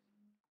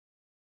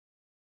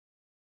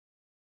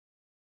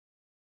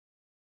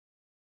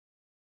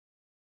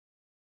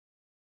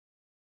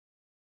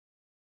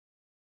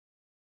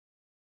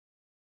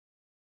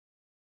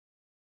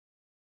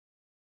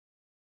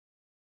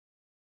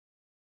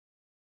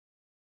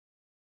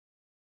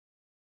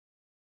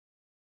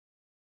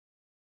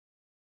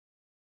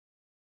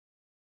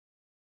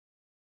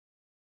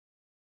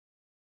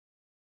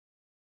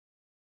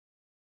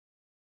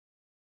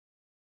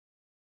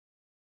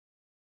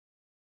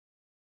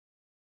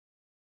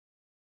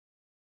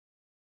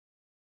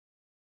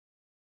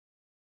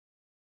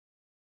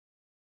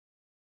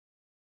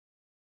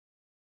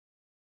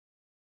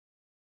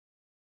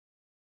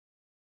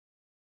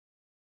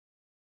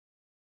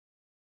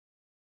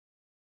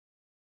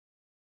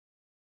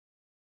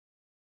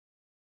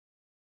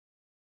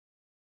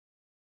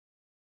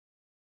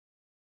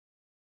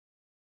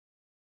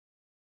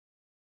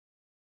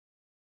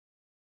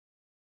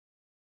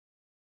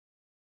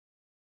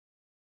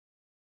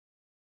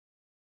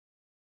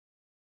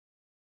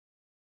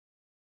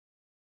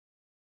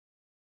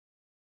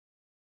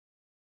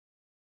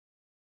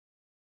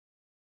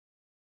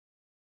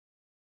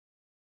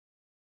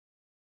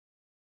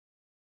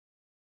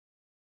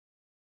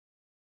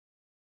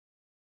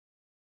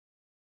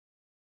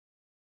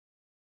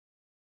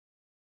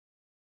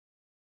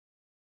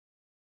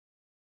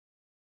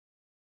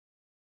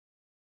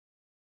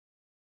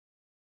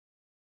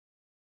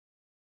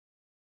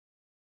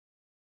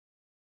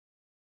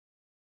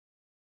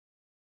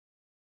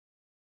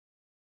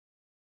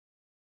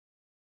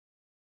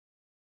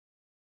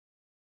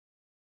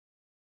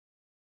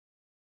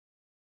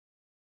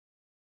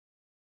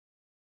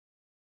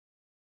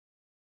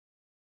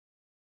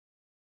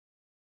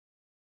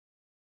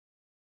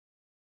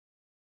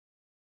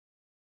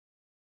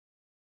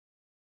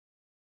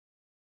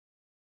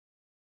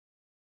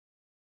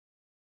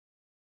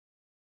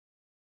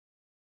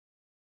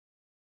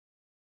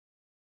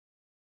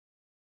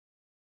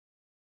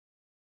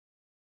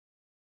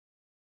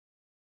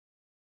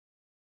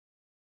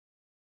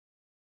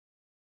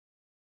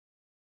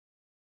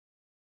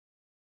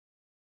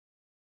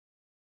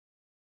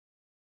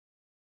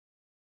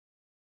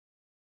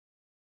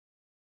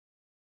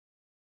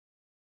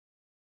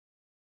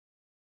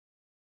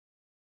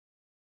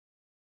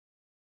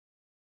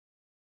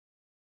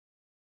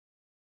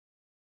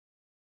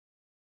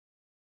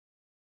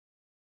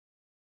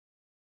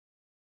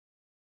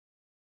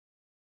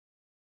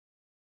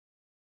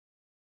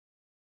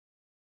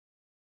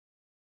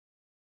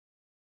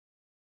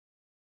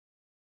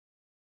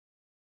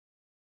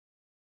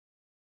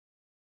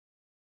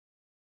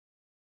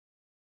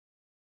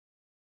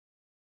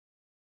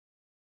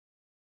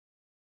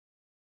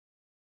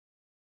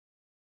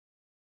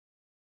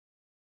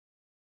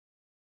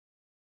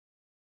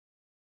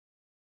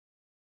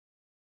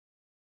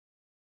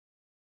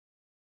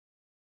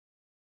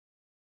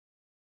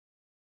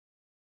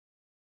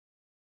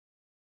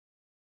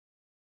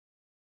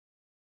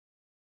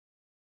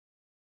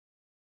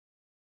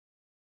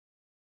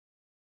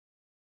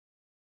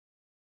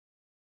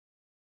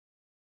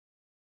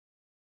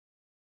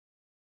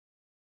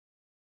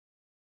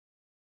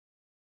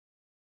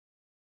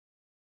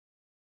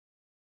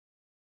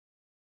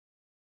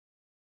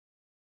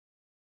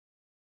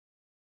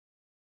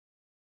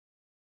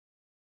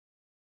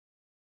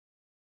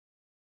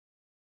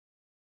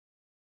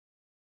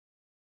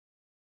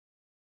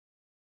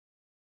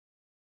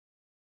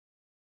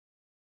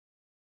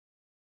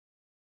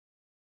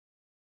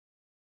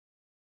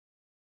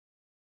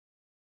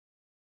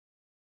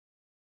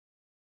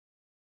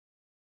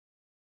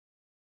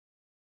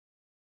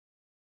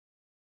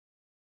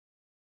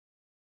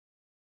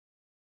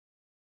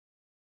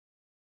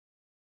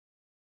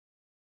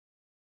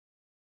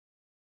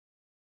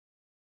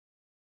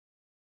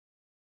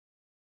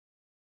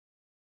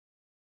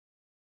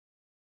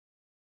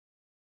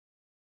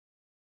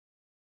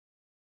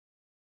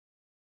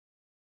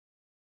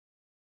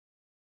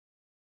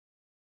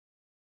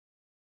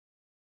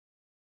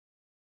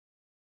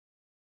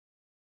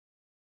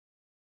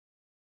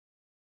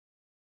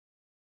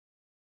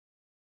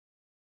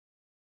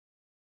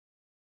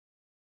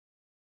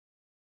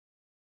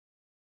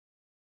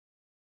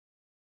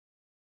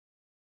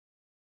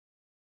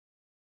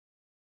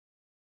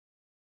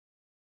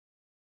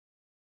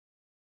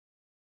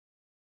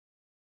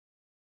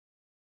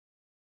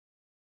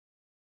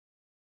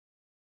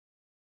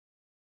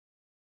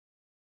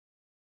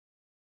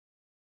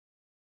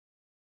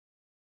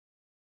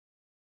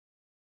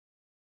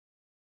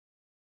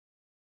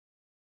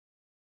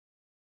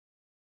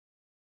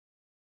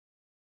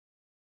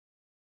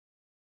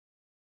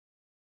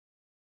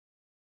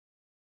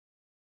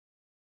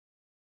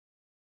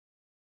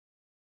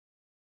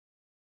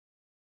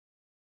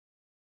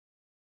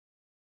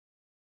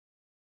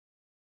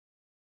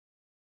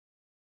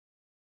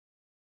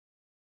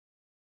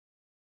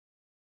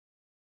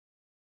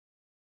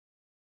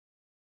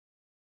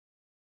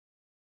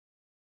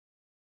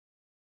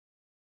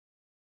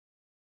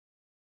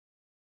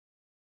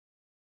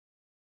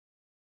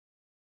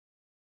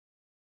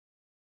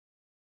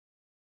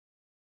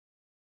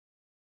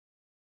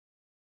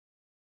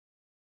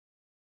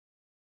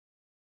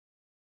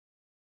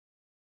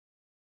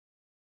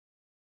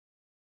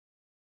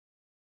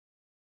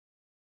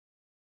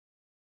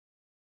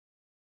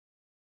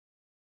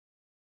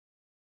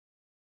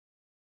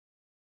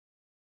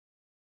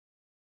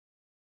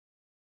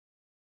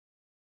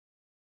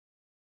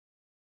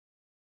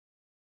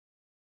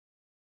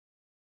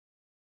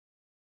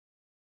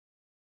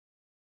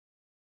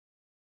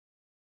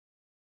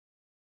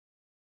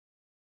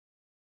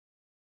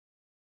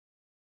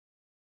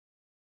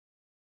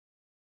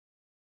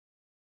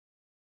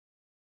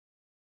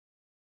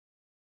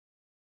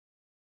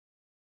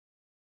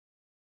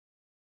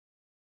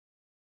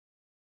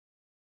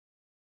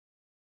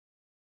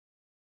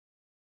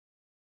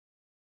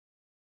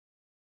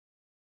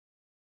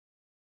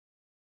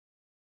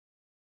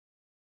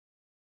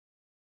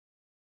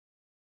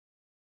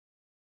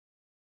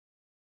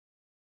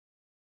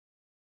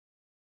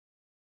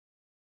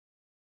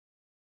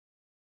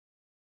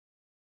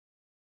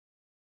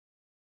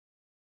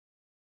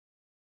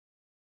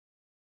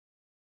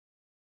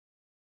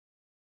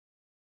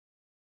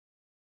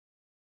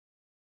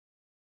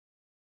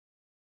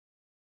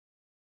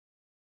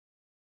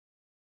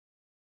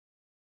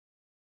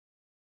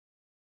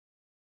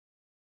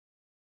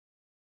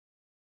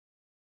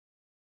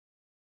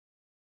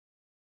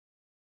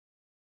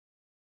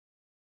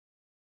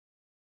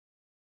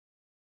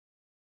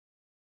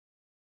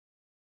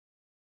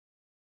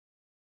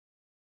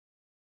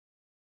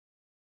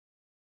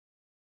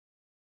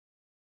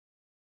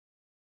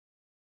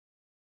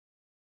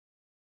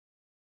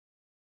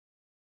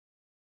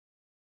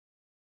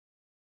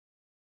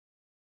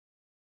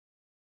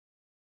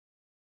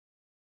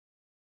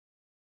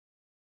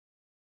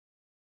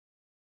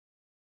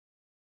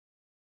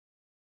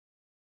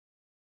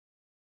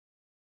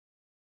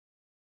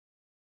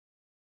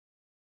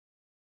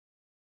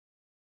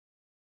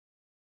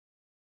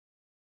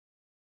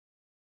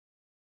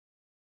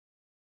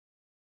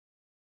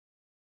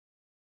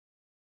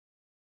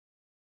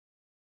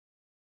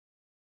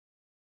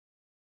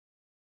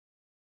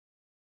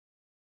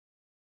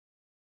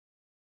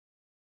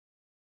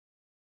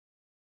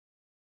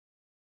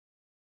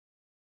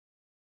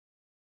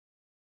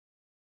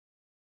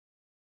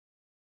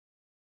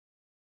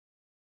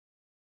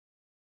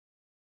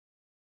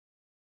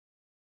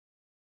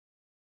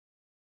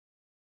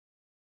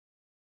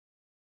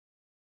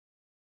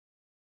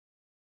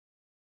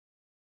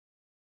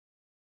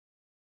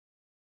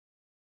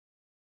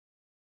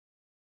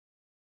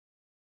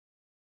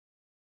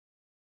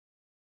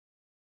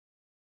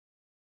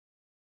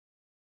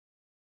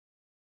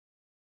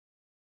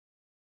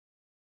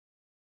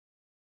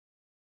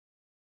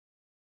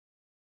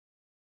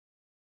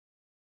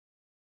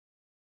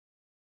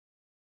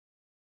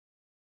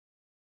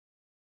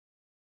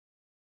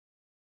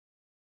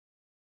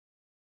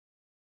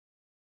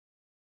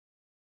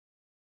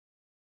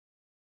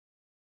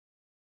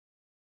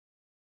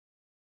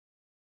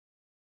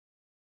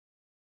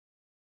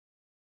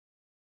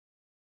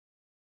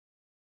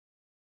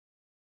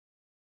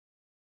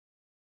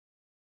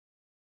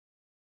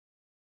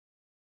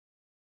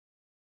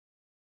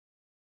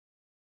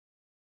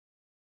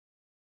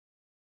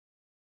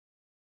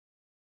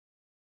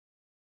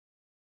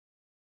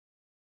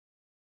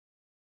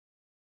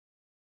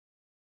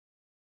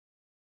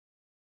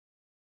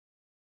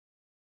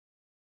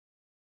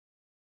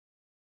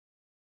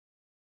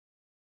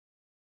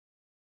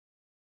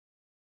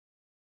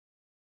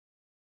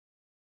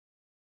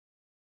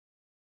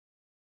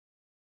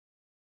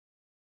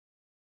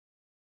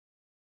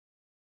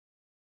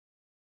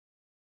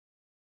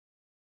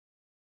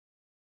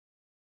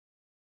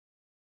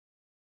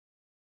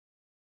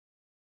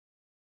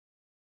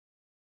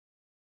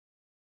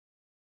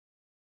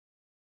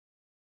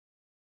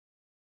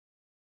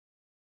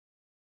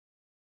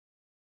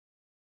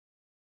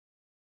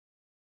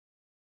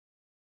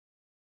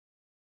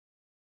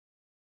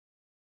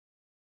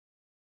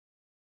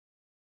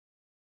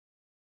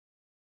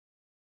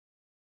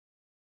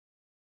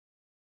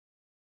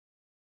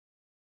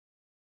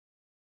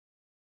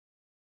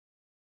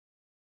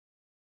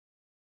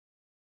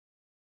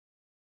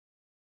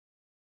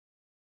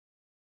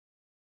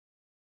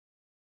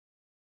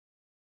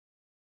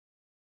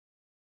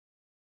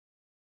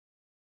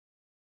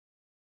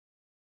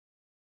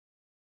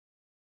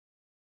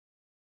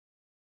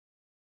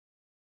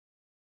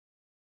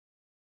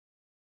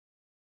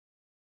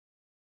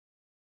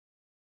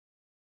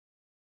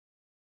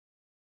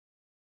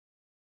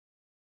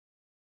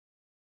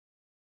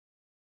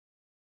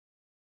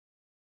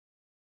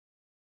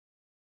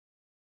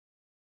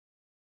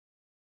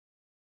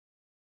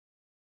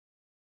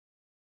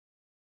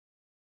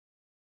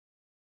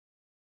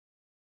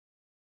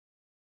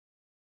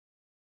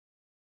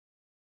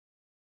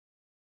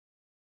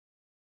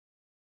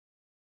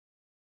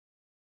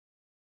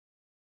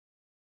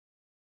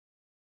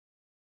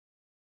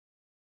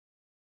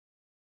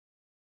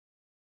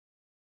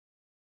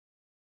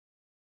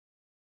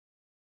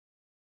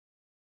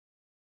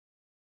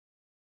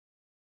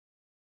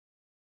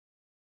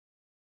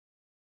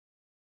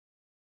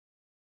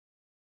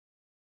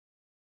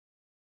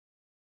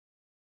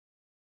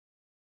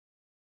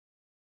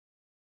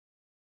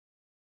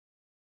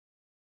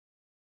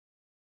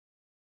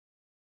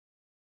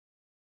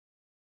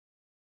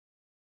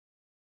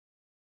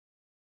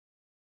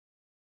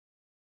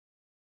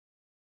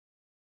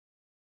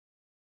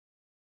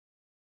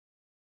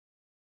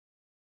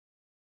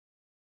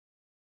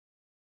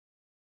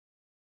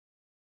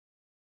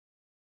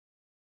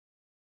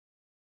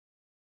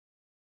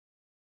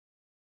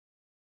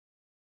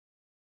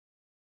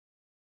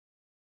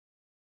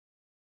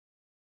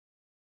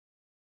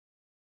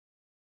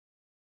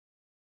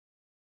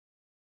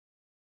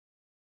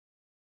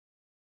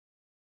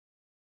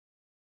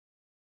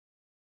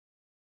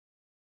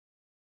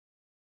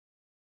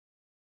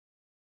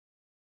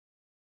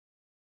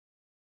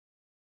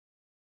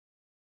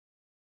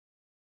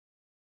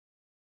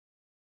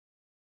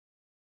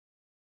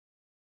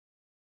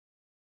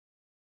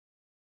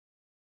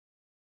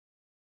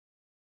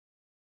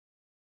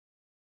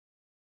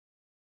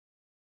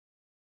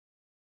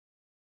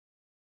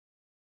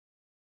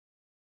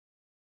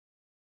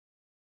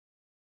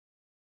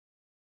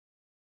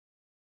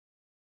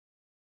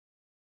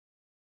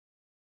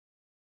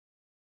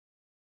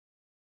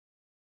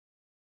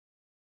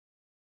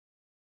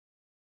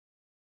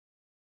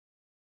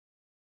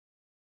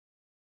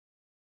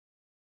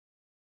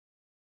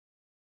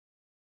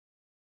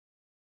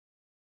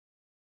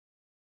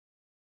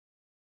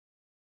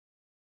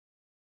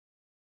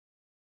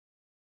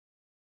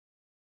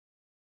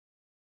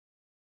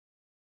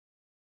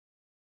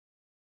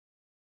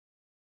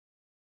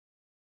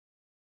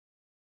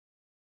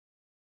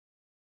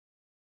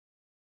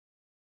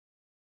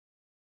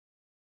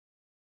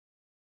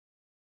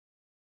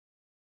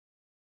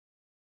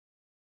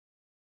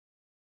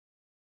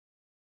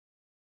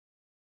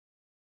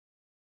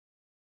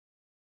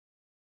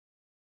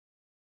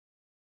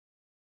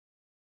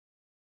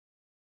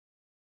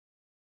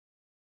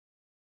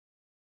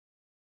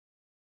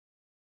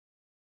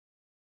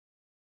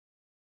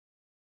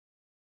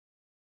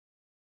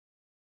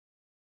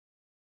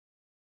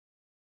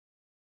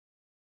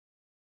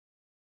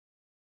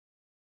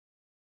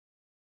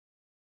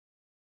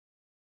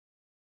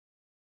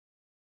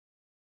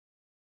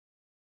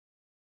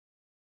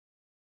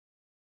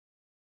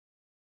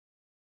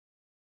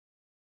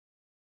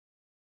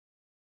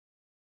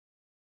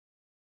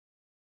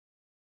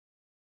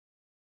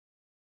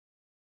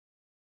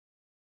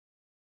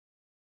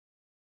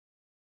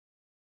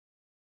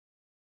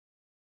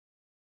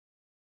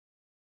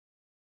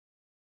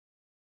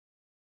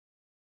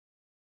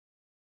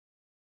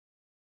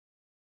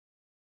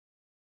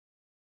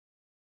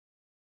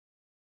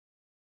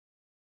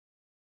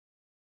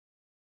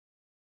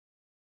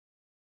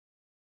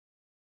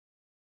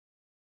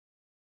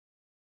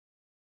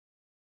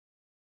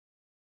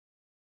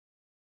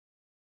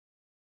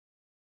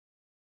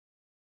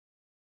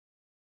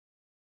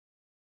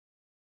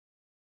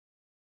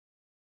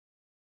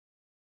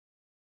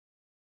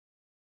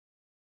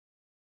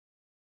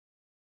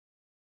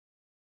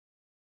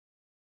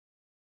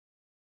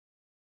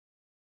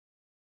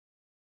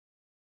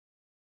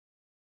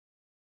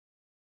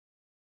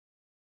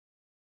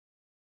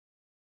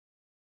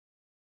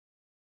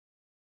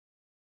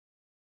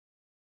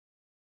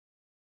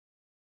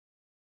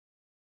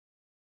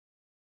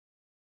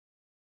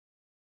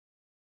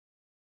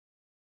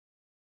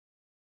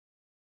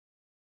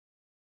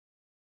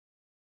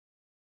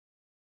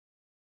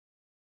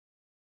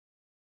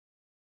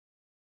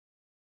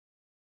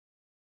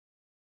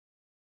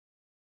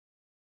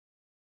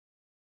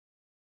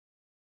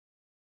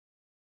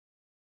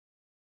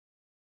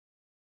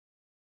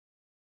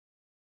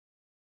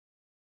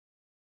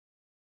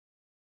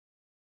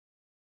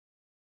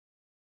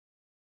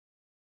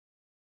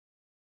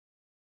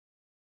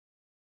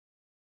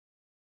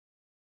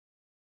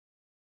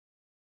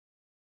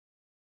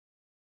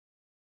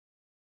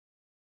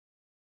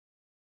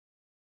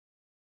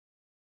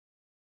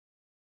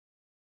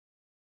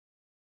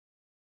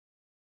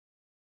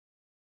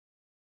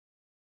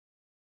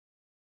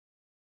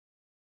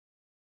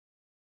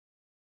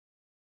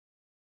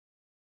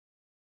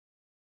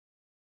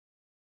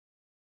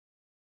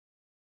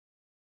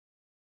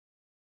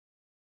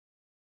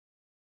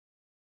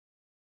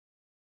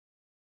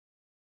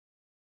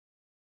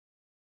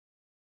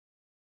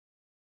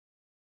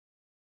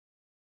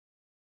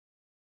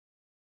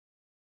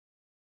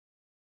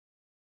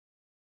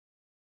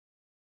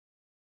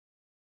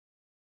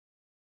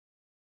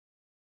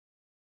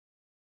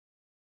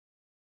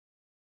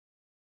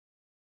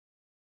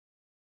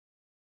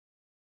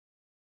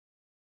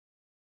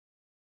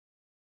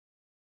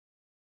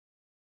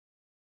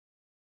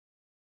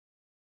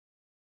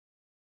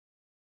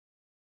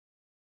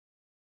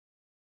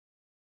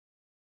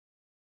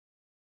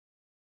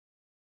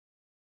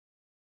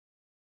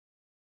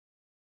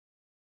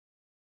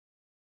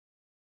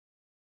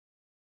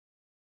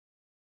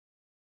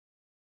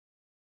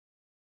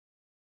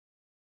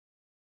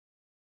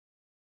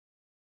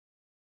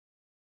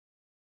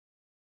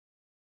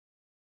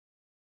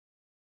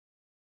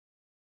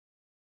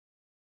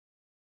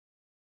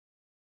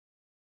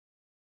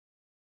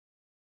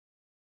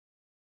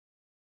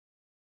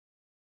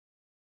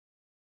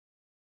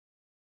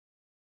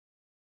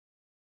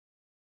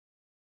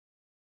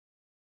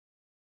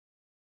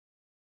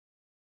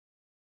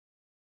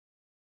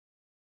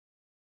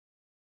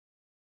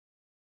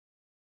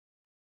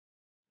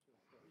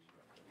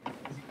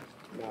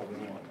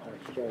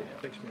 So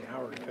it takes me an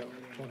hour to fill,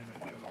 20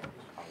 minutes.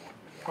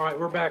 All right,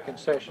 we're back in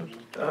session.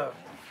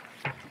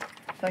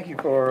 Thank you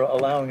for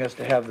allowing us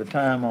to have the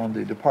time on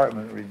the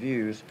department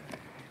reviews.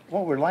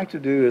 What we'd like to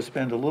do is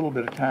spend a little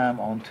bit of time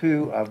on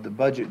two of the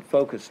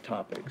budget-focused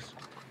topics.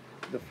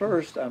 The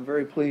first, I'm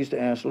very pleased to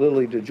ask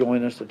Lily to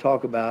join us to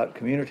talk about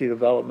community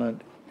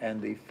development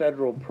and the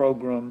federal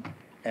program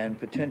and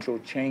potential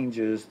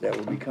changes that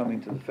will be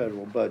coming to the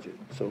federal budget.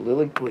 So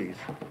Lily, please.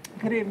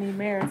 Good evening,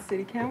 Mayor and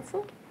City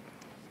Council.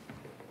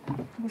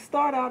 We'll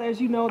start out,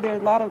 as you know, there are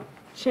a lot of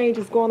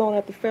changes going on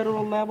at the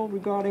federal level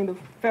regarding the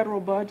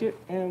federal budget,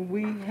 and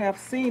we have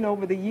seen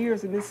over the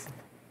years, and this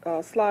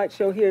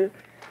slideshow here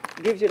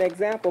gives you an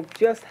example of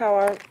just how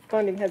our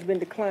funding has been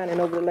declining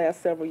over the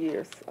last several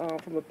years,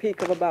 from a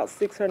peak of about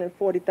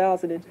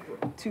 $640,000 in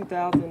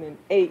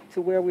 2008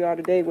 to where we are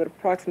today with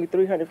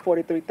approximately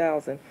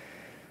 $343,000.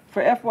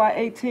 For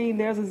FY18,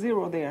 there's a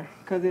zero there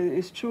because it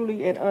is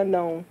truly an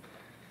unknown.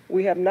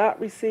 We have not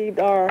received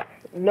our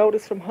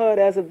notice from HUD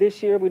as of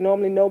this year. We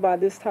normally know by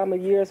this time of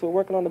year, as we're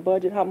working on the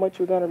budget, how much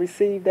we're going to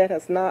receive. That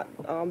has not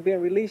been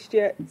released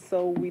yet,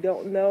 so we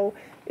don't know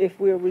if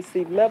we'll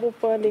receive level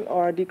funding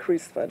or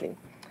decreased funding.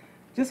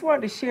 Just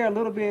wanted to share a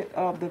little bit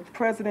of the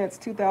President's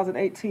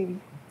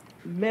 2018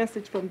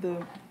 message from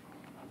the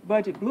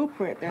budget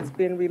blueprint that's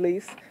been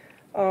released.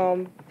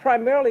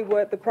 Primarily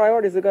what the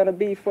priorities are going to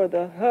be for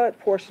the HUD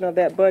portion of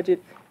that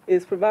budget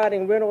is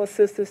providing rental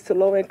assistance to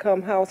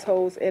low-income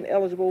households and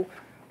eligible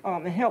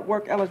and help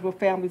work-eligible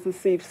families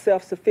receive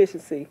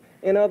self-sufficiency.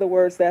 In other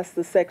words, that's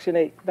the Section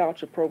 8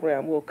 voucher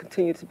program will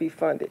continue to be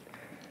funded.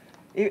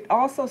 It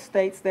also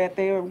states that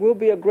there will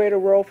be a greater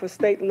role for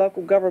state and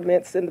local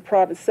governments in the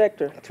private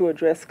sector to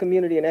address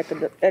community and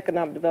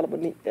economic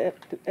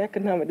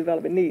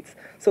development needs.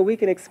 So we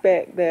can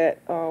expect that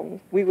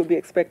we would be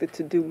expected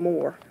to do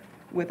more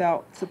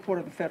without support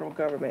of the federal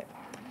government.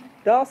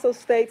 It also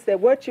states that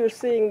what you're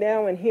seeing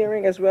now and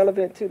hearing as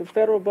relevant to the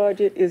federal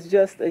budget is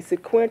just a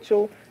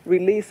sequential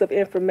release of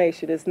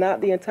information. It's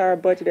not the entire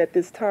budget at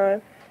this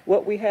time.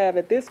 What we have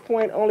at this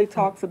point only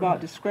talks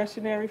about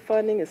discretionary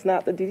funding. It's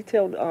not the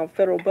detailed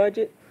federal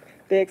budget.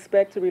 They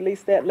expect to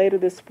release that later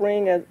this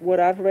spring. As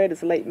what I've read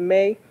is late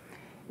May.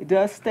 It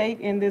does state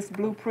in this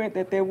blueprint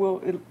that there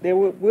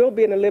will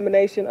be an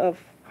elimination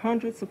of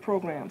hundreds of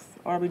programs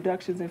or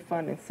reductions in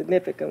funding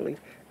significantly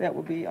that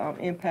will be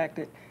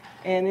impacted.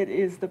 And it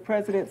is the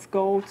President's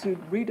goal to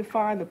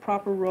redefine the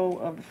proper role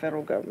of the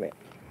federal government.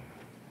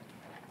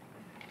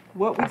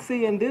 What we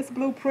see in this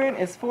blueprint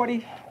is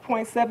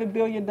 $40.7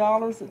 billion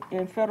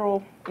in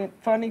federal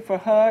funding for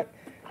HUD,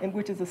 and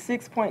which is a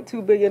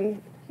 $6.2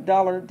 billion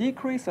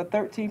decrease, or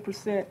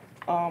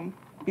 13%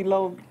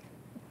 below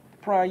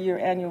prior year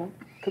annual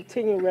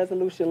continuing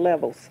resolution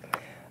levels.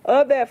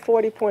 Of that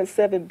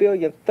 $40.7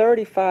 billion,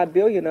 $35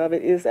 billion of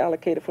it is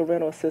allocated for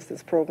rental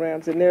assistance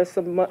programs, and there's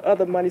some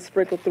other money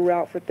sprinkled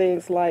throughout for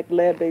things like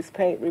lead-based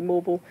paint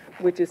removal,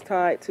 which is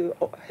tied to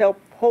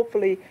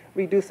hopefully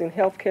reducing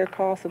health care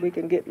costs so we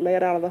can get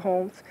lead out of the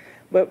homes.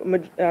 But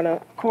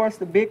of course,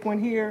 the big one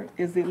here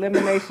is the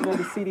elimination of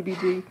the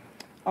CDBG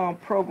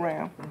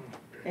program,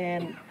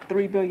 and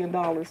 $3 billion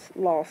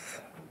loss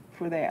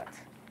for that.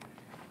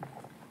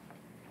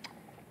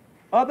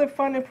 Other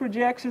funding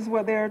projections,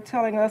 what they're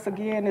telling us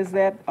again is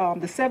that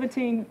the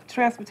 17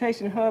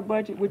 transportation HUD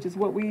budget, which is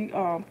what we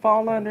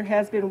fall under,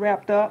 has been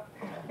wrapped up,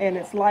 and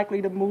it's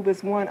likely to move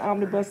as one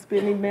omnibus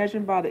spending measure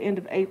by the end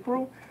of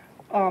April.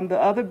 The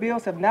other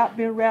bills have not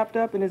been wrapped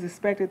up, and it's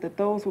expected that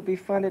those will be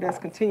funded as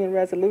continuing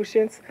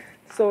resolutions.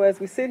 So as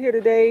we sit here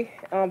today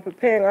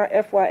preparing our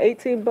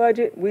FY18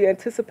 budget, we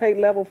anticipate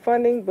level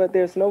funding, but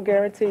there's no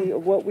guarantee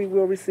of what we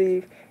will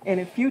receive. And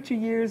in future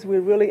years,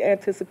 we're really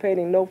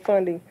anticipating no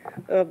funding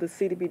of the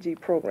CDBG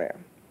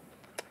program.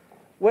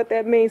 What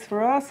that means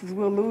for us is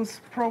we'll lose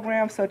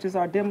programs such as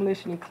our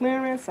demolition and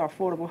clearance, our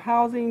affordable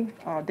housing,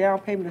 our down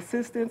payment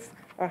assistance,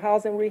 our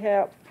housing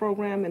rehab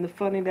program, and the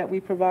funding that we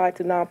provide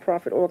to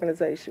nonprofit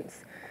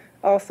organizations.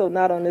 Also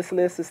not on this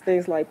list is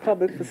things like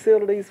public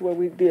facilities, where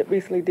we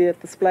recently did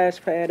the splash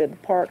pad and the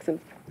parks and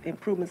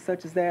improvements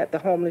such as that, the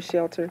homeless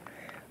shelter,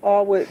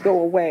 all would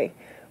go away.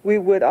 We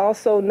would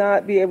also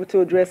not be able to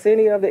address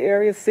any of the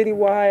areas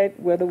citywide,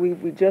 whether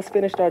we just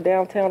finished our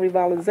downtown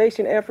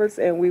revitalization efforts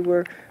and we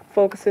were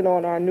focusing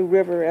on our New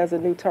River as a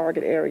new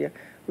target area.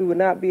 We would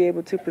not be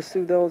able to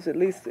pursue those, at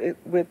least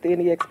with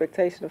any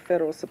expectation of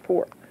federal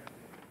support.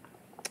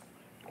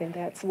 And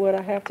that's what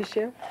I have to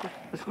share.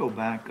 Let's go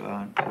back to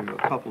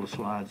a couple of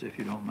slides, if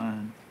you don't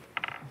mind.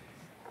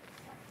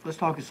 Let's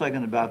talk a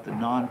second about the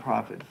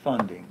nonprofit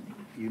funding.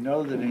 You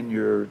know that in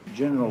your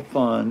general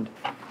fund,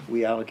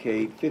 we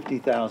allocate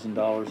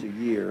 $50,000 a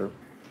year,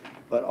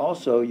 but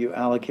also you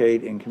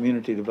allocate in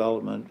community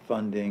development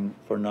funding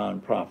for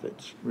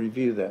nonprofits.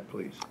 Review that,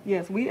 please.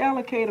 Yes, we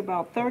allocate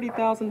about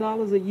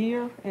 $30,000 a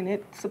year, and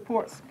it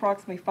supports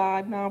approximately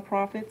 5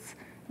 nonprofits.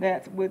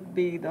 That would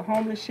be the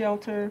homeless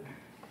shelter,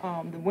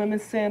 the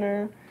Women's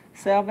Center,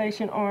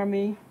 Salvation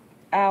Army,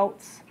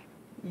 OUTS,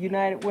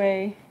 United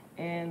Way,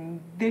 And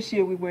this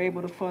year, we were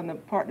able to fund the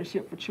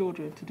Partnership for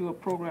Children to do a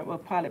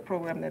pilot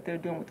program that they're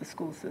doing with the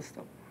school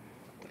system.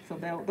 So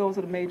those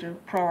are the major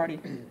priority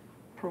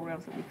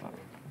programs that we fund.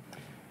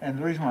 And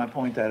the reason why I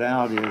point that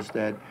out is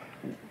that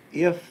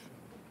if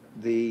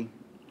the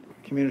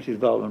community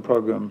development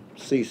program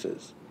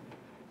ceases,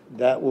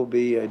 that will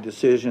be a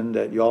decision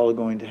that y'all are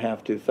going to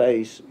have to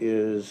face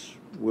is,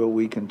 will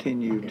we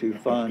continue to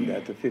fund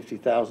at the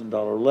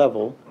 $50,000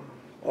 level,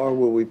 or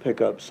will we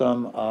pick up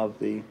some of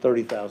the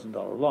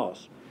 $30,000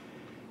 loss?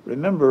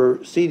 Remember,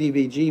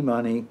 CDBG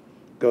money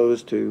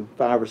goes to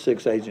 5 or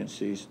 6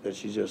 agencies that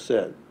she just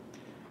said.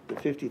 The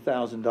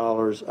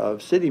 $50,000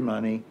 of city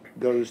money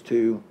goes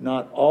to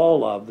not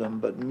all of them,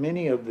 but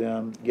many of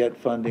them get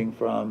funding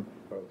from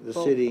the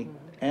city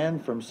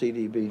and from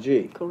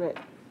CDBG. Correct.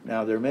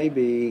 Now, there may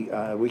be,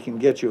 we can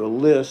get you a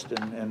list,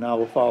 and I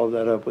will follow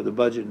that up with a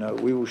budget note.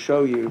 We will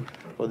show you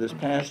for this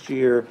past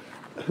year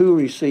who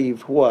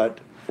received what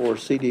for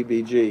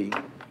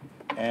CDBG,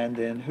 and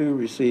then who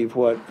received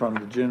what from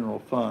the general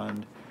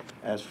fund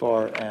as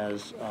far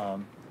as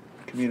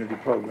community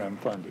program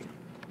funding.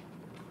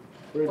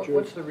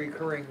 What's the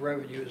recurring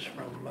revenues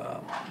from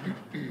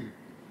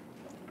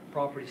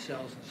property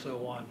sales and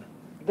so on?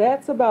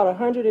 That's about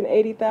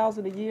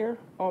 $180,000 a year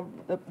on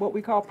what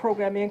we call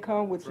program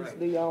income, which is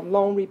the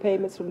loan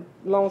repayments from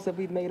loans that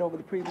we've made over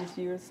the previous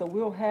years. So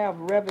we'll have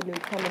revenue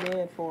coming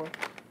in for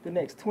the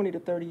next 20 to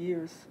 30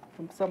 years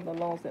from some of the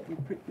loans that we've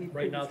previously made.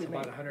 Right now it's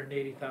about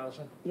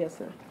 180,000? Yes,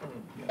 sir.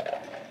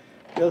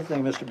 The other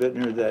thing, Mr.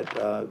 Bittner,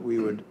 that we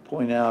would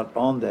point out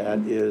on that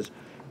is,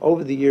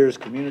 over the years,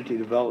 community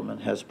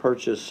development has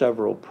purchased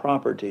several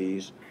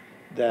properties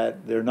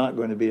that they're not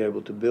going to be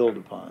able to build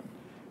upon.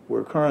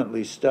 We're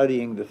currently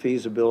studying the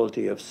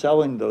feasibility of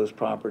selling those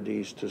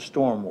properties to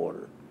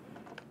stormwater.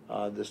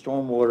 The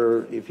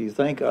stormwater, if you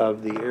think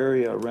of the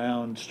area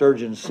around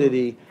Sturgeon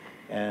City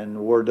and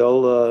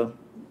Wardola,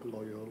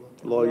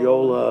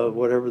 Loyola,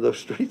 whatever those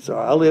streets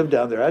are. I live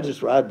down there. I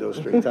just ride those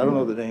streets. I don't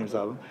know the names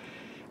of them.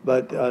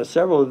 But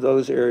several of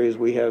those areas,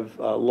 we have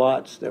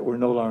lots that we're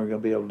no longer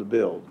going to be able to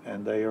build,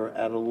 and they are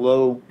at a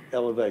low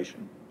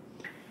elevation.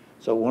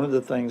 So one of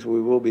the things we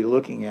will be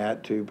looking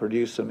at to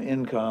produce some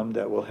income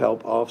that will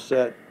help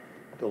offset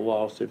the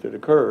loss if it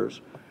occurs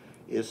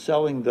is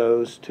selling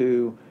those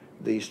to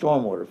the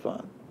stormwater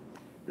fund.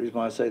 The reason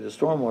why I say the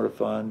stormwater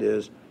fund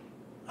is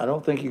I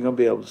don't think you're going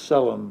to be able to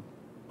sell them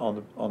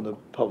on the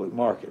public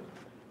market.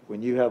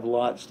 When you have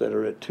lots that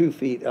are at 2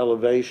 feet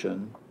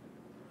elevation,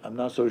 I'm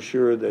not so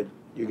sure that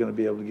you're going to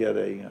be able to get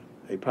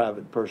a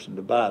private person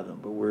to buy them,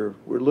 but we're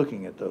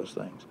looking at those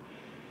things.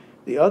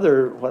 The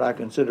other, what I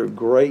consider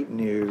great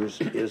news,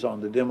 is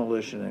on the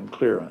demolition and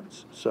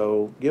clearance.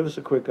 So give us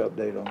a quick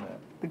update on that.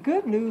 The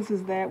good news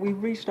is that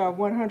we've reached our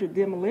 100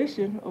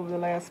 demolition over the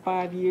last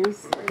 5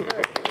 years.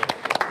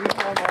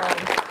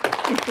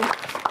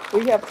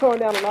 We have torn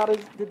down a lot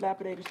of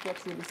dilapidated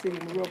structures in the city,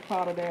 and we're real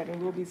proud of that,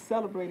 and we'll be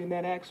celebrating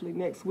that actually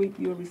next week.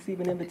 You'll receive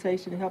an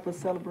invitation to help us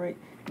celebrate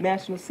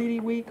National City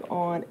Week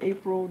on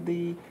April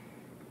the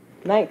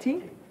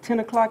 19th, 10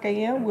 o'clock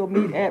a.m. We'll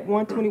meet at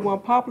 121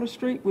 Poplar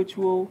Street,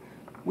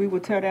 we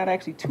will tear down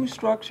actually 2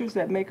 structures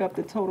that make up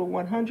the total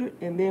 100,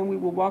 and then we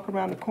will walk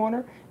around the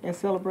corner and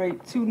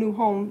celebrate 2 new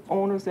home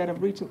owners that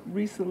have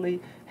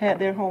recently had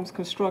their homes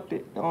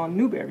constructed on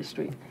Newberry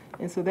Street.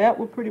 And so that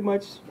will pretty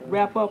much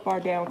wrap up our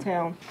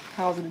downtown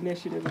housing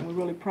initiative, and we're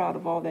really proud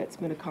of all that's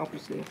been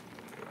accomplished there.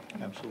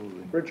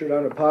 Absolutely. Richard,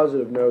 on a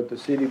positive note, the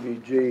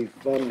CDBG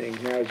funding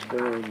has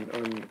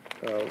been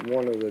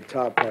one of the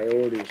top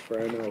priorities for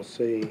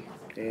MLC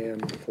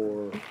and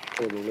for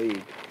the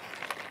league.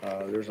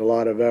 There's a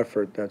lot of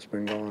effort that's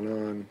been going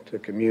on to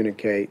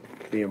communicate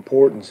the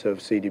importance of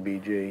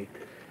CDBG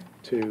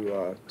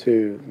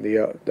to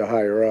the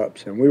higher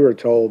ups, and we were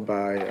told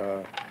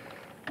by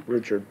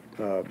Richard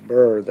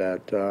Burr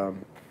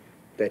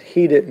that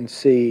he didn't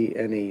see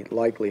any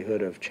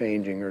likelihood of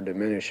changing or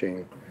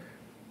diminishing.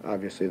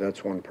 Obviously,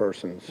 that's one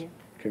person's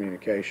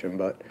communication,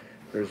 but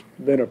there's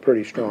been a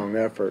pretty strong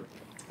effort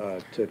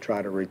to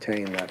try to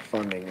retain that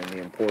funding and the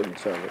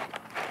importance of it.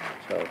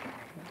 So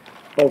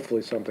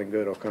hopefully something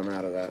good will come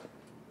out of that.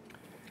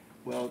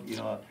 Well, you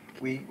know,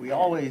 we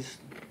always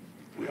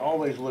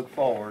look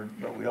forward,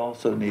 but we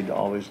also need to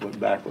always look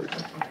backwards.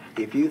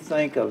 If you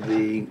think of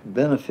the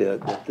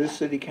benefit that this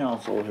city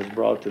council has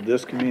brought to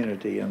this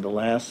community in the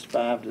last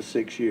 5 to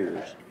 6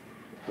 years,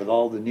 with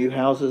all the new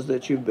houses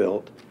that you've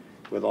built,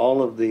 with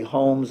all of the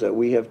homes that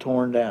we have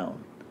torn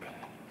down,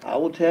 I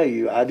will tell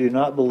you, I do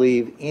not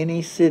believe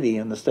any city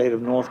in the state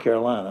of North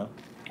Carolina,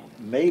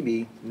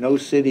 maybe no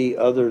city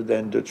other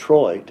than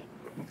Detroit,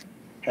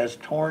 has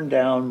torn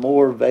down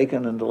more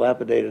vacant and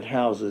dilapidated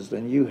houses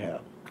than you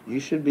have.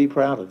 You should be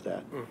proud of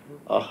that.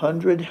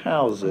 100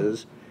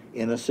 houses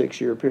in a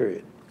 6-year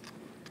period.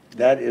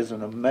 That is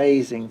an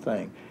amazing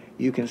thing.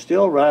 You can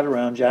still ride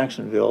around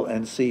Jacksonville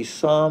and see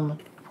some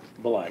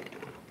blight,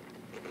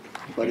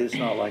 but it's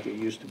not like it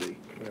used to be.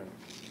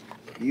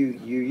 You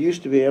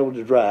used to be able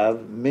to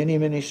drive many,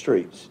 many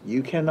streets.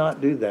 You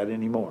cannot do that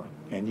anymore,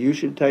 and you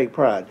should take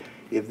pride.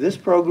 If this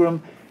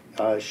program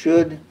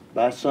should,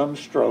 by some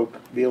stroke,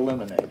 be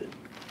eliminated.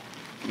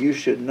 You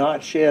should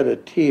not shed a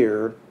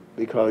tear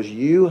because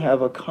you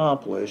have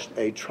accomplished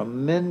a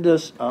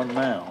tremendous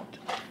amount,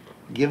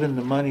 given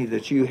the money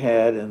that you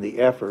had and the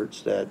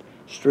efforts that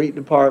street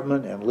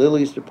department and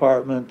Lily's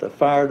department, the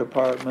fire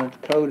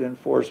department, code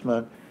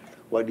enforcement,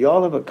 what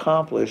y'all have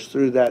accomplished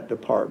through that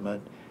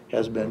department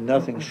has been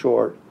nothing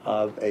short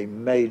of a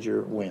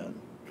major win.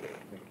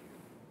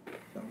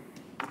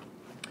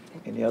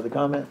 Any other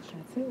comments?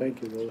 That's it.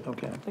 Thank you, Lily.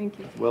 Okay. Thank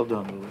you. Well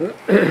done, Lily.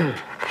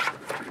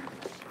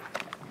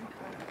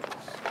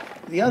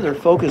 The other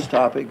focus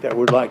topic that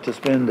we'd like to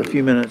spend a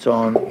few minutes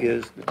on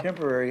is the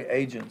temporary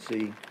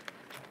agency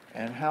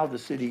and how the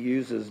city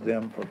uses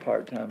them for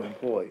part-time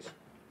employees.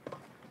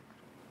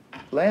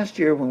 Last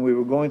year, when we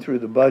were going through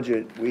the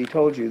budget, we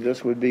told you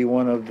this would be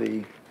one of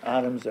the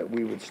items that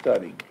we would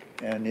study.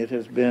 And it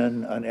has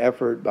been an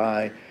effort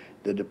by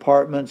the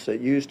departments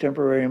that use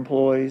temporary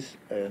employees,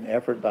 an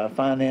effort by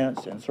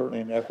finance, and certainly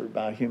an effort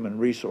by human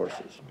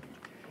resources.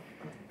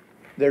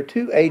 There are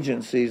two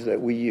agencies that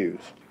we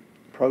use,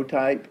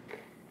 Protype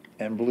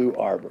and Blue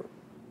Arbor.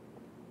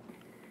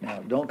 Now,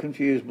 don't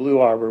confuse Blue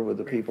Arbor with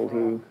the people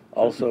who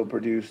also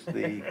produce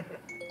the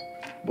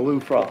Blue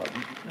Frog.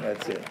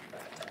 That's it.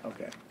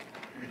 Okay.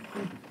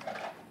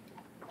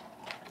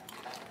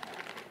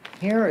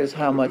 Here is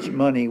how much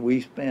money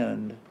we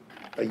spend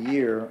a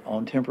year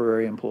on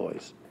temporary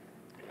employees.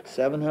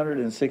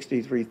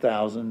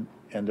 $763,000,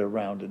 and they're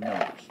rounded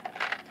numbers.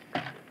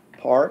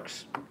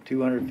 Parks,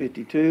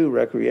 252,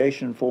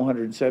 recreation,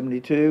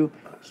 472,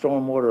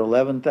 stormwater,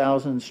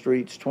 11,000,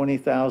 streets,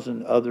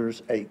 20,000,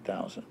 others,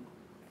 8,000.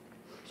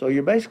 So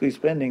you're basically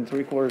spending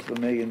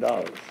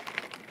 $750,000.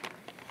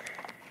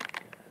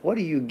 What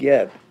do you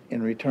get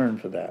in return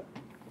for that?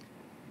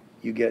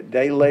 You get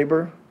day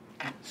labor,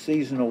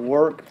 seasonal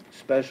work,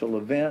 special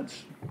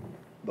events,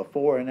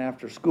 before and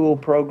after school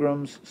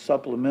programs,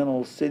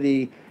 supplemental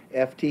city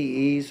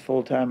FTEs,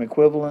 full-time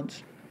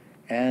equivalents,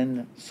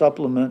 and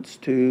supplements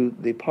to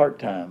the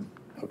part-time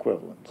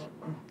equivalents.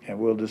 And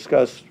we'll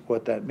discuss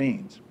what that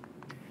means.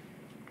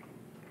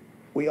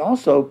 We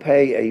also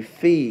pay a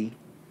fee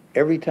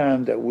every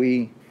time that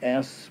we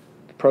ask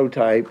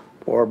Protype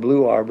or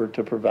Blue Arbor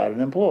to provide an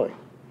employee.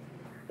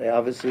 They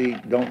obviously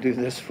don't do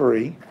this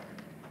free.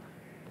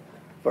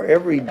 For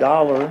every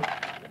dollar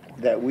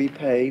that we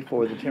pay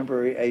for the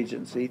temporary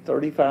agency,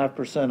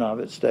 35% of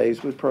it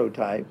stays with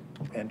Protype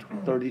and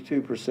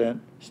 32%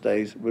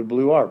 stays with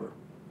Blue Arbor.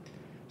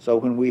 So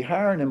when we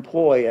hire an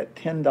employee at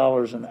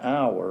 $10 an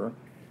hour,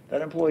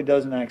 that employee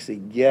doesn't actually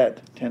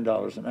get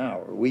 $10 an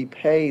hour. We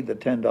pay the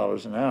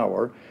 $10 an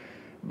hour,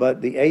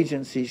 but the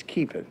agencies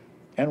keep it.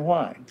 And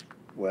why?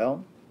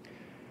 Well,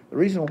 the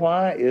reason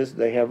why is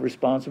they have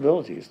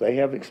responsibilities. They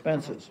have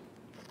expenses.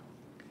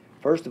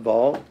 First of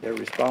all, they're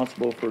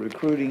responsible for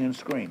recruiting and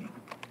screening.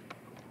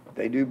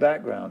 They do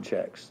background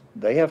checks.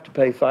 They have to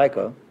pay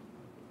FICA,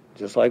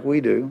 just like we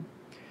do.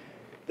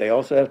 They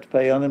also have to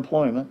pay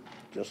unemployment,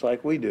 just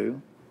like we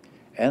do.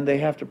 And they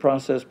have to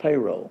process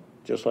payroll,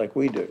 just like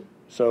we do.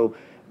 So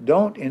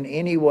don't in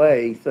any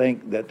way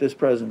think that this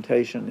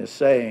presentation is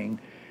saying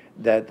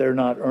that they're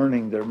not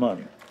earning their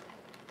money.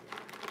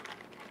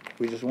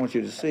 We just want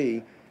you to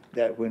see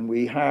that when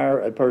we hire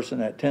a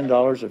person at $10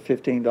 or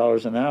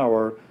 $15 an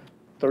hour,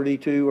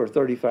 32 or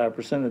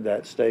 35% of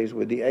that stays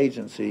with the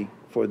agency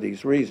for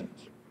these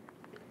reasons.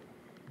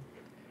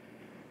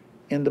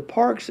 In the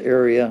parks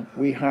area,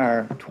 we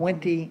hire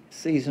 20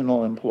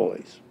 seasonal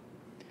employees.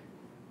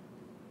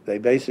 They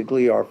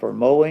basically are for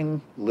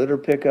mowing, litter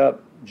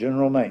pickup,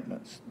 general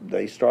maintenance.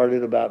 They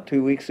started about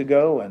 2 weeks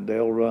ago, and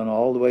they'll run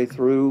all the way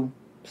through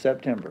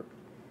September.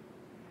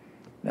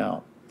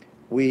 Now,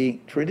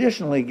 we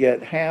traditionally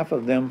get half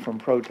of them from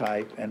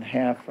Protype and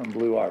half from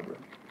Blue Arbor.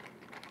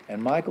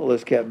 And Michael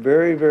has kept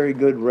very, very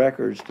good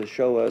records to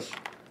show us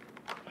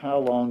how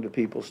long do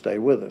people stay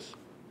with us.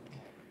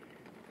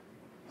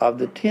 Of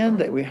the 10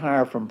 that we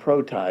hire from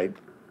Protype,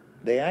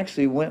 they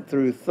actually went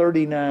through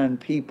 39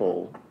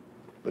 people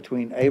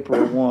between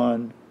April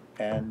 1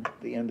 and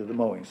the end of the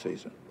mowing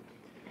season.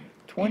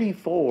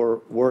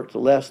 24 worked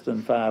less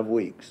than 5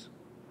 weeks.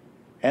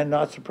 And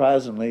not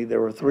surprisingly, there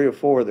were 3 or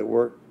 4 that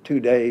worked 2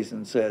 days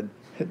and said,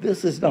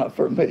 this is not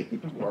for me.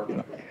 You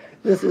know,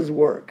 this is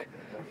work.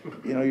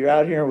 You know, you're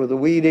out here with a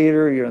weed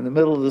eater, you're in the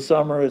middle of the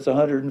summer, it's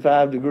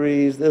 105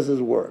 degrees, this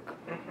is work.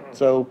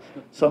 So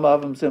some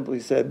of them simply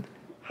said,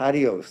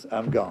 adios,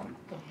 I'm gone.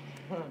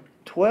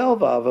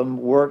 12 of them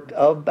worked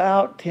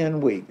about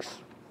 10 weeks,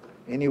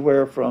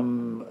 anywhere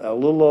from a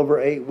little over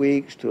 8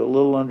 weeks to a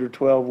little under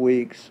 12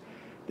 weeks.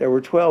 There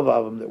were 12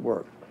 of them that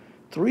worked.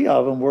 3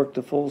 of them worked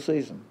the full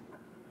season.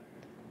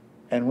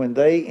 And when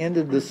they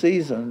ended the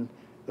season,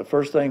 the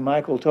first thing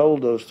Michael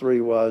told those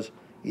 3 was,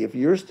 if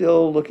you're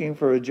still looking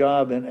for a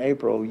job in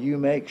April, you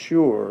make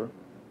sure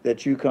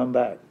that you come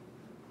back.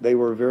 They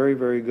were very,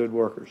 very good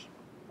workers.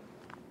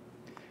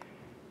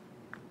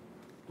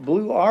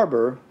 Blue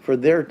Arbor, for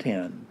their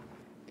 10,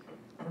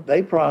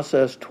 they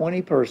processed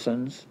 20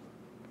 persons.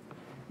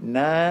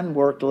 9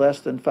 worked less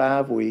than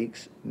 5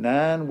 weeks,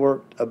 9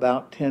 worked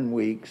about 10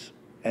 weeks,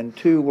 and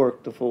 2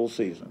 worked the full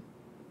season.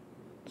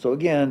 So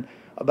again,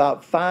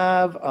 about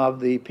 5 of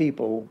the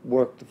people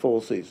worked the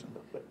full season.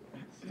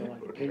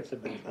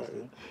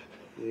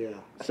 Yeah.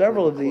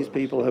 Several of these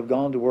people have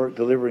gone to work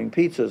delivering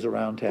pizzas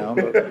around town,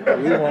 but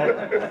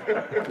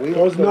we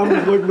Those won't.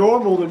 numbers look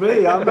normal to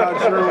me. I'm not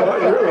sure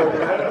what you're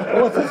looking at.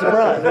 Well, it's a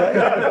surprise,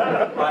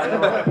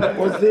 right?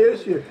 What's the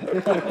issue?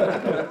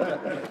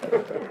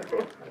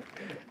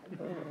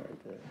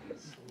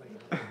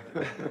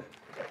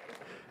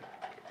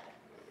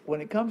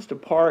 When it comes to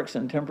parks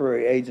and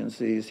temporary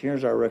agencies,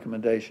 here's our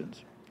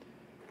recommendations.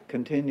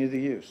 Continue the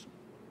use.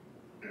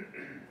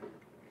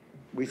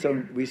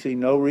 We see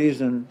no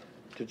reason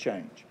to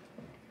change.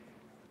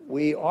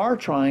 We are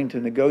trying to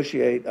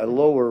negotiate a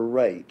lower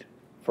rate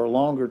for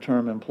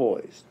longer-term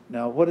employees.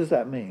 Now, what does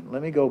that mean?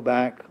 Let me go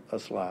back a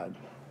slide.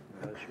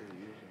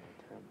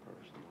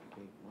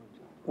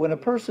 When a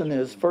person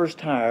is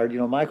first hired,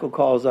 Michael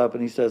calls up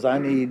and he says, I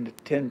need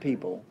 10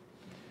 people.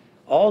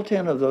 All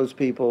 10 of those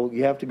people,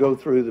 you have to go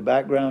through the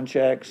background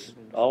checks,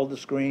 all the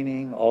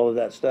screening, all of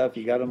that stuff.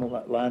 You got them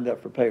lined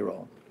up for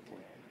payroll.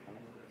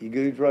 You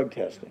do drug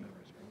testing.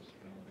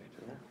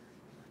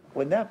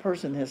 When that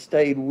person has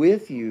stayed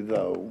with you,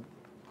 though,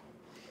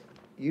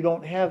 you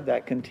don't have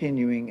that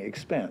continuing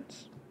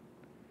expense.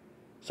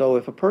 So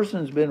if a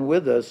person's been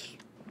with us,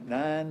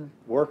 9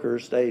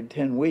 workers stayed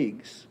 10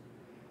 weeks,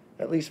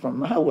 at least from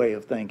my way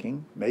of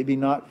thinking, maybe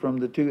not from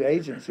the 2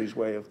 agencies'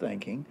 way of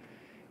thinking,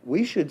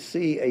 we should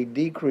see a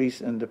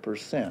decrease in the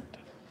percent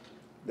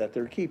that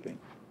they're keeping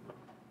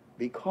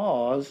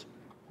because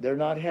they're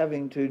not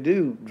having to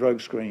do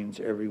drug screens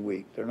every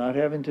week. They're not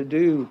having to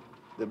do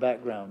the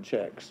background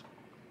checks.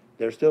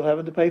 They're still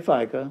having to pay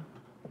FICA.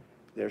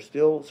 They're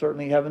still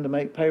certainly having to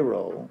make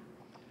payroll.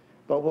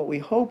 But what we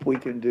hope we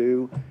can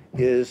do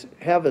is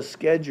have a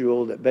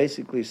schedule that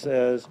basically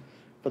says,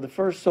 for the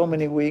first so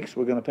many weeks,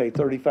 we're going to pay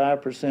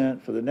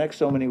 35%. For the next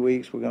so many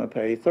weeks, we're going to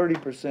pay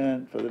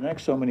 30%. For the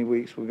next so many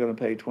weeks, we're going to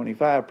pay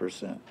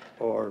 25%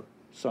 or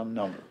some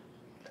number.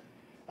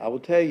 I will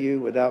tell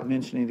you, without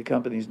mentioning the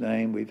company's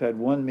name, we've had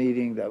one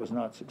meeting that was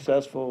not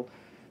successful.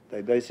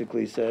 They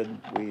basically said,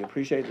 we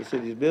appreciate the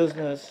city's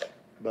business,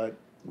 but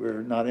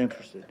we're not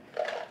interested.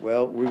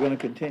 Well, we're going to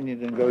continue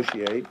to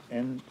negotiate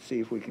and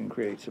see if we can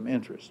create some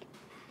interest.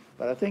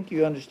 But I think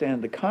you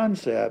understand the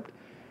concept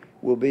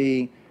will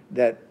be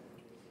that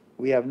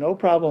we have no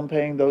problem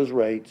paying those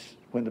rates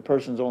when the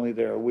person's only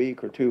there a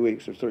week or 2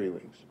 weeks or 3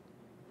 weeks.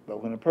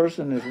 But when a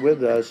person is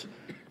with us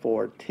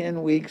for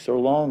 10 weeks or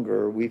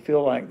longer, we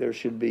feel like there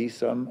should be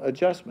some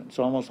adjustment. It's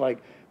almost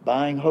like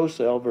buying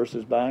wholesale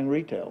versus buying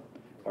retail,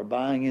 or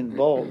buying in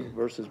bulk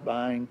versus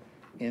buying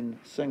in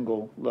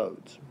single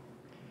loads.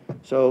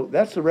 So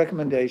that's the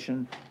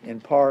recommendation in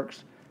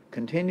parks.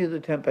 Continue the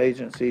temp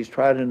agencies,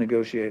 try to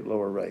negotiate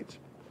lower rates.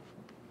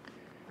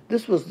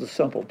 This was the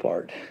simple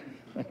part,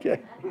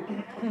 okay?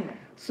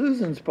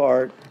 Susan's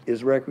part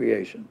is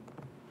recreation.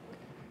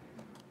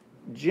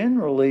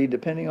 Generally,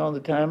 depending on the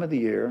time of the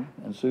year,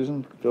 and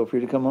Susan, feel free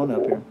to come on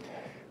up here.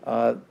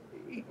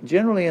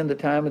 Generally in the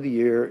time of the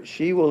year,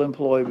 she will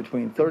employ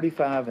between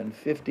 35 and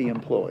 50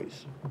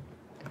 employees.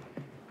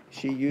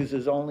 She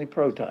uses only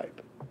prototype.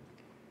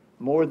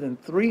 More than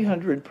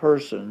 300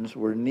 persons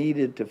were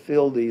needed to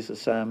fill these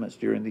assignments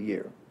during the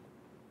year.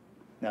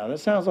 Now, that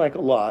sounds like a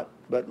lot,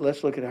 but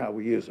let's look at how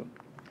we use them.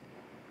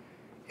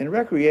 In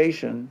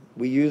recreation,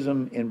 we use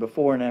them in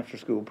before and after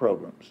school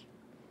programs.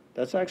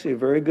 That's actually a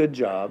very good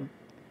job.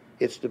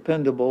 It's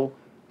dependable.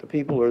 The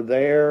people are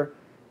there.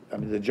 I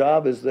mean, the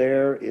job is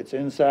there. It's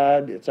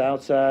inside, it's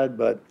outside,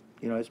 but,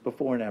 it's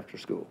before and after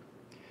school.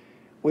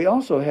 We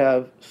also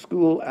have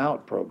school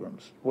out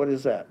programs. What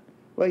is that?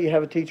 Well, you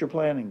have a teacher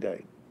planning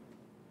day.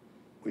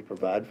 We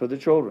provide for the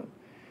children.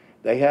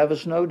 They have a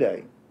snow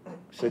day.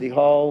 City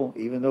Hall,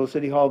 even though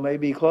City Hall may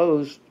be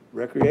closed,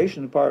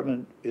 Recreation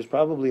Department is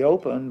probably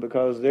open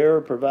because they're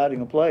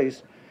providing a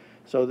place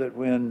so that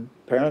when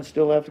parents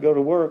still have to go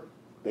to work,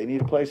 they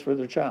need a place for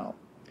their child.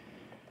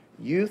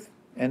 Youth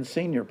and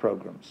senior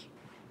programs,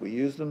 we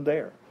use them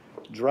there.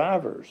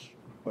 Drivers,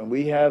 when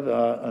we have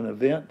an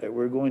event that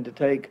we're going to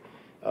take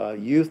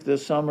youth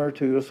this summer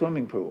to a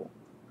swimming pool,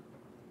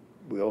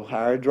 we'll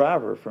hire a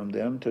driver from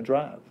them to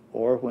drive.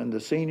 Or when the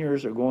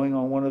seniors are going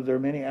on one of their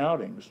many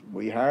outings,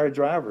 we hire a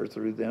driver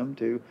through them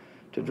to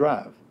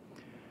drive.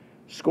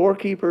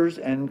 Scorekeepers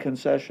and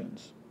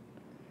concessions.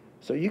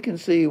 So you can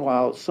see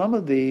while some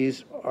of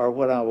these are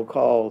what I will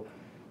call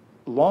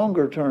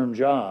longer term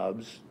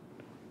jobs,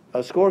 a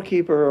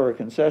scorekeeper or a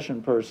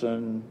concession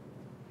person,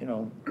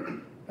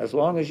 as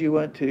long as you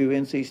went to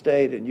NC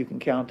State and you can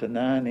count to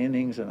 9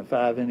 innings in a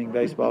 5-inning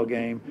baseball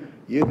game,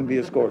 you can be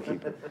a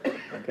scorekeeper,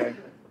 okay?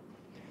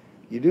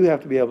 You do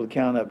have to be able to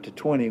count up to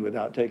 20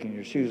 without taking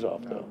your shoes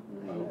off, though.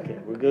 Okay,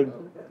 we're good?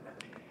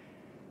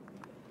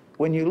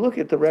 When you look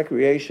at the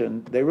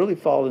recreation, they really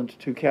fall into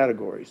 2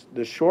 categories.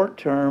 The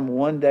short-term,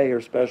 one-day or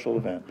special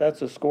event.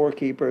 That's a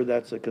scorekeeper,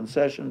 that's a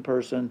concession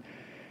person.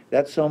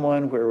 That's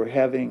someone where we're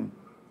having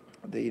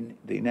the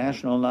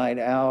National Night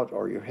Out,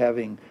 or you're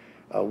having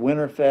a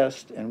Winter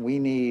Fest, and we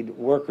need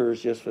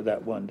workers just for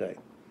that one day.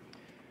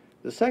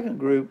 The second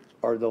group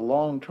are the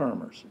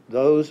long-termers.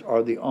 Those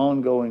are the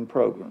ongoing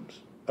programs,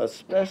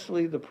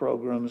 especially the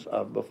programs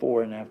of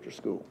before and after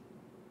school.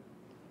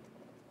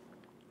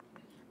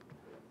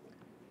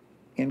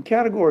 In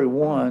category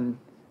one,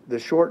 the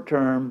short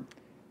term,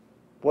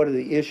 what are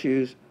the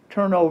issues?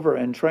 Turnover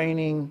and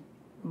training,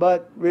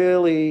 but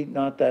really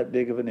not that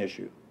big of an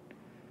issue.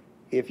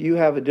 If you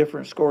have a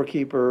different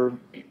scorekeeper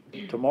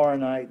tomorrow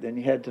night than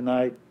you had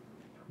tonight,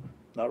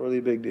 not really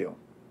a big deal.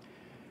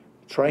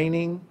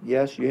 Training,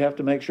 yes, you have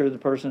to make sure the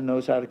person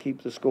knows how to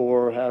keep the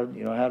score, how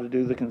to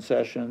do the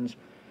concessions.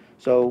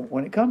 So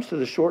when it comes to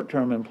the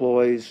short-term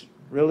employees,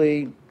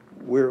 really,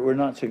 we're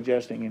not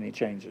suggesting any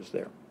changes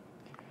there.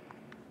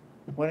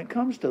 When it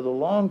comes to the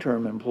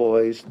long-term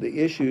employees, the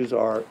issues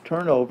are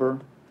turnover,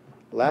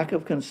 lack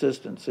of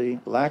consistency,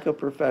 lack of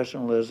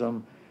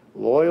professionalism,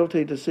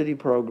 loyalty to city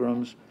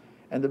programs,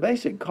 and the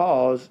basic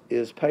cause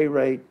is pay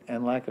rate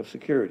and lack of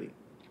security.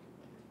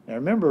 Now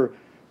remember,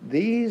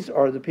 these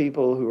are the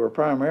people who are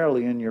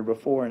primarily in your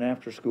before and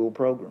after school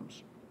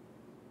programs.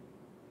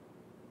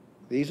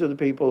 These are the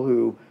people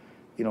who,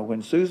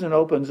 when Susan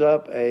opens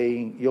up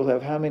you'll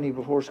have how many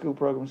before school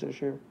programs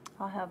this year?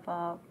 I'll have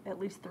at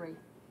least 3.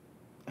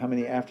 How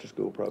many after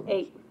school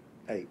programs?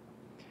 8.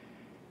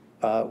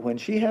 8. When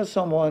she has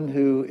someone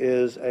who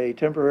is a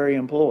temporary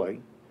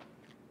employee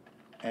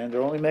and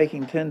they're only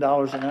making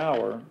 $10 an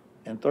hour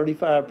and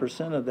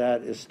 35% of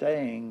that is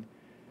staying,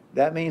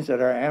 that means that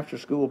our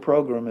after-school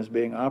program is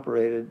being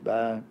operated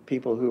by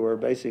people who are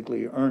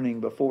basically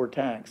earning before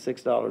tax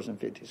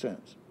 $6.50.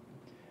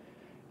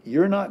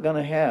 You're not going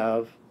to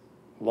have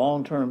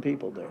long-term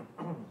people there.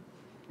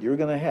 You're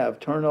going to have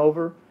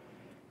turnover,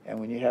 and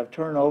when you have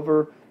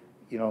turnover,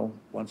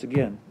 once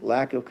again,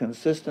 lack of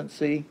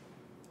consistency,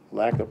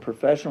 lack of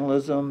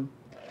professionalism.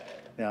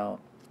 Now,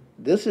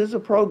 this is a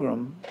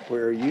program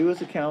where you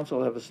as a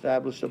council have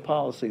established a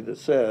policy that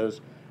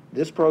says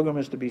this program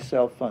is to be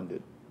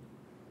self-funded.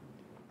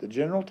 The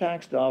general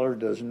tax dollar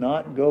does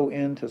not go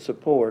in to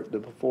support the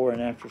before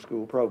and after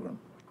school program.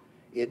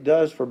 It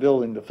does for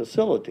building the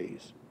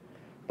facilities,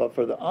 but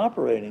for the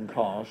operating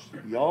costs,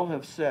 y'all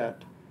have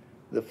set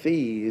the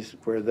fees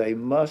where they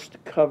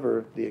must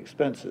cover the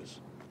expenses.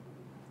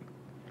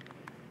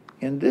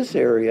 In this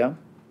area,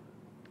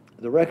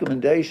 the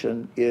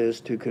recommendation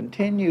is to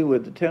continue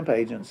with the temp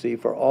agency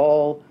for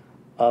all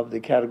of the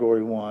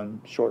Category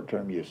 1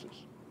 short-term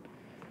uses.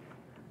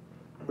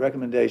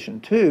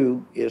 Recommendation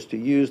 2 is to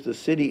use the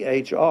city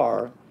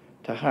HR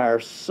to hire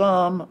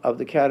some of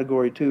the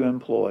Category 2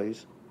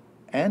 employees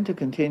and to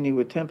continue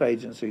with temp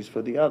agencies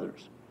for the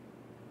others.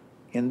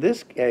 In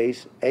this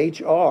case,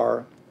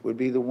 HR would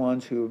be the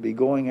ones who would be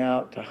going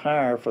out to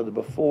hire for the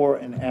before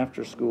and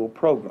after school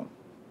program.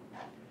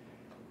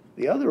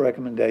 The other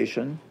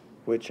recommendation,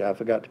 which I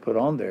forgot to put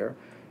on there,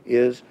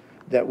 is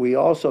that we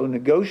also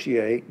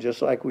negotiate,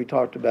 just like we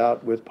talked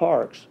about with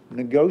parks,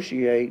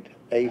 negotiate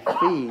a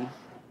fee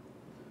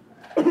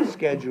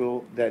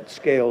schedule that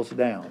scales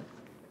down.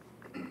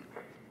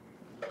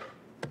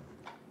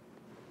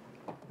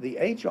 The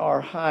HR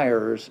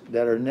hires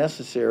that are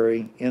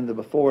necessary in the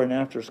before and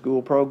after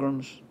school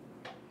programs,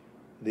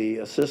 the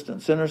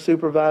assistant center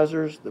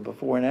supervisors, the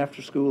before and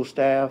after school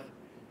staff,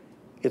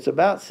 it's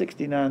about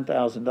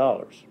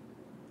 $69,000.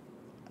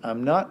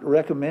 I'm not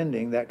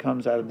recommending that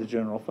comes out of the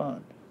general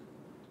fund.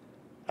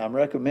 I'm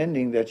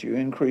recommending that you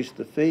increase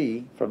the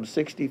fee from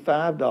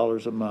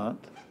 $65 a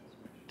month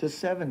to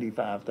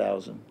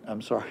 $75,000.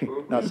 I'm sorry,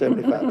 not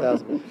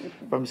 $75,000.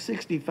 From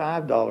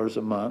 $65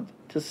 a month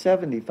to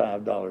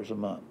 $75 a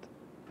month.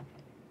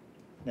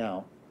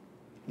 Now,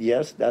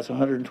 yes, that's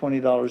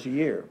 $120 a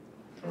year.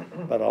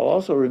 But I'll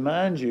also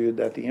remind you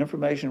that the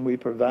information we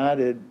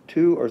provided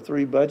 2 or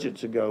 3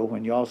 budgets ago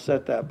when y'all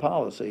set that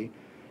policy,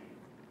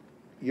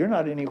 you're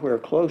not anywhere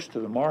close to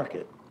the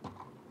market.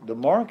 The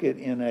market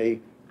in a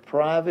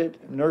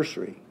private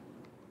nursery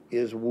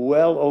is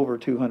well over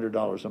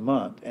 $200 a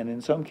month, and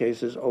in some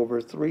cases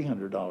over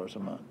 $300 a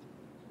month.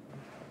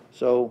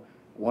 So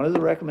one of the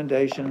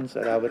recommendations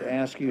that I would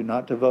ask you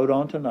not to vote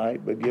on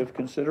tonight, but give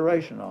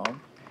consideration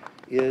on,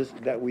 is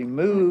that we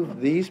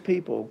move these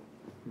people.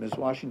 Ms.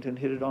 Washington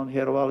hit it on the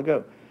head a while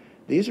ago.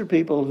 These are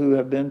people who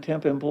have been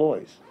temp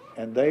employees,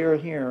 and they are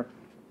here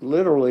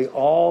literally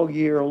all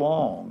year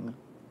long.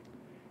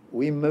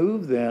 We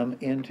move them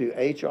into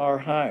HR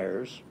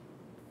hires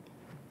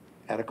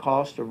at a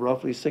cost of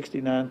roughly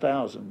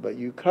 $69,000, but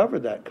you cover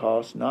that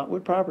cost not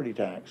with property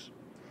tax.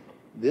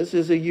 This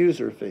is a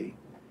user fee.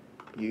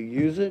 You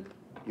use it,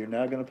 you're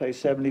now going to pay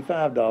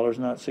 $75,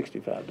 not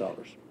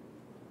 $65.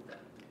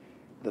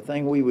 The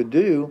thing we would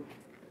do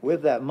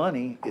with that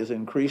money is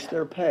increase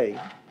their pay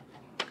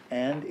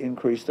and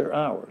increase their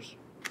hours.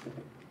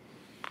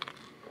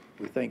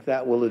 We think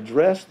that will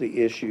address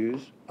the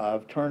issues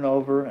of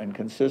turnover and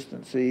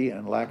consistency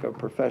and lack of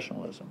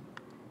professionalism.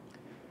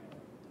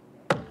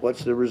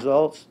 What's the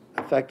results?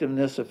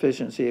 Effectiveness,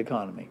 efficiency,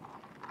 economy.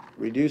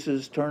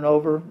 reduces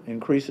turnover,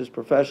 increases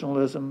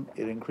professionalism,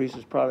 it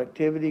increases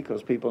productivity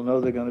because people know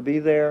they're going to be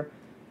there,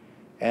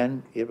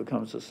 and it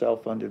becomes a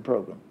self-funded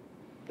program.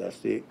 That's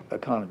the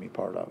economy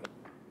part of it.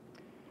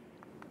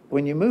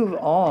 When you move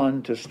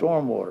on to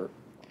stormwater,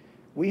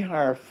 we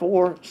hire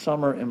 4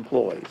 summer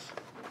employees.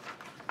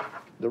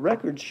 The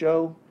records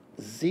show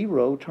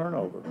 0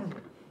 turnover.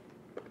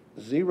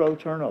 0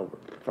 turnover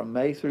from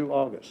May through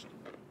August.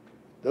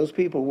 Those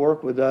people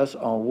work with us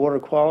on water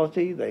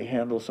quality, they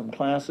handle some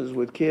classes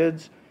with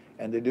kids,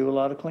 and they do a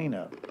lot of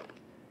cleanup.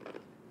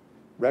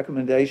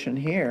 Recommendation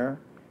here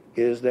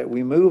is that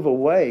we move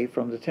away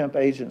from the temp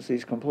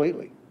agencies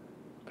completely,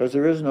 because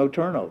there is no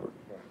turnover.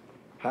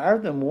 Hire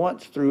them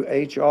once through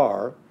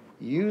HR,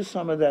 use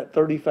some of that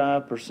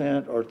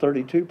 35% or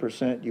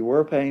 32% you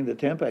were paying the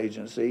temp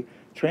agency,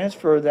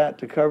 transfer that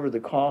to cover the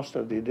cost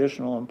of the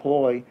additional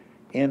employee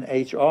in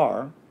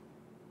HR.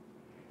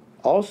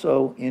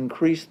 Also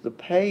increase the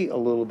pay a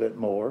little bit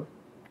more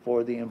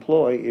for the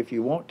employee if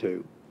you want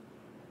to.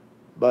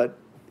 But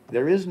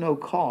there is no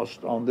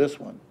cost on this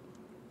one.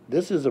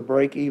 This is a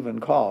break-even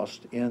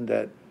cost in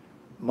that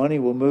money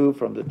will move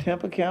from the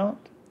temp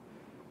account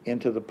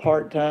into the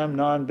part-time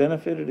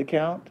non-benefited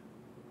account.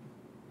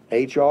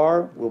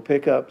 HR will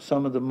pick up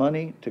some of the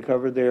money to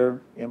cover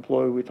their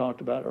employee we talked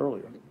about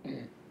earlier.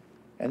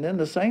 And then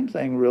the same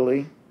thing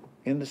really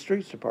in the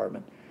streets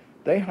department.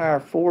 They hire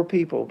 4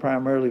 people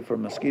primarily for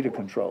mosquito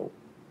control.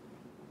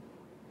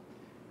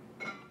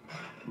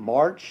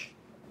 March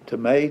to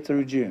May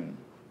through June,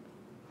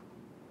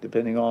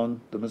 depending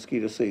on the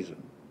mosquito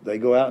season. They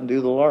go out and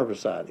do the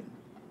larviciding.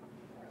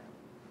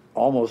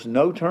 Almost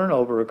no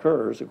turnover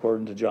occurs,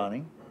 according to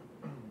Johnny.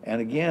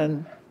 And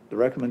again, the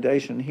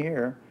recommendation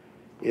here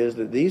is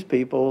that these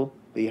people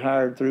be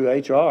hired through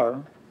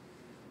HR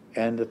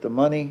and that the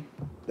money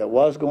that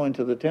was going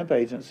to the temp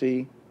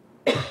agency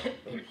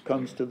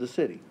comes to the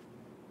city.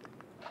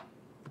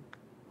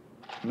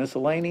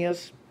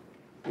 Miscellaneous,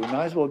 we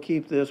might as well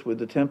keep this with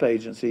the temp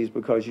agencies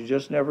because you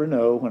just never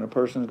know when a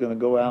person's going to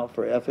go out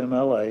for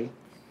FMLA.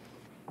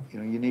 You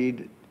know, you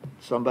need,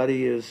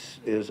 somebody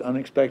is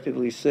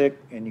unexpectedly sick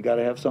and you got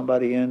to have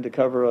somebody in to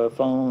cover a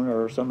phone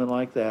or something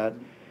like that.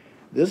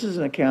 This is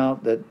an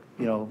account that,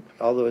 you know,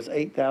 although it's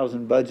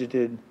 8,000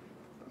 budgeted,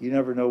 you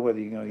never know whether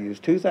you're going to use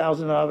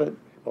 2,000 of it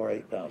or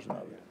 8,000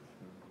 of it.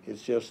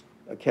 It's just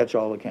a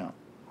catch-all account.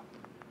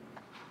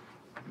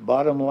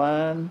 Bottom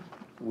line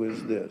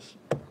was this.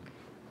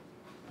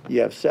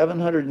 You have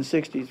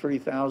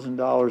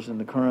 $763,000 in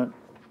the current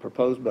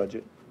proposed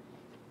budget.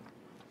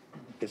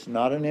 It's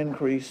not an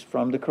increase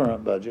from the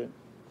current budget.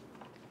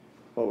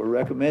 What we're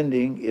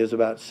recommending is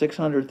about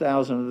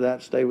 600,000 of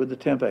that stay with the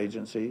temp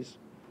agencies.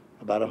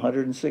 About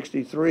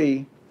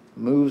 163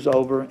 moves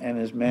over and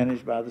is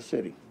managed by the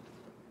city.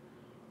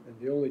 And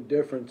the only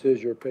difference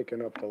is you're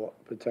picking up the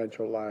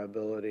potential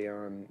liability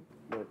on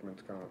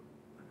workman's comp.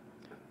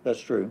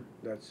 That's true.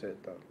 That's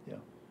it, though. Yeah.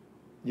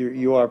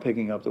 You are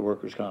picking up the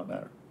workers' comp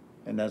matter,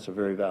 and that's a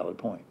very valid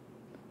point.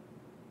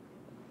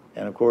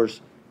 And of course,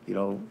 you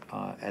know,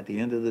 at the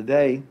end of the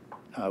day,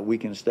 we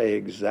can stay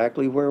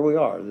exactly where we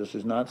are. This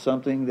is not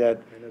something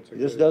that,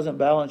 this doesn't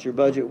balance your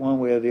budget one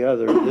way or the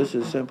other. This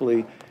is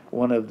simply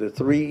one of the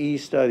 3 E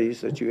studies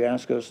that you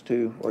ask us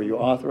to, or you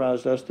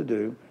authorized us to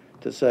do,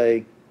 to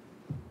say,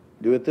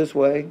 do it this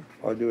way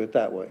or do it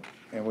that way.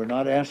 And we're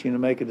not asking you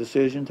to make a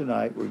decision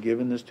tonight. We're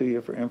giving this to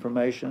you for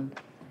information.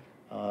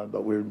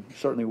 But we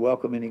certainly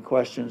welcome any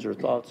questions or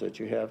thoughts that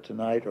you have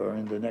tonight or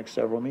in the next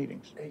several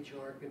meetings.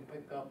 HR can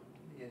pick up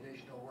the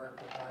additional work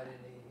without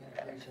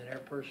any increase in their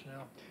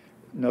personnel?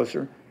 No,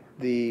 sir.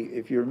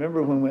 If you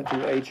remember when we went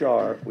through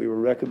HR, we were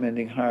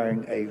recommending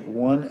hiring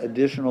 1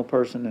 additional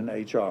person in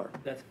HR.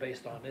 That's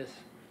based on this?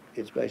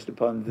 It's based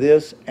upon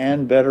this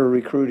and better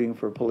recruiting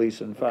for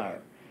police and fire.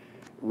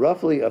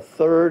 Roughly a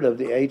third of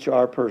the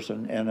HR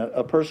person, and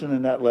a person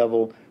in that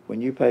level,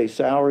 when you pay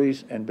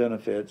salaries and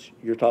benefits,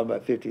 you're talking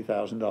about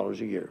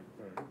 $50,000 a year.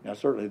 Now,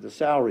 certainly the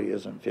salary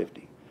isn't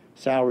 50.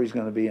 Salary's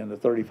going to be in the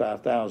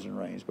 35,000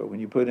 range, but when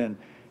you put in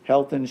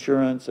health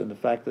insurance and the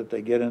fact that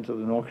they get into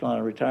the North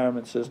Carolina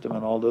retirement system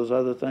and all those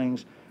other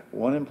things,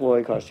 1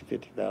 employee costs you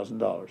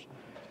 $50,000.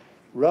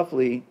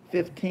 Roughly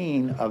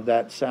 15 of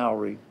that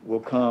salary will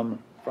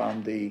come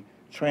from the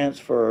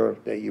transfer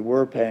that you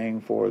were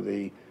paying for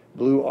the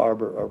Blue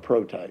Arbor or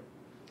Pro-type.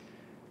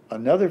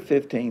 Another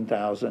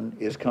 15,000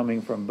 is coming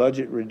from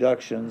budget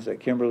reductions that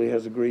Kimberly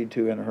has agreed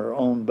to in her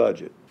own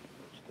budget.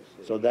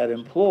 So that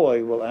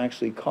employee will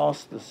actually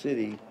cost the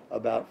city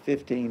about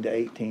 $15,000 to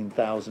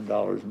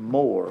 $18,000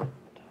 more.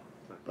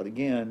 But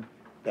again,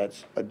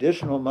 that's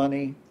additional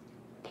money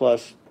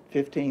plus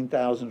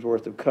 15,000's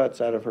worth of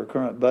cuts out of her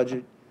current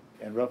budget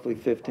and roughly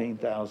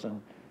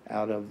 15,000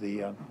 out of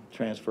the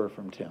transfer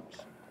from temps.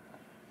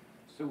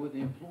 So would the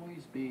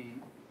employees be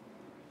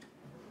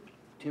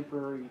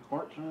temporary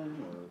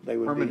part-time or They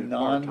would be permanent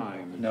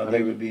part-time?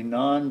 they would be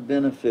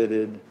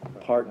non-benefited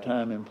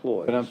part-time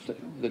employees.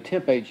 But the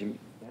temp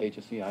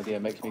agency idea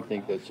makes me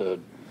think that's a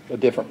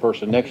different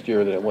person next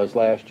year than it was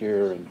last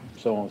year and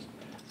so on.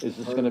 Is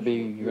this gonna be,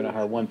 you're gonna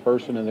hire one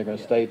person and they're gonna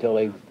stay till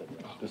they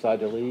decide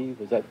to leave?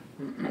 Is that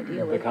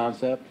the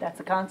concept? That's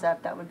the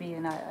concept. That would be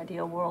an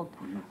ideal world.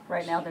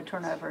 Right now, the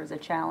turnover is a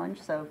challenge,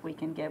 so if we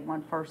can get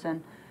one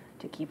person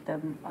to keep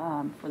them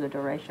for the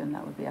duration,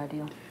 that would be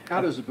ideal.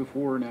 How does the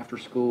before and after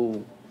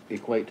school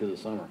equate to the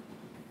summer?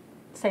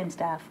 Same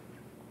staff.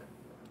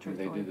 Do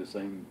they do the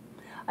same?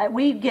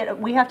 We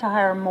have to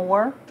hire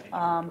more,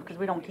 because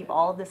we don't keep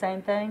all of the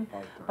same thing,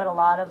 but a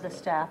lot of the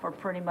staff are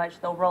pretty much,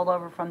 they'll roll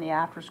over from the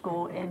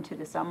after-school into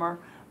the summer,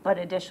 but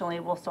additionally,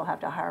 we'll still have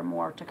to hire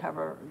more to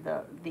cover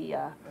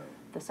the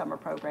summer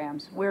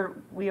programs.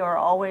 We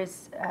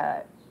always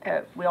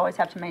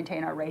have to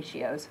maintain our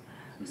ratios,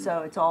 so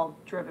it's all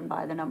driven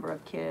by the number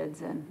of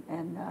kids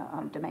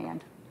and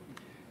demand.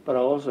 But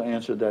I'll also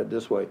answer that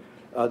this way.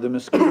 The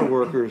mosquito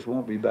workers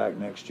won't be back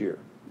next year.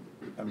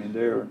 I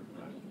mean,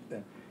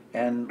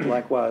 and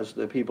likewise,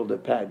 the people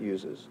that Pat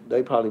uses,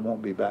 they probably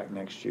won't be back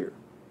next year.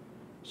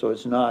 So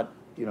it's not,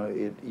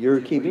 you're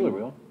keeping. Wheeler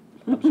will.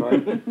 I'm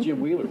sorry?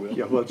 Jim Wheeler will.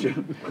 Yeah, well,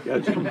 Jim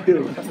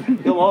Wheeler,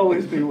 he'll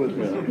always be with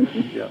us.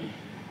 Yeah.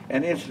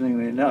 And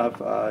interestingly enough,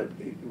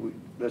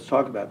 let's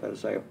talk about that a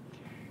second.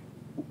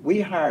 We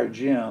hired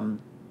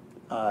Jim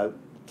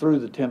through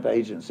the temp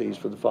agencies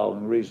for the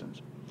following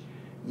reasons.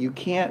 You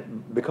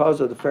can't,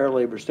 because of the Fair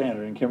Labor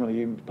Standard, and Kimberly,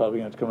 you probably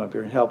have to come up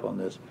here and help on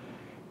this.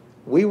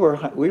 We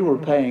were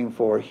paying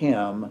for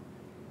him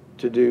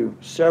to do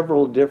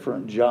several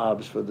different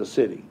jobs for the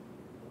city,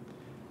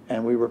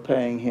 and we were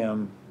paying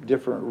him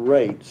different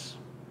rates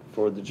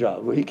for the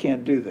job. Well, he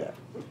can't do that.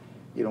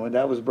 When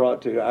that was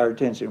brought to our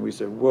attention, we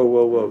said, whoa,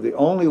 whoa, whoa. The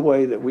only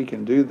way that we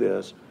can do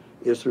this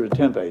is through a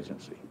temp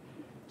agency.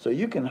 So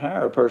you can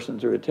hire a person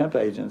through a temp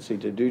agency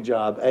to do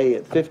job A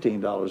at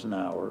 $15 an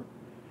hour,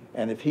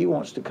 and if he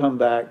wants to come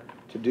back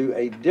to do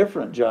a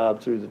different job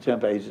through the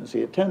temp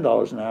agency at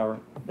 $10 an hour,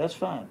 that's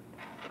fine,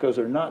 because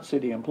they're not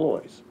city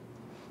employees.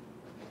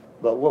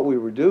 But what we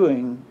were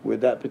doing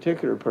with that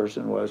particular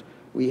person was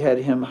we had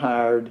him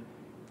hired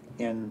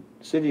in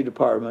city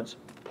departments,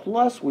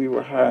 plus we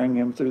were hiring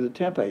him through the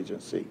temp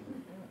agency.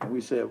 And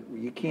we said,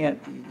 you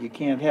can't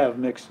have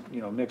mix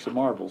of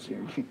marbles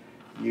here.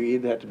 You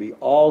either have to be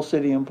all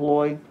city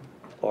employee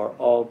or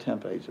all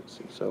temp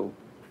agency. So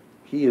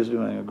he is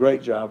doing a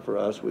great job for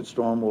us with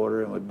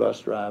stormwater and with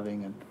bus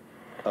driving and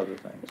other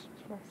things.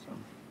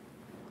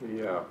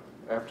 The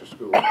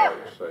after-school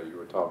folks, you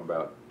were talking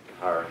about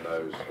hiring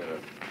those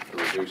to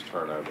reduce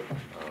turnover.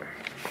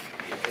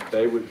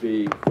 They would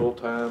be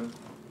full-time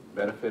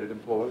benefited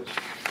employees?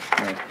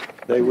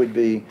 They would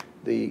be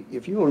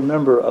if you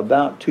remember,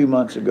 about 2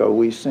 months ago,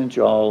 we sent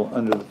y'all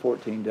under the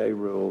 14-day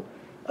rule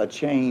a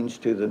change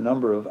to the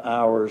number of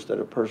hours that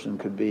a person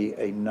could be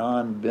a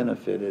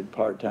non-benefited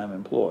part-time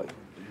employee.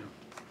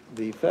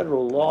 The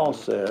federal law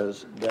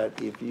says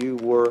that if you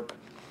work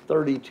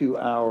 32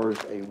 hours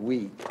a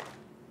week,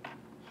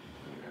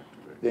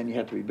 then you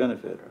have to be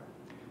benefited.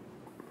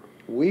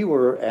 We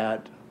were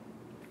at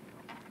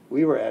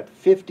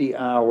 50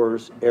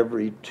 hours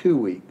every 2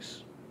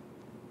 weeks,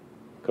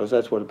 because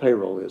that's what a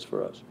payroll is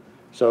for us.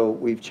 So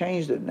we've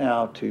changed it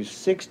now to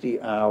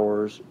 60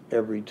 hours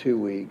every 2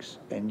 weeks,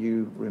 and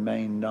you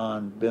remain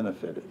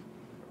non-benefited.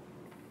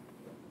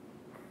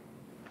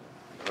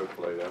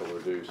 Hopefully that'll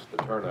reduce the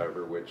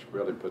turnover, which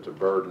really puts a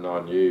burden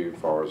on you as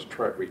far as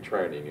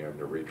retraining. You have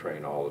to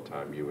retrain all the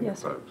time, you and your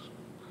folks.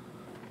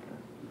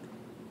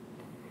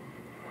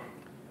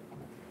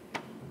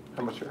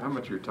 How much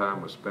of your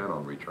time was spent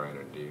on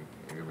retraining? Do you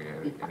give me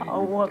any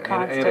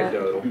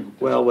anecdotal?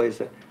 Well, wait a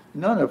second.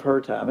 None of her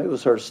time. It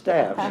was her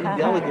staff. She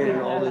delegated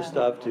all this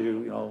stuff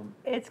to,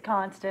 It's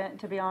constant,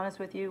 to be honest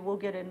with you. We'll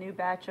get a new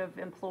batch of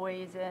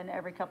employees in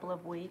every couple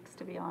of weeks,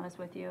 to be honest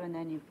with you, and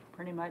then you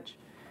pretty much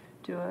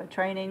do a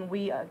training.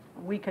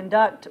 We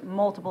conduct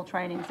multiple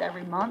trainings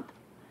every month,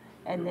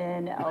 and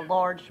then a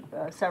large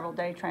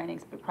several-day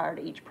trainings prior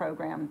to each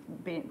program,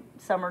 being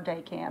summer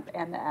day camp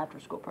and the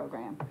after-school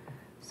program.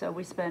 So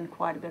we spend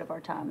quite a bit of our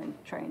time in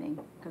training,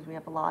 because we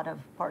have a lot of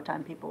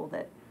part-time people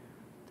that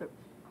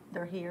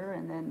they're here,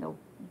 and then they'll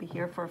be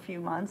here for a few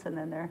months, and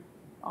then they're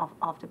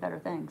off to better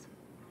things.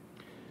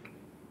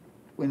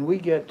 When we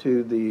get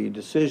to the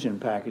decision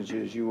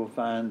packages, you will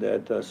find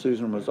that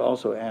Susan was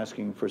also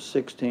asking for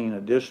 16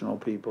 additional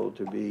people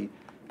to be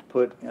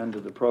put into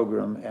the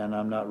program, and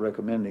I'm not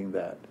recommending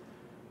that.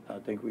 I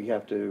think we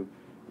have to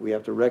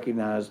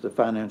recognize the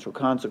financial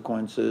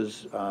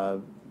consequences,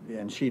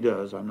 and she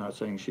does. I'm not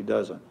saying she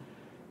doesn't.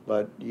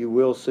 But you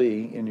will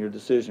see in your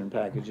decision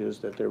packages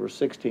that there were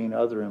 16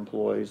 other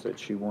employees that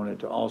she wanted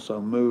to also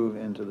move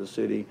into the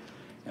city.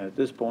 And at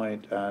this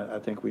point, I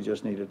think we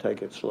just need to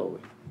take it slowly.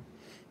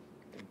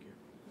 Thank you.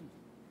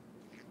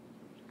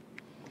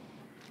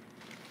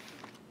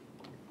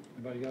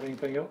 Anybody got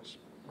anything else?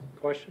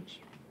 Questions?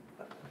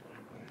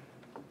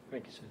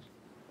 Thank you, Susan.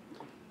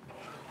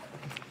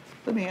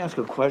 Let me ask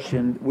a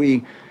question.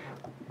 We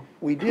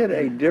did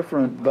a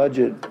different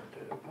budget.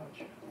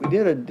 We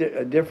did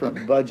a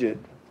different budget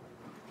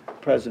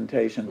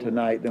presentation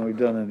tonight than we've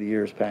done in the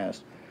years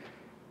past.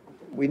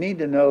 We need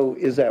to know,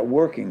 is that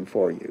working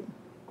for you?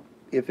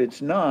 if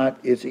it's not,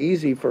 it's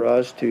easy for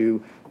us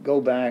to go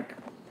back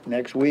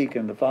next week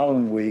and the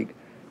following week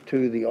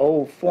to the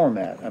old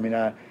format. I mean,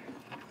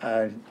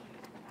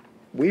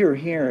 we are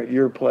here at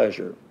your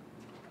pleasure.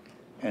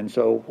 And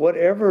so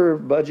whatever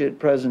budget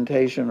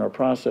presentation or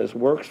process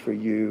works for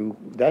you,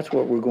 that's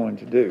what we're going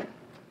to do.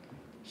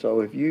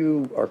 So if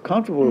you are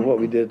comfortable with what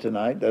we did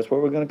tonight, that's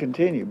what we're going to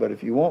continue. But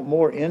if you want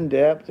more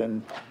in-depth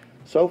and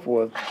so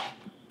forth,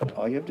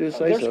 all you have to do is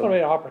say There's going to be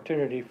so. an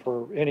opportunity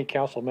for any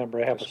council member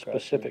to have a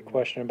specific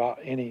question about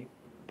any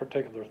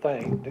particular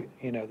thing.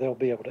 You know, they'll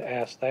be able to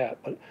ask that.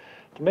 But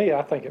to me,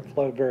 I think it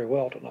flowed very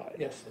well tonight.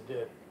 Yes, it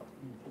did.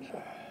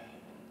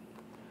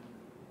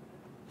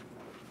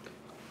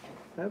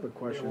 I have a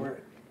question.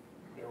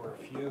 There were a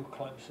few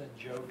Clemson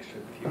jokes,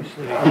 a few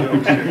city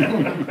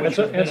jokes.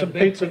 And some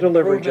pizza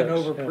delivery Improvement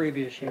jokes. over Yeah.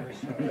 previous years.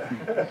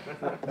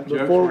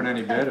 Jokes weren't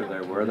any better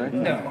though, were they?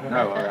 No.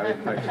 No, I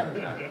didn't think so,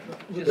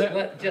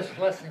 no. Just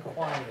less than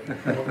quantity.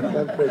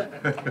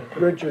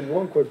 Richard,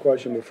 one quick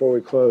question before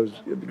we close.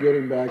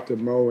 Getting back to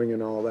mowing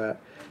and all that,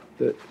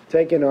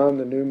 taking on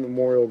the new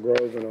Memorial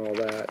Grove and all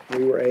that,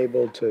 we were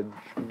able to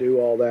do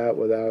all that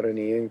without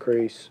any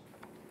increase?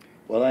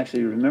 Well,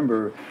 actually,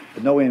 remember,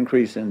 no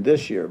increase in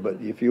this year, but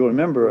if you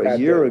remember, a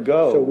year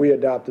ago. So we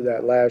adopted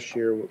that last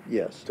year?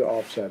 Yes. To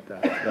offset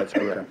that? That's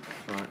correct.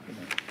 All right.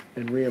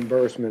 And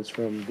reimbursements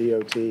from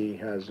DOT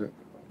hasn't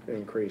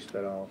increased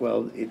at all?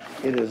 Well, it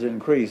has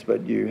increased,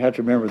 but you have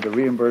to remember the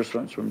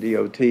reimbursements from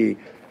DOT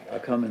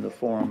come in the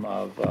form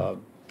of,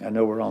 I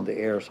know we're on the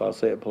air, so I'll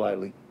say it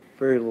politely,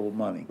 very little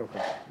money.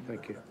 Okay,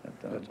 thank you.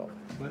 That's all.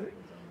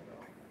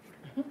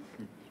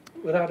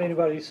 Without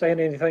anybody saying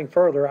anything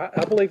further,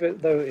 I believe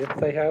it, though, if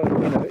they have,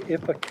 you know,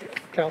 if a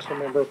council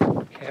member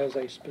has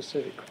a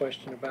specific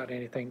question about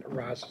anything that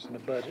rises in the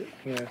budget,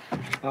 you know,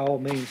 by all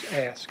means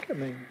ask. I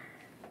mean,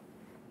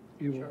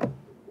 you will.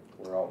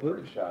 We're all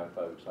pretty shy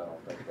folks, I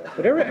don't think that.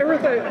 But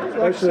everything, like I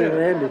Especially said,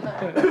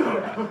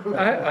 Randy.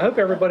 I hope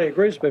everybody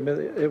agrees with me.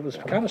 It was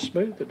kind of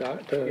smooth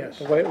tonight,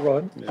 the way it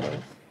run. So.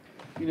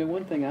 You know,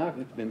 one thing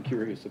I've been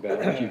curious about,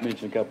 which you've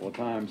mentioned a couple of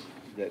times,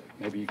 that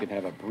maybe you could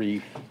have a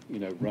brief,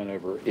 run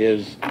over,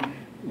 is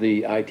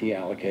the IT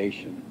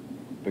allocation.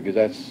 Because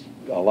that's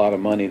a lot of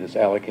money that's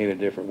allocated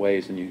different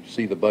ways, and you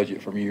see the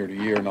budget from year to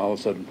year, and all of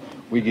a sudden,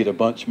 we get a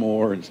bunch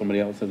more, and somebody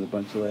else has a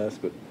bunch less.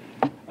 But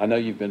I know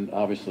you've been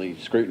obviously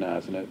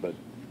scrutinizing it, but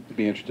it'd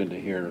be interesting to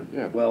hear.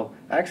 Yeah, well,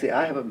 actually,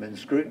 I haven't been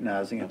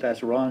scrutinizing it.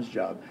 That's Ron's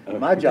job.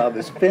 My job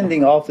is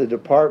fending off the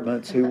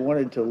departments who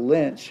wanted to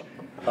lynch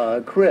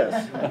Chris.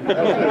 That's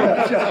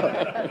my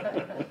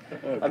job.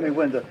 I mean,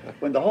 when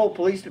the whole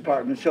police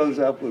department shows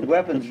up with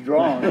weapons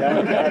drawn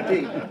down at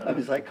the IT, I'm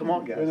just like, come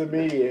on, guys. You're the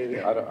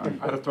mediator.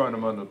 I'd have thrown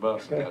them under the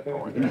bus at that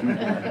point.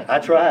 I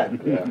tried.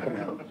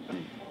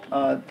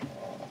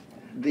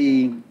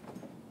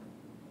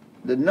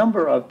 The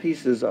number of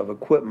pieces of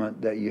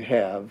equipment that you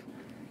have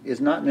is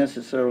not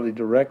necessarily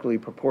directly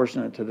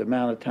proportionate to the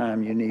amount of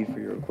time you need for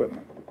your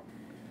equipment.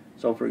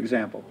 So, for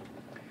example,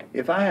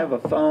 if I have a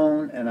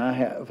phone and I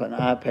have an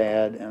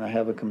iPad and I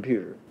have a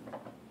computer,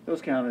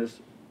 those count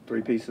as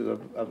 3 pieces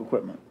of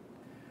equipment.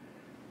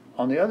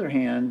 On the other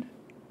hand,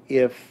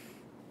 if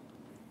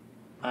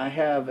I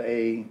have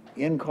a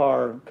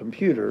in-car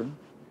computer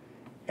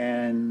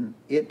and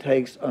it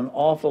takes an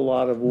awful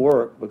lot of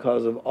work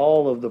because of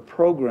all of the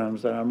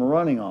programs that I'm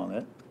running on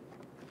it,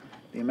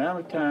 the amount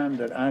of time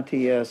that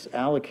ITS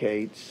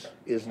allocates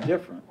is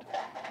different.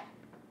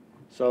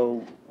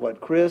 So what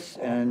Chris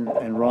and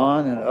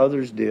Ron and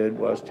others did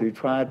was to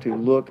try to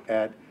look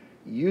at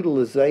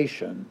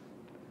utilization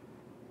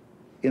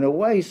in a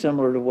way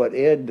similar to what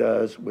Ed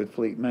does with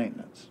fleet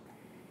maintenance.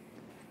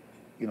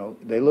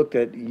 They looked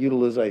at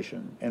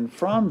utilization, and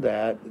from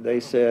that, they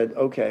said,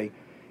 okay,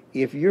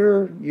 if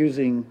you're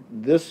using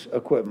this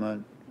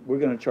equipment, we're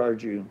going to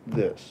charge you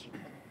this.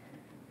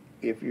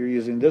 If you're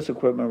using this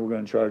equipment, we're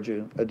going to charge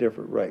you a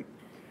different rate.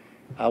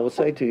 I will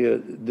say to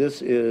you,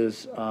 this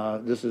is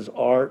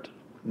art,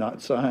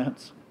 not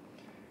science.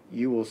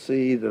 You will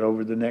see that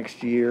over the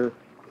next year,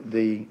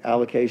 the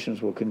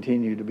allocations will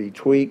continue to be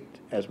tweaked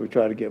as we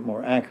try to get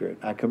more accurate.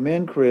 I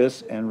commend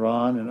Chris and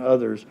Ron and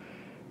others,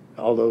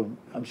 although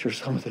I'm sure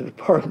some of the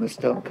departments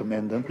don't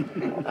commend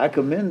them. I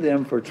commend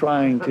them for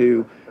trying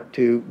to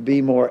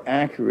be more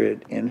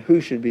accurate in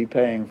who should be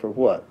paying for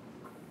what.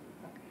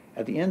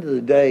 At the end of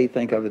the day,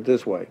 think of it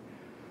this way.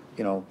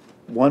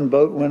 One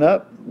boat went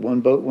up, one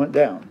boat went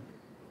down.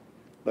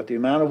 But the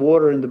amount of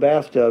water in the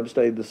bathtub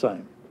stayed the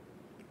same.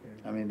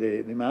 I mean, the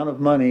amount of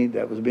money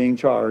that was being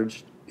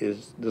charged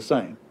is the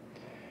same.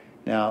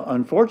 Now,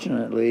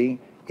 unfortunately,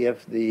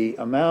 if the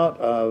amount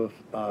of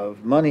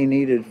money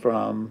needed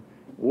from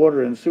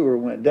water and sewer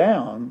went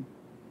down,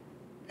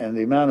 and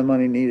the amount of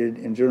money needed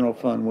in general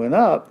fund went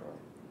up,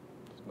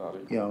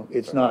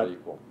 it's not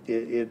equal.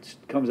 It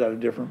comes out of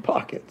different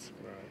pockets.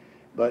 Right.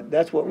 But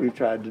that's what we've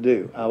tried to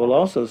do. I will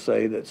also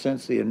say that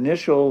since the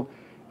initial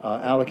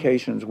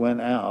allocations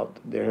went out,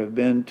 there have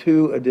been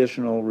 2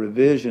 additional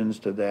revisions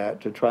to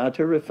that to try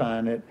to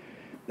refine it.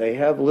 They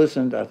have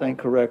listened, I think,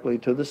 correctly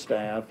to the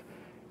staff,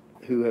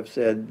 who have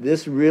said,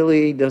 this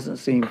really doesn't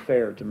seem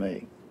fair to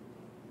me.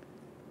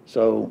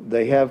 So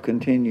they have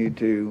continued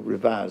to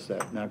revise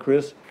that. Now,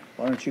 Chris,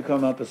 why don't you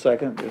come up a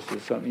second? This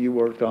is something you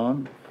worked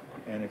on.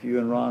 And if you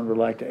and Ron would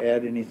like to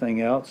add anything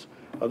else,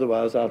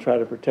 otherwise I'll try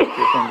to protect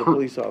you from the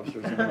police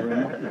officers in the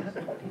room.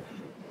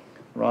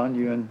 Ron,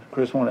 you and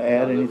Chris want to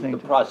add anything? The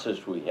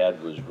process we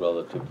had was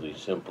relatively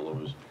simple. It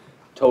was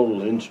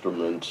total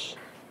instruments,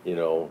 you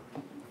know,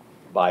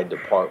 by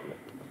department.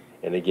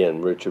 And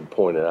again, Richard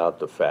pointed out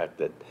the fact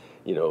that,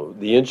 you know,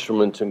 the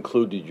instruments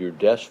included your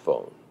desk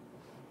phone,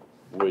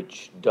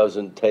 which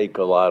doesn't take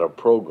a lot of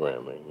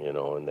programming, you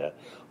know, and that.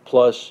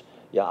 Plus,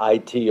 yeah,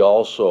 IT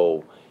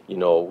also, you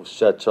know,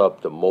 sets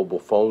up the mobile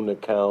phone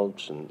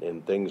accounts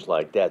and things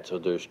like that. So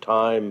there's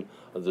time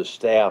of the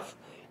staff,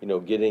 you know,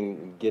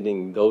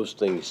 getting those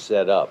things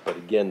set up. But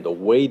again, the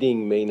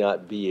weighting may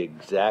not be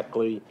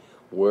exactly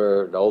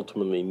where it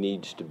ultimately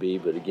needs to be.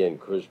 But again,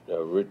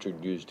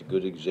 Richard used a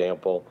good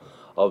example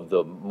of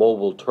the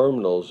mobile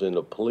terminals in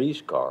a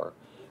police car,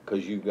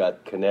 because you've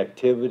got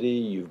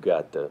connectivity, you've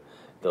got the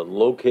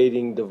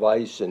locating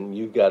device, and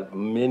you've got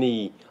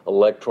many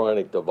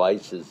electronic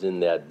devices in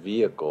that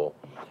vehicle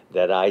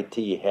that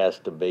IT has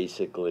to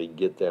basically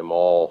get them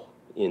all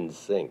in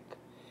sync,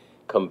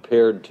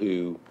 compared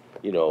to,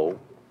 you know,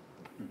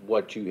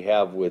 what you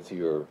have with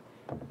your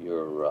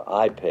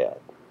iPad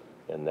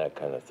and that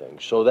kind of thing.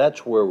 So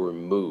that's where we're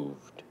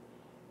moved,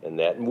 and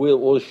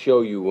we'll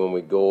show you when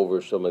we go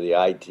over some of the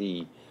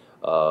IT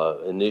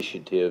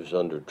initiatives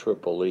under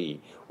EEE.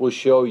 We'll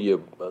show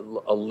you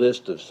a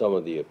list of some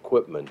of the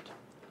equipment,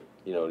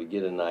 you know, to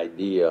get an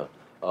idea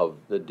of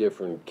the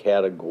different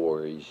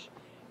categories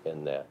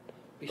and that.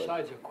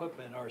 Besides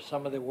equipment, are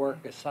some of the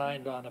work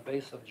assigned on a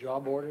base of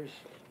job orders?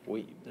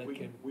 We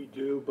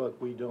do,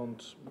 but we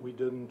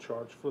didn't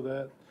charge for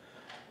that.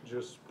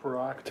 Just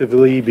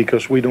proactively,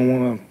 because we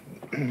don't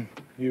want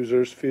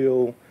users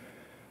feel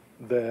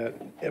that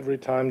every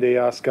time they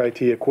ask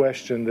IT a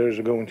question, there's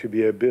going to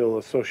be a bill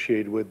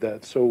associated with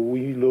that. So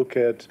we look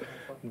at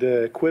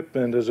the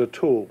equipment as a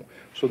tool.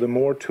 So the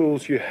more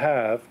tools you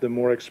have, the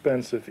more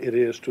expensive it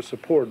is to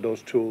support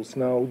those tools.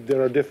 Now,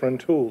 there are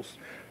different tools.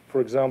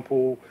 For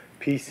example,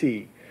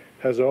 PC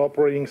has an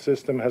operating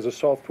system, has a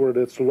software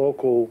that's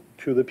local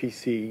to the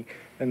PC,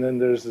 and then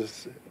there's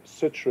this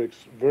Citrix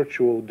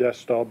virtual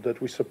desktop that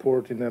we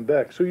support in the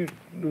back. So you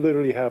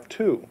literally have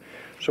two.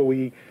 So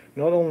we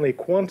not only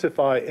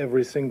quantify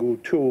every single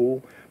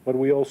tool, but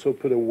we also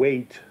put a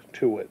weight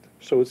to it.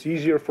 So it's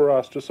easier for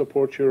us to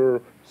support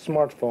your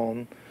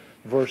smartphone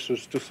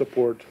versus to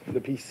support the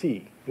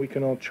PC. We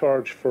cannot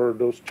charge for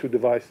those two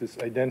devices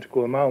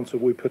identical amounts, so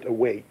we put a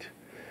weight.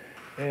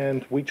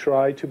 And we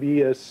try to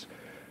be as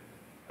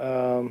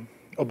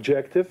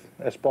objective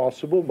as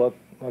possible, but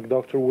like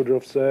Dr.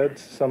 Woodruff said,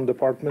 some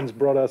departments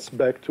brought us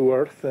back to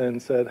earth and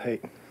said,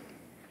 hey,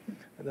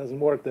 it doesn't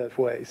work that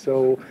way.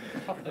 So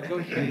Tough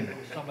negotiating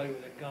with somebody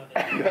with a gun.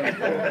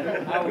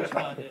 I always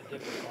find it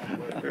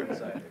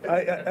difficult.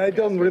 I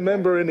don't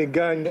remember any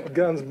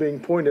guns being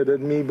pointed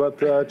at me,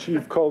 but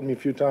Chief called me a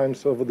few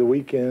times over the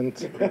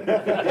weekend.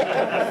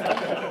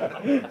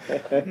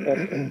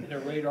 And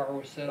the radar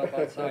was set up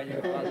outside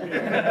your house.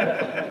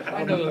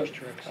 I know those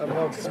tricks. I'm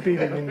not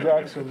speeding in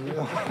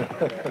Jacksonville.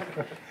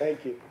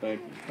 Thank you.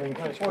 Thank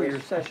you. For your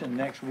session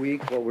next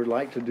week, what we'd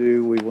like to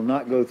do, we will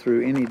not go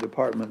through any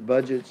department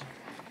budgets,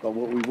 but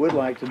what we would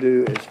like to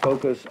do is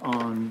focus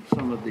on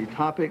some of the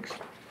topics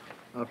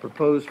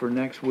proposed for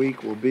next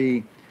week will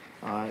be,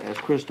 as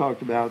Chris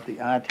talked about, the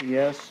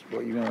ITS.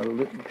 What you're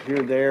going to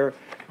hear there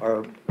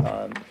are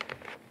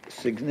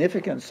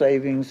significant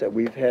savings that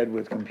we've had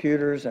with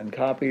computers and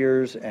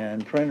copiers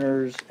and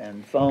printers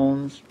and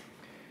phones.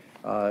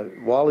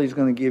 Wally's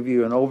going to give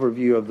you an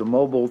overview of the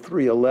mobile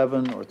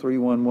 311 or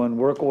 311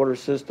 work order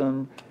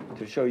system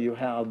to show you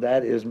how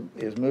that is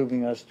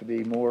moving us to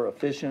be more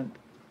efficient.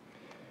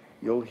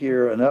 You'll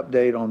hear an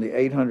update on the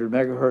 800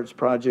 megahertz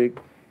project,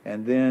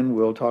 and then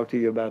we'll talk to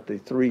you about the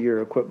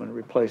 3-year equipment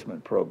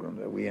replacement program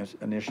that we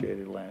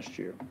initiated last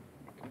year.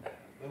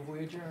 Move we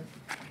adjourn.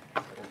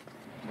 All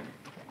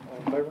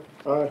in favor?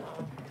 All right.